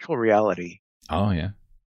say virtual reality. Oh yeah.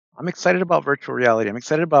 I'm excited about virtual reality. I'm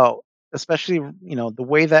excited about, especially the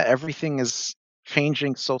way that everything is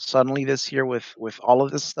changing so suddenly this year with all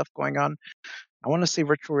of this stuff going on. I want to say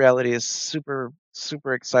virtual reality is super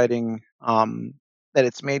super exciting. That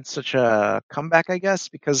it's made such a comeback, I guess,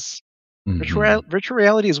 because Mm-hmm. virtual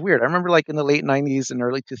reality is weird. I remember like in the late 90s and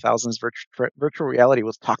early 2000s, virtual reality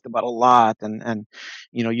was talked about a lot. And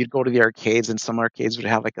you'd go to the arcades, and some arcades would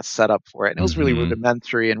have like a setup for it. And it was really Mm-hmm.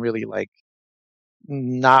 rudimentary and really like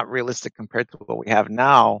not realistic compared to what we have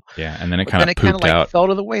now. Yeah. And then it But kind then of it kind of pooped like out. fell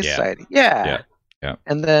to the Yeah. wayside. Yeah. Yeah. Yeah.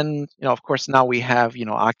 And then, of course, now we have,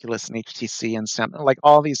 Oculus and HTC and like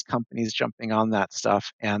all these companies jumping on that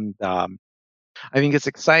stuff. And I think it's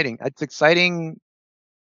exciting. It's exciting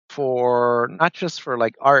for not just for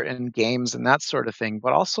like art and games and that sort of thing,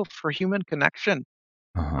 but also for human connection,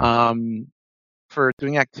 for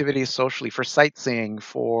doing activities socially, for sightseeing,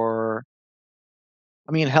 for,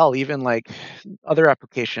 I mean, hell, even like other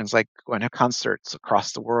applications like going to concerts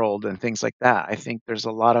across the world and things like that. I think there's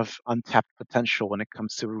a lot of untapped potential when it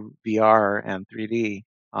comes to VR and 3D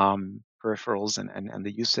peripherals and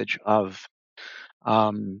the usage of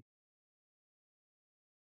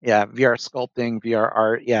yeah, VR sculpting, VR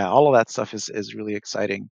art, yeah, all of that stuff is really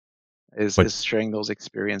exciting. But Is sharing those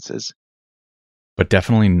experiences. but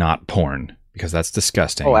definitely not porn, because that's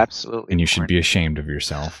disgusting. Oh, absolutely. And you should be ashamed of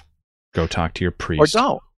yourself. Go talk to your Or priest.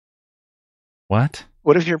 don't. What?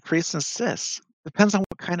 What if your priest insists? Depends on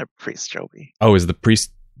what kind of priest, Joby. Oh, is the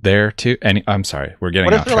priest there too? I'm sorry, we're getting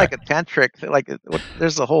What if off they're track. like a tantric? Like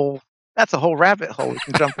there's that's a whole rabbit hole we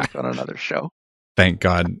can jump into on another show. Thank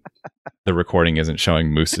God the recording isn't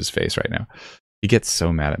showing Moose's face right now. He gets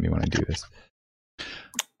so mad at me when I do this.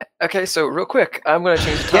 Okay, so real quick, I'm going to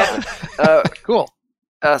change the topic. Cool.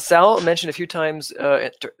 Sal mentioned a few times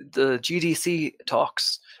the GDC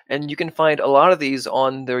talks, and you can find a lot of these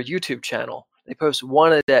on their YouTube channel. They post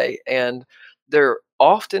one a day, and they're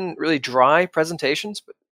often really dry presentations,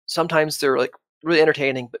 but sometimes they're like really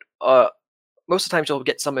entertaining. But most of the time, you'll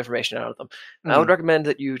get some information out of them. I would recommend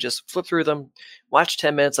that you just flip through them, watch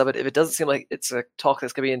 10 minutes of it. If it doesn't seem like it's a talk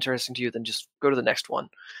that's going to be interesting to you, then just go to the next one.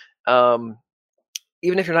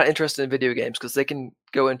 Even if you're not interested in video games, because they can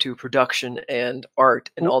go into production and art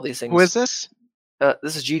and all these things. Who is this?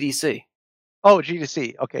 This is GDC. Oh,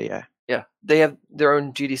 GDC. Okay, yeah. Yeah, they have their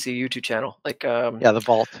own GDC YouTube channel. Like yeah, the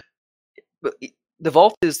Vault. But the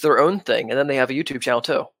Vault is their own thing, and then they have a YouTube channel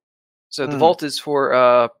too. So the Vault is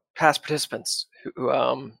for past participants who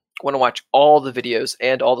want to watch all the videos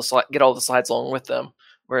and get all the slides along with them.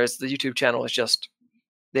 Whereas the YouTube channel is just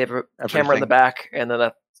they have a camera in the back, and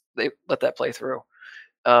then they let that play through.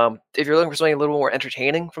 If you're looking for something a little more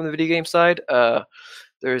entertaining from the video game side,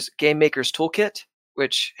 there's Game Maker's Toolkit,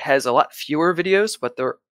 which has a lot fewer videos, but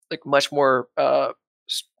they're like much more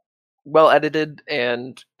well edited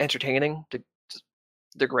and entertaining.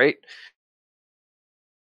 They're great.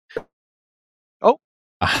 Oh,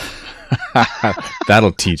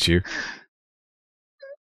 that'll teach you.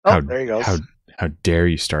 Oh, there he goes. How dare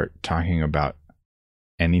you start talking about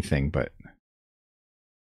anything but.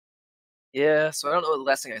 Yeah, so I don't know what the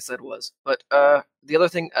last thing I said was, but the other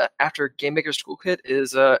thing after Game Maker's Toolkit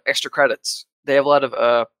is extra credits. They have a lot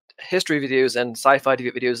of history videos and sci-fi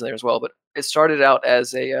videos in there as well, but it started out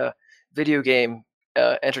as a video game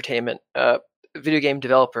entertainment, video game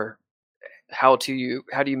developer. How do you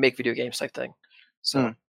make video games type thing?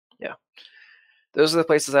 So yeah, those are the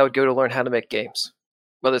places I would go to learn how to make games,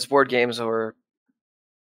 whether it's board games or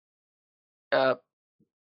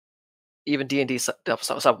even D&D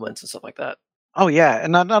supplements and stuff like that. Oh yeah,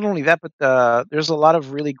 and not only that, but there's a lot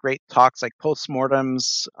of really great talks like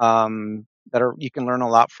postmortems that you can learn a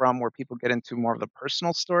lot from, where people get into more of the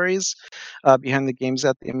personal stories behind the games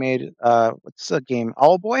that they made. What's the game?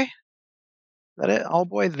 Owlboy? Is that it?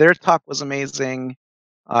 Owlboy? Their talk was amazing.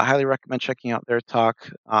 Highly recommend checking out their talk.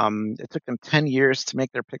 It took them 10 years to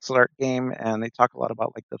make their pixel art game, and they talk a lot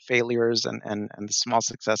about like the failures and the small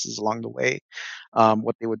successes along the way,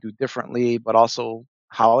 what they would do differently, but also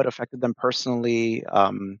how it affected them personally,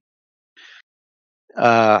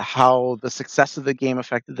 how the success of the game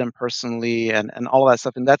affected them personally, and all that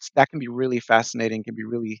stuff. And that can be really fascinating, can be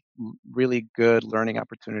really, really good learning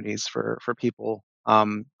opportunities for people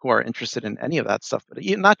who are interested in any of that stuff, but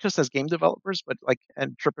not just as game developers, but like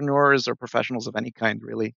entrepreneurs or professionals of any kind,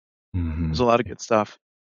 really. There's a lot of good stuff.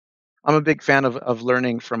 I'm a big fan of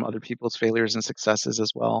learning from other people's failures and successes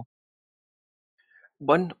as well.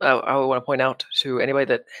 One I want to point out to anybody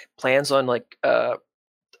that plans on like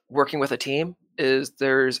working with a team is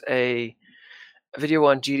there's a video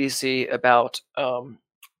on GDC about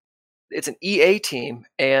it's an EA team,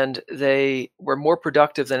 and they were more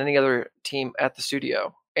productive than any other team at the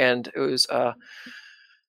studio. And it was I'm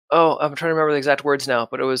trying to remember the exact words now,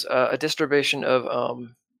 but it was a distribution of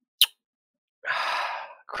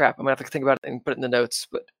crap. I'm gonna have to think about it and put it in the notes.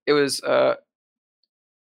 But it was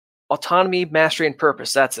autonomy, mastery, and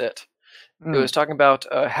purpose. That's it. It was talking about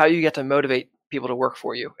how you get to motivate people to work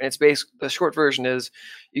for you, and it's the short version is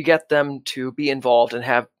you get them to be involved and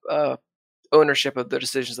have ownership of the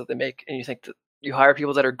decisions that they make, and you think that you hire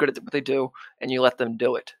people that are good at what they do, and you let them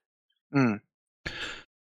do it. We're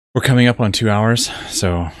coming up on 2 hours,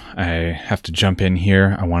 so I have to jump in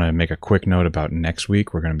here. I want to make a quick note about next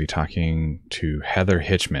week. We're going to be talking to Heather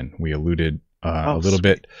Hitchman. We alluded a little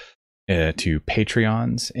bit to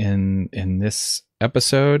Patreons in this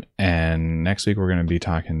episode. And next week, we're going to be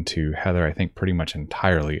talking to Heather, I think, pretty much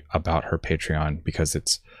entirely about her Patreon, because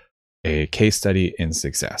it's a case study in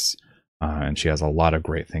success. And she has a lot of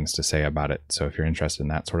great things to say about it. So if you're interested in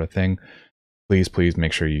that sort of thing, please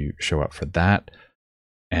make sure you show up for that.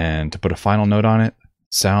 And to put a final note on it,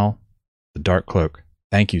 Sal, the Dark Cloak,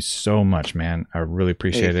 thank you so much, man. I really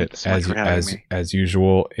appreciate it. As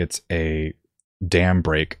usual, it's a dam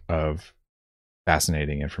break of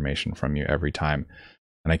fascinating information from you every time.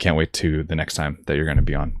 And I can't wait to the next time that you're going to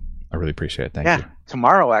be on. I really appreciate it. Thank you.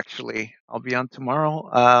 Tomorrow, actually. I'll be on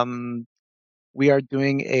tomorrow. We are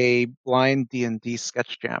doing a blind D&D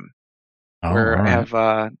sketch jam. Where I have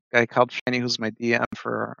a guy called Shiny, who's my DM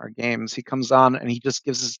for our games. He comes on and he just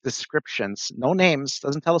gives us descriptions, no names,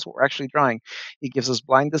 doesn't tell us what we're actually drawing. He gives us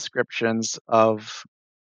blind descriptions of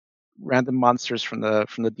random monsters from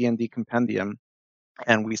the D&D compendium,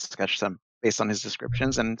 and we sketch them based on his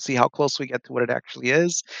descriptions and see how close we get to what it actually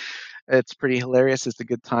is. It's pretty hilarious. It's a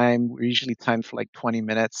good time. We're usually timed for like 20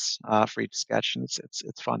 minutes for each sketch, and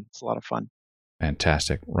it's fun. It's a lot of fun.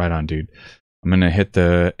 Fantastic. Right on, dude. I'm going to hit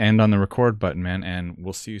the end on the record button, man, and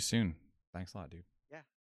we'll see you soon. Thanks a lot, dude.